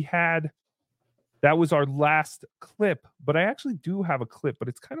say that that was our last clip, but I actually do have a clip, but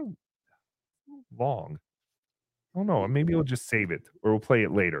it's kind of long. I don't know. Maybe we'll just save it or we'll play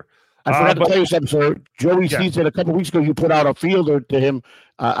it later. I forgot to tell you something, sir. Joey C said a couple weeks ago you put out a fielder to him.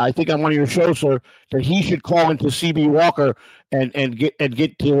 I think on one of your shows, sir, that he should call into CB Walker and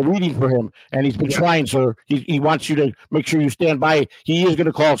get to a reading for him. And he's been trying, sir. He wants you to make sure you stand by. He is going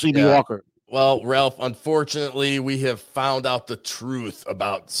to call CB Walker. Well, Ralph, unfortunately, we have found out the truth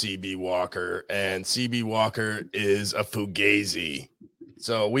about CB Walker, and CB Walker is a fugazi.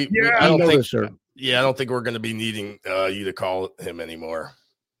 So I don't think, sir. Yeah, I don't think we're going to be needing you to call him anymore.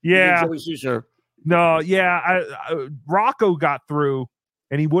 Yeah. Sir. No, yeah. Rocco got through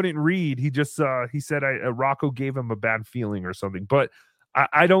and he wouldn't read. He just he said Rocco gave him a bad feeling or something. But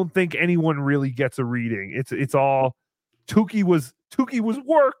I don't think anyone really gets a reading. It's all Tookie was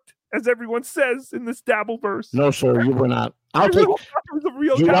worked, as everyone says in this Dabbleverse. No, sir, you were not. I'll take. Was a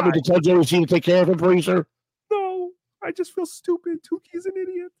real you guy. want me to tell Joey C to take care of him for you, sir? No, I just feel stupid. Tookie's an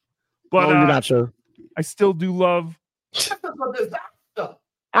idiot. But no, you're not, sir. I still do love.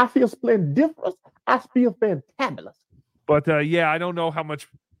 I feel splendiferous. I feel fantabulous. But I don't know how much.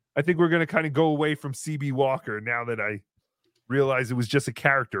 I think we're going to kind of go away from CB Walker now that I realize it was just a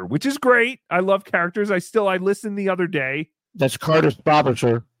character, which is great. I love characters. I listened the other day. That's Carter's Bobber,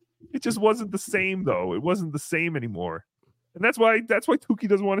 sir. It just wasn't the same, though. It wasn't the same anymore, and that's why Tookie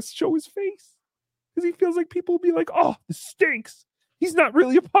doesn't want to show his face, because he feels like people will be like, "Oh, this stinks. He's not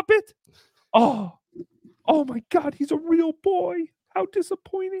really a puppet. Oh my God, he's a real boy. How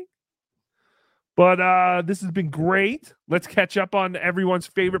disappointing." But this has been great. Let's catch up on everyone's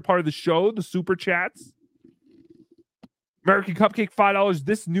favorite part of the show, the super chats. American Cupcake, $5.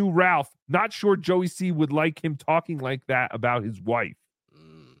 This new Ralph. Not sure Joey C would like him talking like that about his wife.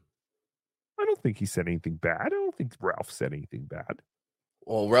 I don't think he said anything bad. I don't think Ralph said anything bad.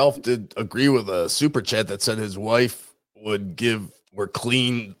 Well, Ralph did agree with a super chat that said his wife would give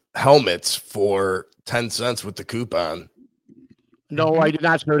clean helmets for 10 cents with the coupon. No, I did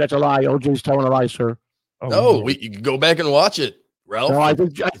not, sir. That's a lie. OJ's telling a lie, sir. You can go back and watch it, Ralph. No, I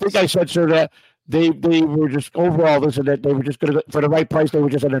think I said, sir, that they were just overall this and that they were just going to, for the right price, they were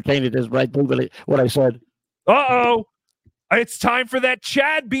just entertaining this, right? What I said. Uh-oh. It's time for that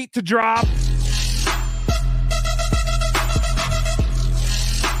Chad beat to drop.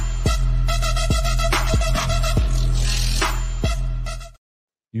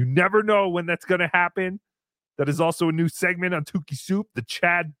 You never know when that's going to happen. That is also a new segment on Tookie Soup. The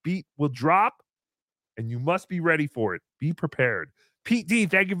Chad beat will drop, and you must be ready for it. Be prepared. Pete D,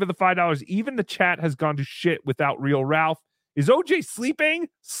 thank you for the $5. Even the chat has gone to shit without real Ralph. Is OJ sleeping?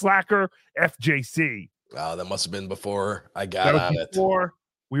 Slacker FJC. Oh, that must have been before I got on it. Before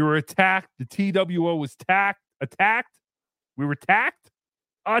we were attacked. The TWO was attacked. We were attacked.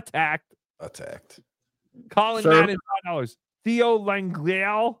 Colin Madden, $5. Theo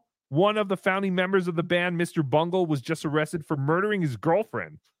Langleal, one of the founding members of the band, Mr. Bungle, was just arrested for murdering his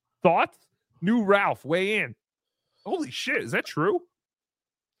girlfriend. Thoughts? New Ralph, weigh in. Holy shit, is that true?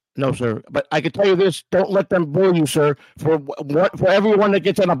 No, sir. But I can tell you this: don't let them bully you, sir. For everyone that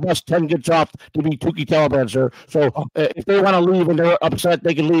gets on a bus, 10 gets off to be Tookie Taliban, sir. So if they want to leave and they're upset,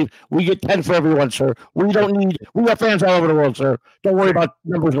 they can leave. We get 10 for everyone, sir. We have fans all over the world, sir. Don't worry about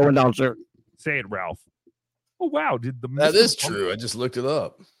numbers going down, sir. Say it, Ralph. Oh wow, that is true. I just looked it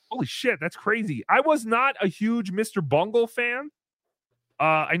up. Holy shit, that's crazy. I was not a huge Mr. Bungle fan.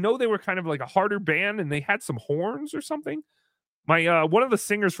 I know they were kind of like a harder band and they had some horns or something. My one of the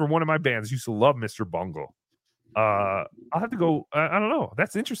singers for one of my bands used to love Mr. Bungle. I'll have to go. I don't know.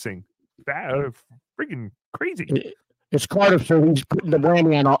 That's interesting. Freaking crazy. It's Carter, sir. He's putting the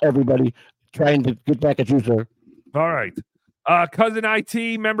whammy on everybody, trying to get back at you, sir. All right. Cousin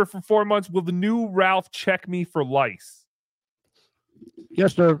IT, member for 4 months. Will the new Ralph check me for lice?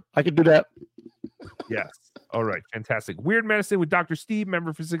 Yes, sir. I can do that. Yes. All right. Fantastic. Weird Medicine with Dr. Steve,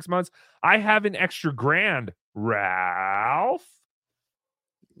 member for 6 months. I have an extra grand, Ralph.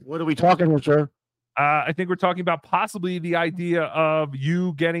 What are we talking here, sir? I think we're talking about possibly the idea of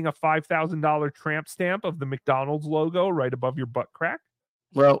you getting a $5,000 tramp stamp of the McDonald's logo right above your butt crack.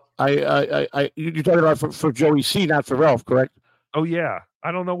 Well, you're talking about for Joey C, not for Ralph, correct? Oh, yeah.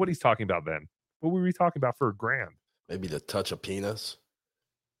 I don't know what he's talking about then. What were we talking about for a grand? Maybe to touch a penis.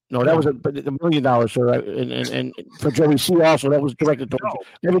 No, that was $1 million, sir. And for Joey C also, that was directed towards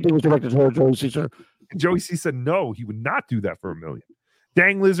everything was directed towards Joey C, sir. And Joey C said no, he would not do that for $1 million.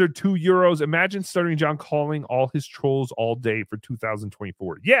 Dang Lizard, €2. Imagine Stuttering John calling all his trolls all day for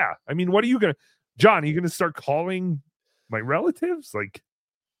 2024. Yeah. I mean, what are you going to, John, are you going to start calling my relatives? Like,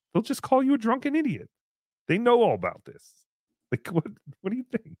 they'll just call you a drunken idiot. They know all about this. Like, what do you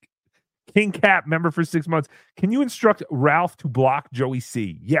think? King Cap, member for 6 months. Can you instruct Ralph to block Joey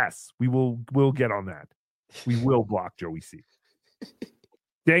C? Yes, we'll get on that. We will block Joey C.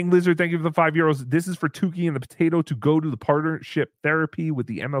 Dang Lizard, thank you for the €5. This is for Tookie and the Potato to go to the partnership therapy with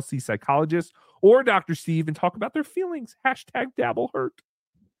the MLC psychologist or Dr. Steve and talk about their feelings. #DabbleHurt.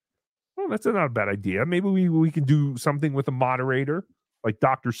 Well, that's not a bad idea. Maybe we can do something with a moderator like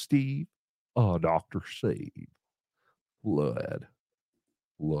Dr. Steve. Oh, Dr. Steve. Blood.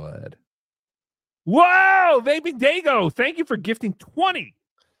 Whoa! Vaping Dago, thank you for gifting 20.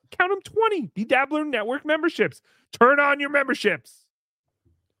 Count them 20. Dabbler Network memberships. Turn on your memberships.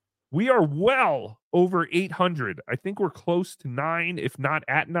 We are well over 800. I think we're close to 9, if not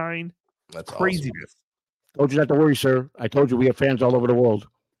at 9. That's craziness. Awesome. Told you not to worry, sir. I told you we have fans all over the world.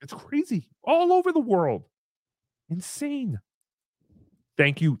 It's crazy. All over the world. Insane.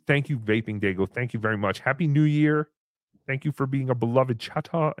 Thank you, Vaping Dago. Thank you very much. Happy New Year. Thank you for being a beloved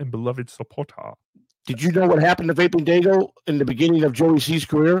chatter and beloved supporter. Did you know what happened to Vaping Dago in the beginning of Joey C's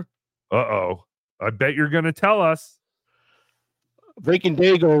career? Uh-oh. I bet you're going to tell us. Vaping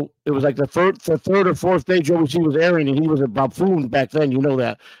Dago, it was like the third or fourth day Joey C was airing, and he was a buffoon back then. You know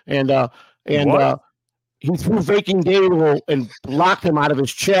that. And he threw Vaping Dago and blocked him out of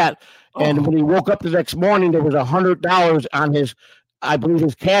his chat. And when he woke up the next morning, there was $100 on his, I believe,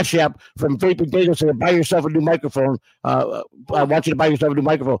 his Cash App from Vaping Dago saying, buy yourself a new microphone. I want you to buy yourself a new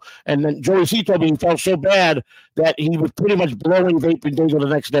microphone. And then Joey C told me he felt so bad that he was pretty much blowing Vaping Dago the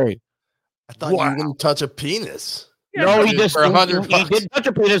next day. I thought you didn't touch a penis. Yeah, no, he just for $100. He didn't touch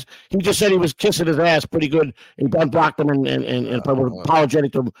a penis. He just said he was kissing his ass pretty good. He unblocked him and was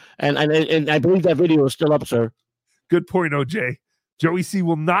apologetic to him. And I believe that video is still up, sir. Good point, OJ. Joey C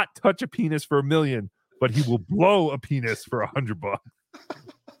will not touch a penis for $1 million, but he will blow a penis for $100.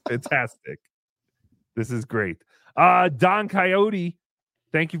 Fantastic. This is great. Don Coyote,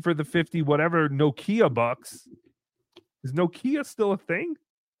 thank you for the 50 whatever Nokia bucks. Is Nokia still a thing?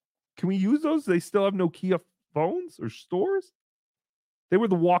 Can we use those? They still have Nokia phones or stores? They were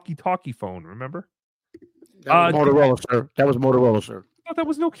the walkie-talkie phone, remember? That was Motorola, sir. That was Motorola, sir. I thought that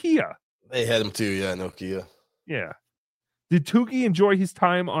was Nokia. They had them too, yeah, Nokia. Yeah. Did Tookie enjoy his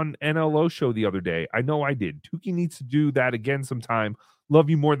time on NLO show the other day? I know I did. Tookie needs to do that again sometime. Love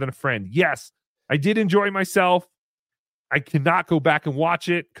you more than a friend. Yes, I did enjoy myself. I cannot go back and watch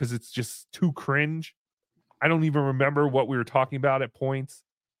it because it's just too cringe. I don't even remember what we were talking about at points.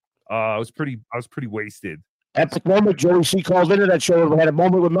 I was pretty wasted. At the moment, Joey C called into that show and we had a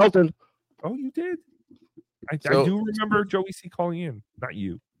moment with Melton. Oh, you did? I do remember Joey C calling in, not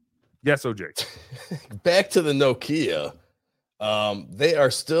you. Yes, OJ. Back to the Nokia. They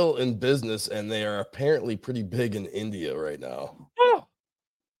are still in business and they are apparently pretty big in India right now. Oh,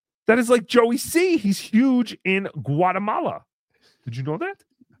 that is like Joey C. He's huge in Guatemala. Did you know that?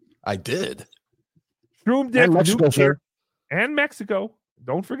 I did. Shroom Dip and Mexico, sir. And Mexico.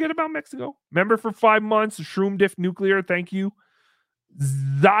 Don't forget about Mexico. Member for 5 months. Shroom Diff Nuclear. Thank you.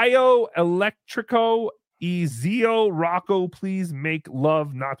 Zio Electrico Ezio Rocco. Please make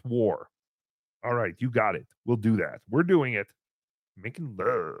love, not war. All right, you got it. We'll do that. We're doing it. Making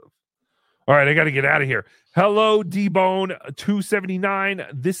love. All right, I got to get out of here. Hello, D-Bone 279.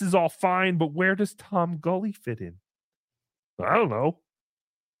 This is all fine, but where does Tom Gully fit in? I don't know.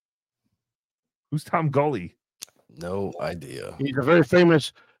 Who's Tom Gully? No idea. He's a very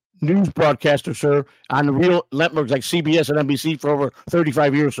famous news broadcaster, sir, on the real networks like CBS and NBC for over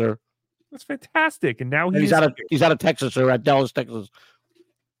 35 years, sir. That's fantastic. And now he's out of Texas, sir, at Dallas, Texas.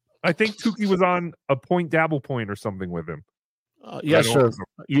 I think Tookie was on a Dabble Point or something with him. Yes, sir.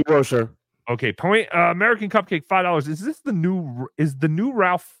 You were, sir. Okay, point. American Cupcake, $5. Is this the new? Is the new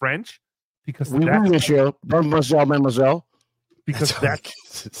Ralph French? Because mademoiselle. Because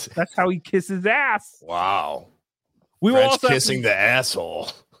that's how he kisses ass. Wow. We French will also kissing the asshole.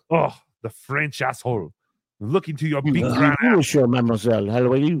 Oh, the French asshole. Look into your big brown ass. Sure, mademoiselle. How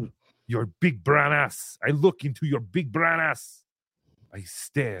are you? Your big brown ass. I look into your big brown ass. I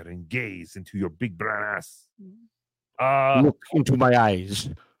stare and gaze into your big brown ass. Look into my eyes.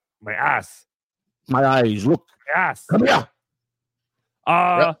 My ass. My eyes. Look. My ass. Come here.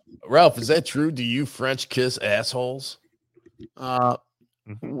 Ralph, is that true? Do you French kiss assholes? As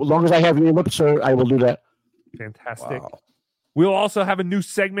long as I have your lips, sir, I will do that. Fantastic. Wow. We'll also have a new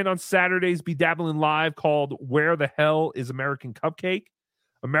segment on Saturdays, Be Dabbling Live, called Where the Hell is American Cupcake?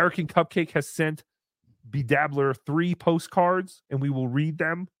 American Cupcake has sent Bedabbler 3 postcards, and we will read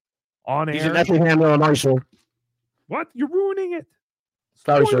them on air. He's in Effingham, Illinois, sir. What? You're ruining it.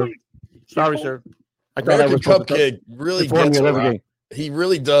 Sorry, Spoil sir. it. Sorry, sir. I thought I American was supposed to Cupcake really inform gets you of around. everything. He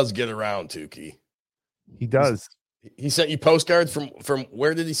really does get around, Tookie. He does. He sent you postcards from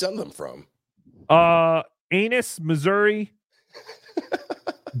where did he send them from? Annis, Missouri,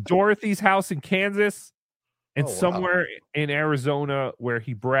 Dorothy's house in Kansas, and somewhere in Arizona where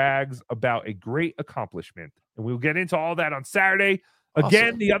he brags about a great accomplishment. And we'll get into all that on Saturday. Again,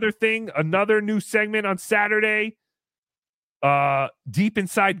 Awesome. the other thing, another new segment on Saturday, Deep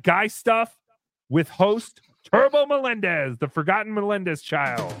Inside Guy Stuff with host Turbo Melendez, the forgotten Melendez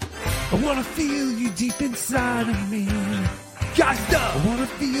child. I wanna feel you deep inside of me. Gosh, I wanna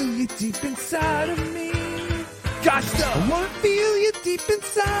feel you deep inside of me. Gosh, I wanna feel you deep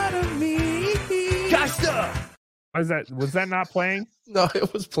inside of me. Gosh, Was that not playing? No,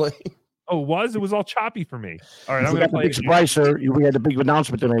 it was playing. Oh, it was? It was all choppy for me. All right, You I'm going to got the play big it surprise, sir. We had a big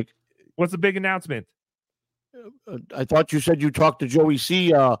announcement to make. What's the big announcement? I thought you said you talked to Joey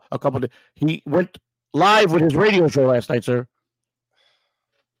C. A couple of. He went live with his radio show last night, sir.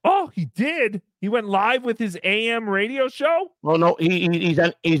 Oh, he did. He went live with his AM radio show. Well, no, he's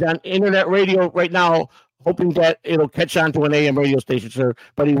on internet radio right now, hoping that it'll catch on to an AM radio station, sir.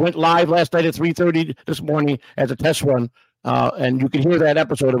 But he went live last night at 3:30 this morning as a test run, and you can hear that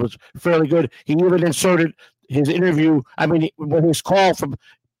episode. It was fairly good. He even inserted his interview. I mean, with his call from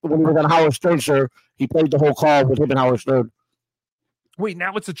when he was on Howard Stern, sir. He played the whole call with him and Howard Stern. Wait,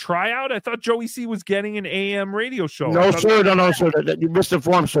 now it's a tryout? I thought Joey C was getting an AM radio show. No, sir. No, sir. That you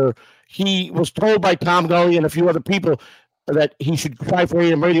misinformed, sir. He was told by Tom Gully and a few other people that he should try for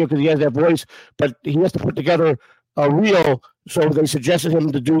AM radio because he has that voice, but he has to put together a reel. So they suggested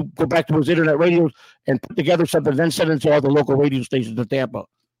him to go back to his internet radios and put together something, then send it to all the local radio stations in Tampa.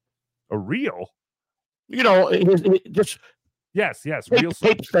 A reel? You know, just yes, real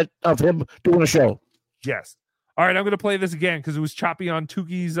tapes of him doing a show. Yes. All right, I'm going to play this again because it was choppy on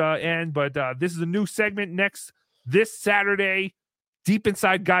Tookie's end, but this is a new segment this Saturday. Deep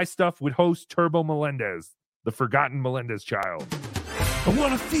Inside Guy Stuff with host Turbo Melendez, the forgotten Melendez child. I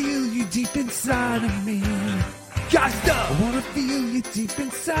wanna feel you deep inside of me. Gosh, I wanna feel you deep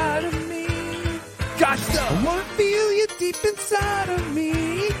inside of me. Gosh, I wanna feel you deep inside of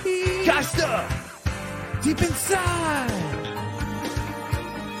me. Gosh, deep inside.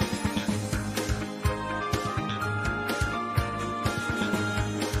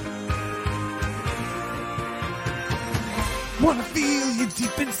 Wanna feel you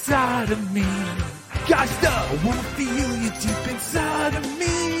deep inside of me. Gosh, I wanna feel you deep inside of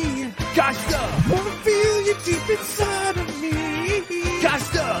me. Gosh, I wanna feel you deep inside of me. Gosh,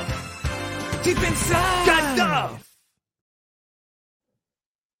 deep inside. Gosh,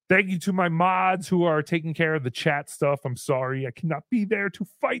 Thank you to my mods who are taking care of the chat stuff. I'm sorry I cannot be there to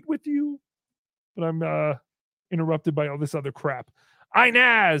fight with you, but I'm interrupted by all this other crap.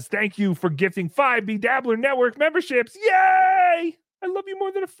 Inaz, thank you for gifting 5 Bedabbler Network memberships. Yay! I love you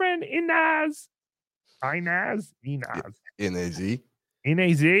more than a friend. Inaz. Inaz? N-A-Z.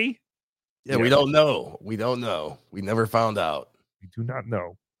 N-A-Z? Yeah, we don't know. We don't know. We never found out. We do not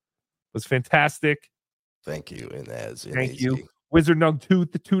know. It was fantastic. Thank you, Inaz. Thank you. Wizard Nug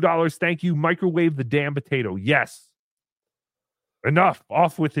Tooth, the $2. Thank you. Microwave the damn potato. Yes. Enough.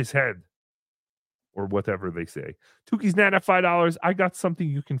 Off with his head. Or whatever they say. Tookie's Nat at $5. I got something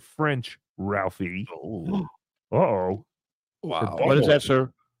you can French, Ralphie. Oh. Uh-oh. Wow. What is that, sir?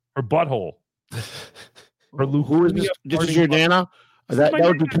 Her butthole. Her Who is this? This is your Nana? That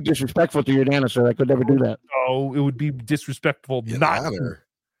would be too disrespectful to your Nana, sir. I could never do that. Oh, it would be disrespectful.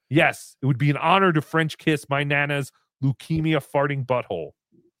 Yes, it would be an honor to French kiss my Nana's leukemia farting butthole.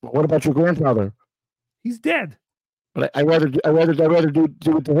 What about your grandfather? He's dead. But I'd rather do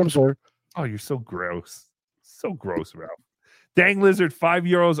it to him, sir. Oh, you're so gross. So gross, Ralph. Dang Lizard,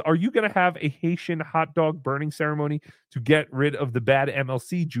 €5. Are you going to have a Haitian hot dog burning ceremony to get rid of the bad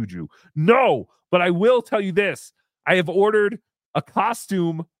MLC juju? No, but I will tell you this. I have ordered a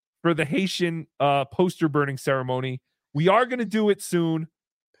costume for the Haitian poster burning ceremony. We are going to do it soon.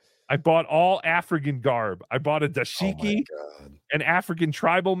 I bought all African garb. I bought a dashiki, an African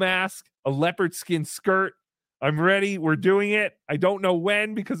tribal mask, a leopard skin skirt. I'm ready. We're doing it. I don't know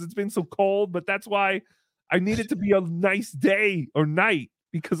when because it's been so cold, but that's why I need it to be a nice day or night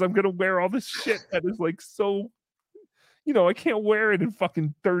because I'm going to wear all this shit that is like so, I can't wear it in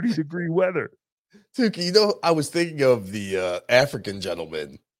fucking 30-degree weather. Tookie, I was thinking of the African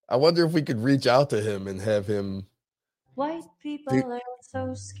gentleman. I wonder if we could reach out to him and have him. White people are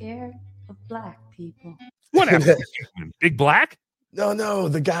so scared of black people. What African gentleman? Big Black? No,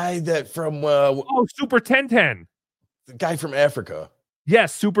 the guy that from Super 1010. The guy from Africa.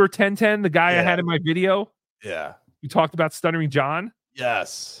 Yes, Super 1010, the guy I had in my video. Yeah. You talked about Stuttering John?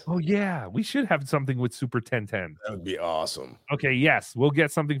 Yes. Oh, yeah. We should have something with Super 1010. That would be awesome. Okay, yes. We'll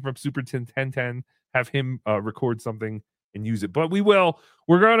get something from Super 1010, have him record something and use it. But we will.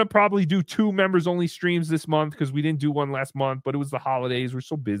 We're going to probably do 2 members-only streams this month because we didn't do one last month, but it was the holidays. We're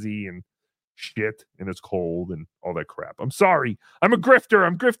so busy and shit, and it's cold and all that crap. I'm sorry. I'm a grifter.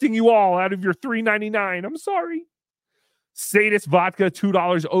 I'm grifting you all out of your $3.99. I'm sorry. Sadist Vodka,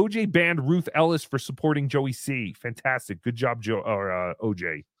 $2. OJ banned Ruth Ellis for supporting Joey C. Fantastic. Good job, Joe or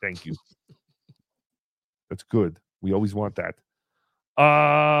OJ. Thank you. That's good. We always want that.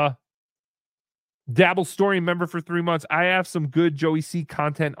 Dabble Story member for 3 months. I have some good Joey C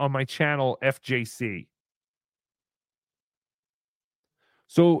content on my channel, FJC.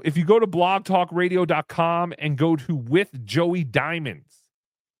 So if you go to blogtalkradio.com and go to With Joey Diamonds,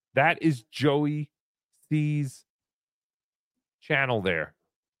 that is Joey C's channel there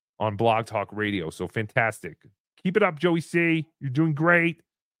on Blog Talk Radio. So fantastic. Keep it up, Joey C. You're doing great.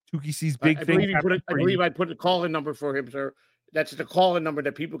 Tookie C's big thing. I believe I put a call-in number for him, sir. That's the call-in number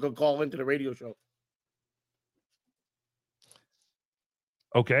that people can call into the radio show.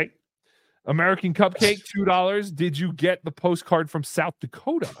 Okay. American Cupcake, $2. Did you get the postcard from South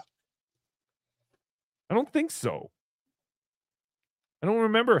Dakota? I don't think so. I don't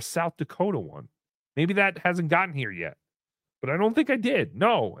remember a South Dakota one. Maybe that hasn't gotten here yet. But I don't think I did.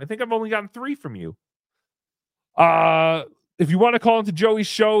 No, I think I've only gotten 3 from you. If you want to call into Joey's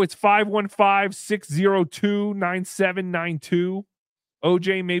show, it's 515-602-9792.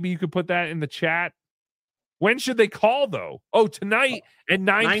 OJ, maybe you could put that in the chat. When should they call, though? Oh, tonight at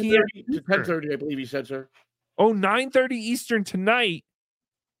 9 p.m. to 10:30, I believe he said, sir. Oh, 9:30 Eastern tonight.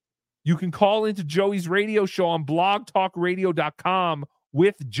 You can call into Joey's radio show on blogtalkradio.com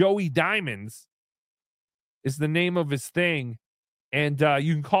with Joey Diamonds is the name of his thing. And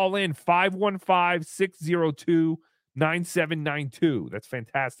you can call in 515-602-9792. That's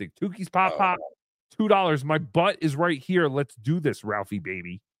fantastic. Tookie's Pop, $2. My butt is right here. Let's do this, Ralphie,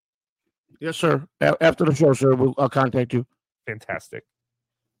 baby. Yes, sir. After the show, sir, I'll contact you. Fantastic.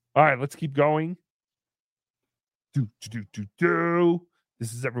 All right, let's keep going. This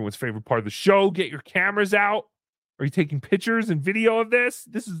is everyone's favorite part of the show. Get your cameras out. Are you taking pictures and video of this?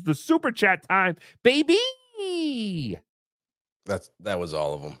 This is the super chat time, baby. That was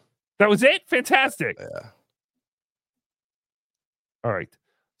all of them. That was it? Fantastic. Yeah. All right.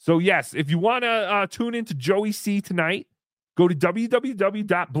 So, yes, if you want to tune into Joey C tonight, go to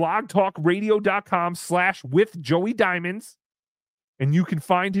www.blogtalkradio.com/withjoeydiamonds, and you can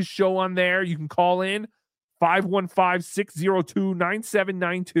find his show on there. You can call in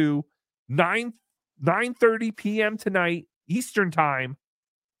 515-602-9792, 9:30 p.m. tonight, Eastern Time.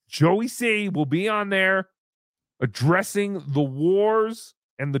 Joey C will be on there addressing the wars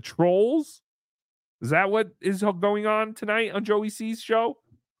and the trolls. Is that what is going on tonight on Joey C's show?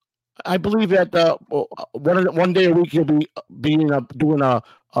 I believe that one day a week he'll be doing a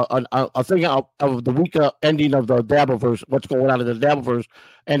thing of the week ending of the Dabbleverse, what's going on in the Dabbleverse,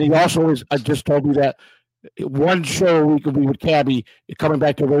 and he also just told me that one show a week will be with Cabby coming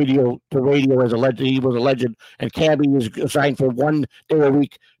back to radio as a legend. He was a legend, and Cabby is assigned for one day a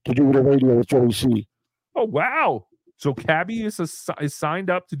week to do the radio with Joey C. Oh wow! So Cabby is signed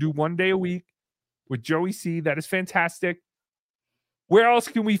up to do one day a week with Joey C. That is fantastic. Where else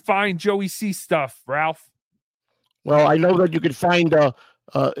can we find Joey C stuff, Ralph? Well, I know that you can find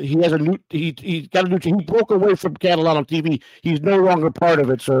he has a new he broke away from Catalano TV. He's no longer part of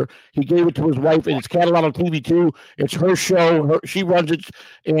it, sir. He gave it to his wife, and it's Catalano TV too. It's her show. She runs it,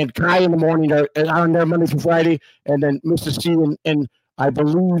 and Kai in the morning are on there Monday through Friday, and then Mr. C and I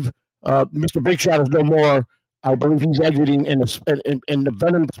believe Mr. Big Shot is no more. I believe he's exiting, and the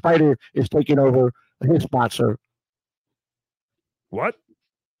Venom Spider is taking over his spot, sir. What?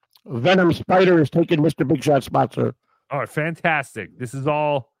 Venom Spider is taking Mr. Big Shot's spot, sir. All right, fantastic. This is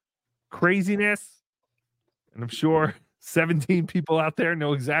all craziness, and I'm sure 17 people out there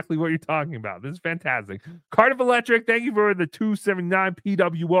know exactly what you're talking about. This is fantastic. Cardiff Electric, thank you for the 279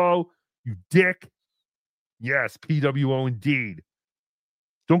 PWO, you dick. Yes, PWO indeed.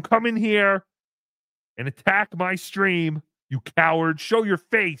 Don't come in here and attack my stream, you coward. Show your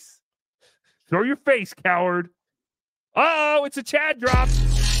face. Show your face, coward. Uh-oh, it's a Chad drop.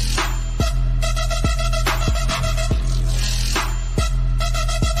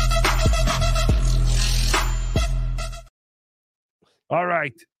 All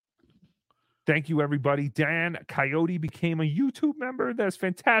right. Thank you, everybody. Dan Coyote became a YouTube member. That's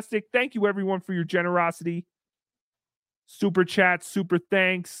fantastic. Thank you, everyone, for your generosity. super chats, super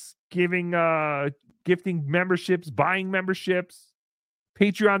thanks, gifting memberships, buying memberships.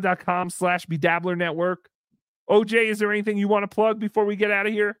 Patreon.com/BeDabbler Network. OJ, is there anything you want to plug before we get out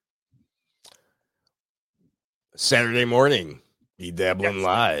of here? Saturday morning, Be Dabbling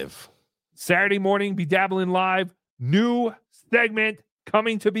Live. Saturday morning, Be Dabbling Live. New segment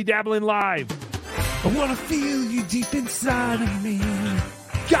coming to Be Dabbling Live. I want to feel you deep inside of me.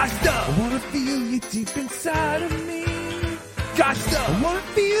 Gosh, I want to feel you deep inside of me. Gosh, I want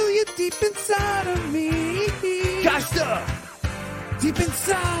to feel you deep inside of me. Gosh, deep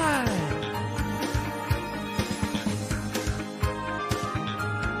inside.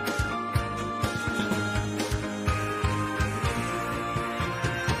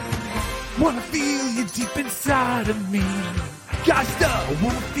 Wanna feel you deep inside of me. Gosh, I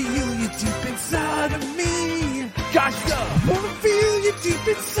wanna feel you deep inside of me. Gosh, I wanna feel you deep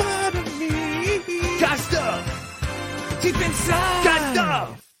inside of me. Gosh, deep inside.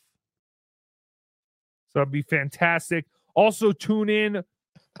 Gosh, so it'd be fantastic. Also, tune in.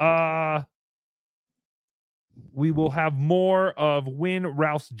 We will have more of Win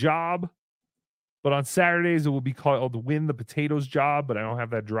Ralph's Job, but on Saturdays it will be called Win the Potatoes Job, but I don't have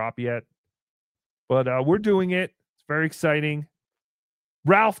that drop yet. But we're doing it. It's very exciting.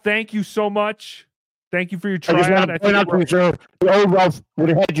 Ralph, thank you so much. Thank you for your tryout. I just want to point out to you, sir, the old Ralph would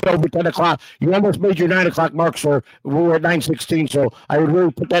have had you over 10 o'clock. You almost made your 9 o'clock mark, sir. We were at 9:16, so I would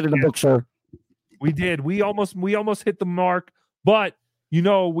really put that in the book, sir. We did. We almost hit the mark, but you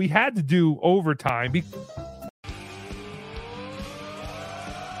know we had to do overtime.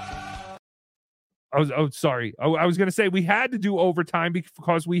 Sorry. I was going to say we had to do overtime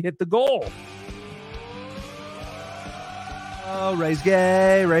because we hit the goal. Oh, raise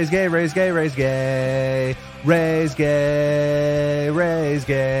gay, raise gay, raise gay, raise gay, raise gay, raise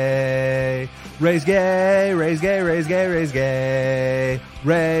gay, raise gay, raise gay, raise gay, raise gay,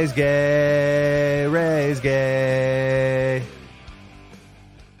 raise gay, raise gay.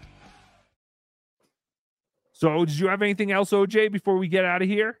 So, did you have anything else, OJ, before we get out of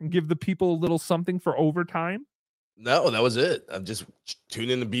here and give the people a little something for overtime? No, that was it. I'm just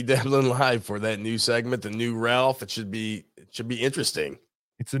tuning in to Be Dabbling Live for that new segment, the new Ralph. It should be interesting.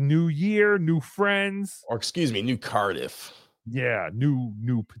 It's a new year, new friends. Or excuse me, new Cardiff. Yeah,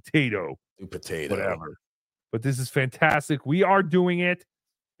 new potato. New potato. Whatever. But this is fantastic. We are doing it.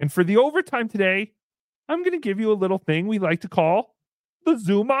 And for the overtime today, I'm going to give you a little thing we like to call the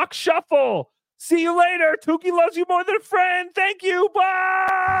Zumach Shuffle. See you later. Tookie loves you more than a friend. Thank you.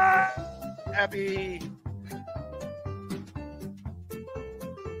 Bye. Happy.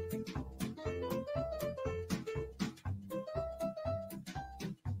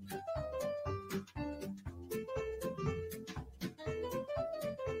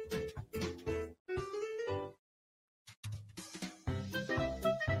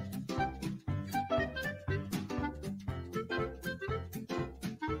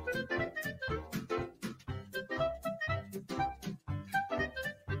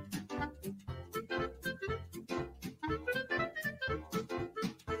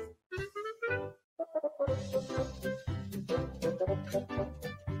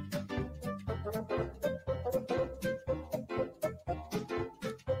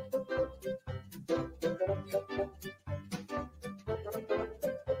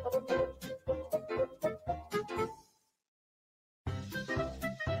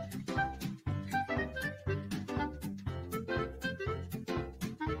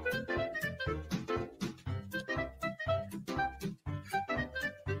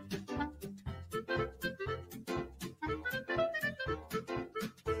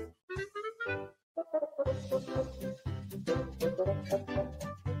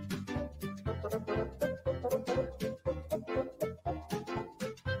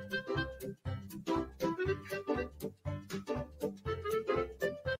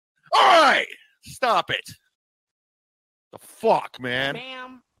 All right, stop it. The fuck, man.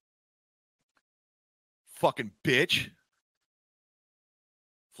 Ma'am. Fucking bitch.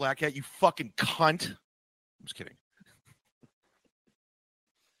 Flackhead, you fucking cunt. I'm just kidding.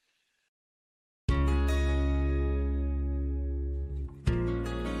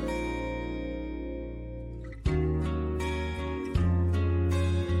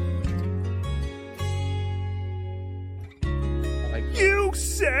 You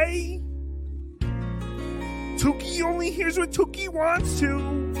say Tookie only hears what Tookie wants to.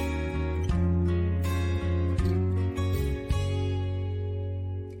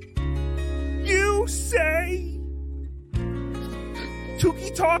 You say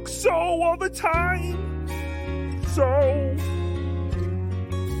Tookie talks so all the time. So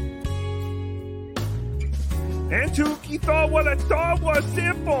And Tookie thought what I thought was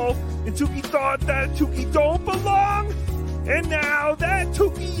simple. And Tookie thought that Tookie don't belong. And now that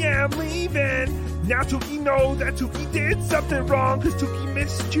Tookie am leaving, now Tookie know that Tookie did something wrong, cause Tookie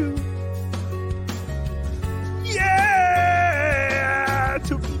missed you. Yeah,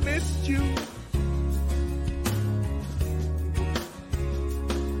 Tookie missed you.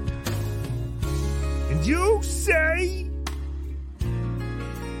 And you say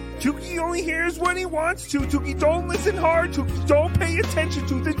Tookie only hears when he wants to. Tookie don't listen hard. Tookie don't pay attention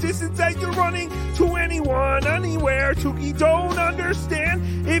to the distance that you're running to anyone, anywhere. Tookie don't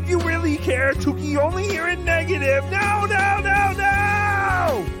understand if you really care. Tookie only hearing negative. No, no, no,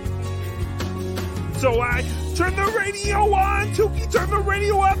 no! So I turned the radio on. Tookie turned the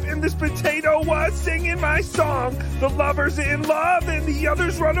radio up, and this potato was singing my song. The lover's in love, and the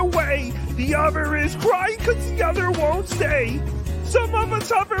others run away. The other is crying because the other won't stay. Some of us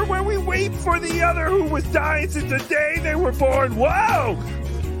hover when we wait for the other who was dying since the day they were born. Whoa!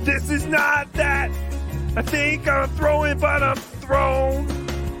 This is not that. I think I'm throwing, but I'm thrown.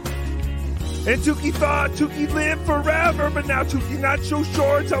 And Tookie thought Tookie lived forever, but now Tookie's not so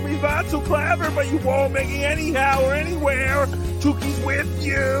sure. Tell me not so clever, but you won't make it anyhow or anywhere. Tookie's with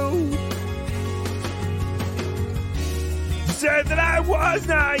you. You said that I was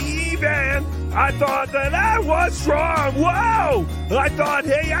naive and I thought that I was strong. Whoa! I thought,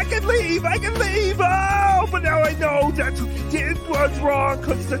 hey, I can leave. Oh, but now I know that Tookie did was wrong,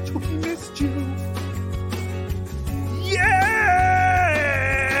 cause the Tookie missed you.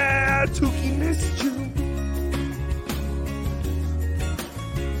 Yeah, Tookie missed you.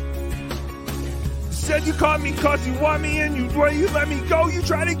 Said you caught me cause you want me and you let me go. You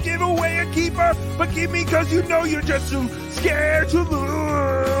try to give away a keeper, but keep me cause you know you're just too scared to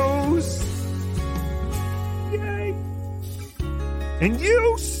lose. Yay. And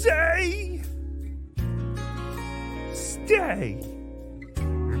you say, stay.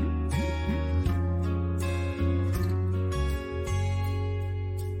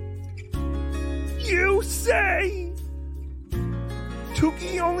 You say,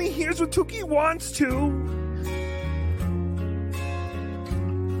 Tookie only hears what Tookie wants to.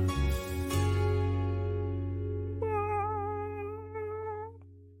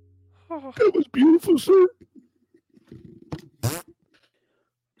 That was beautiful, sir.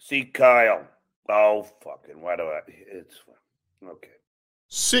 See, Kyle. Oh, fucking, why do I? It's okay.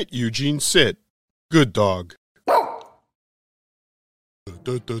 Sit, Eugene, sit. Good dog. That's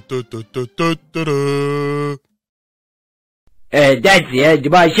the end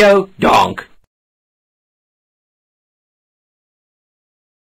of my show. Donk.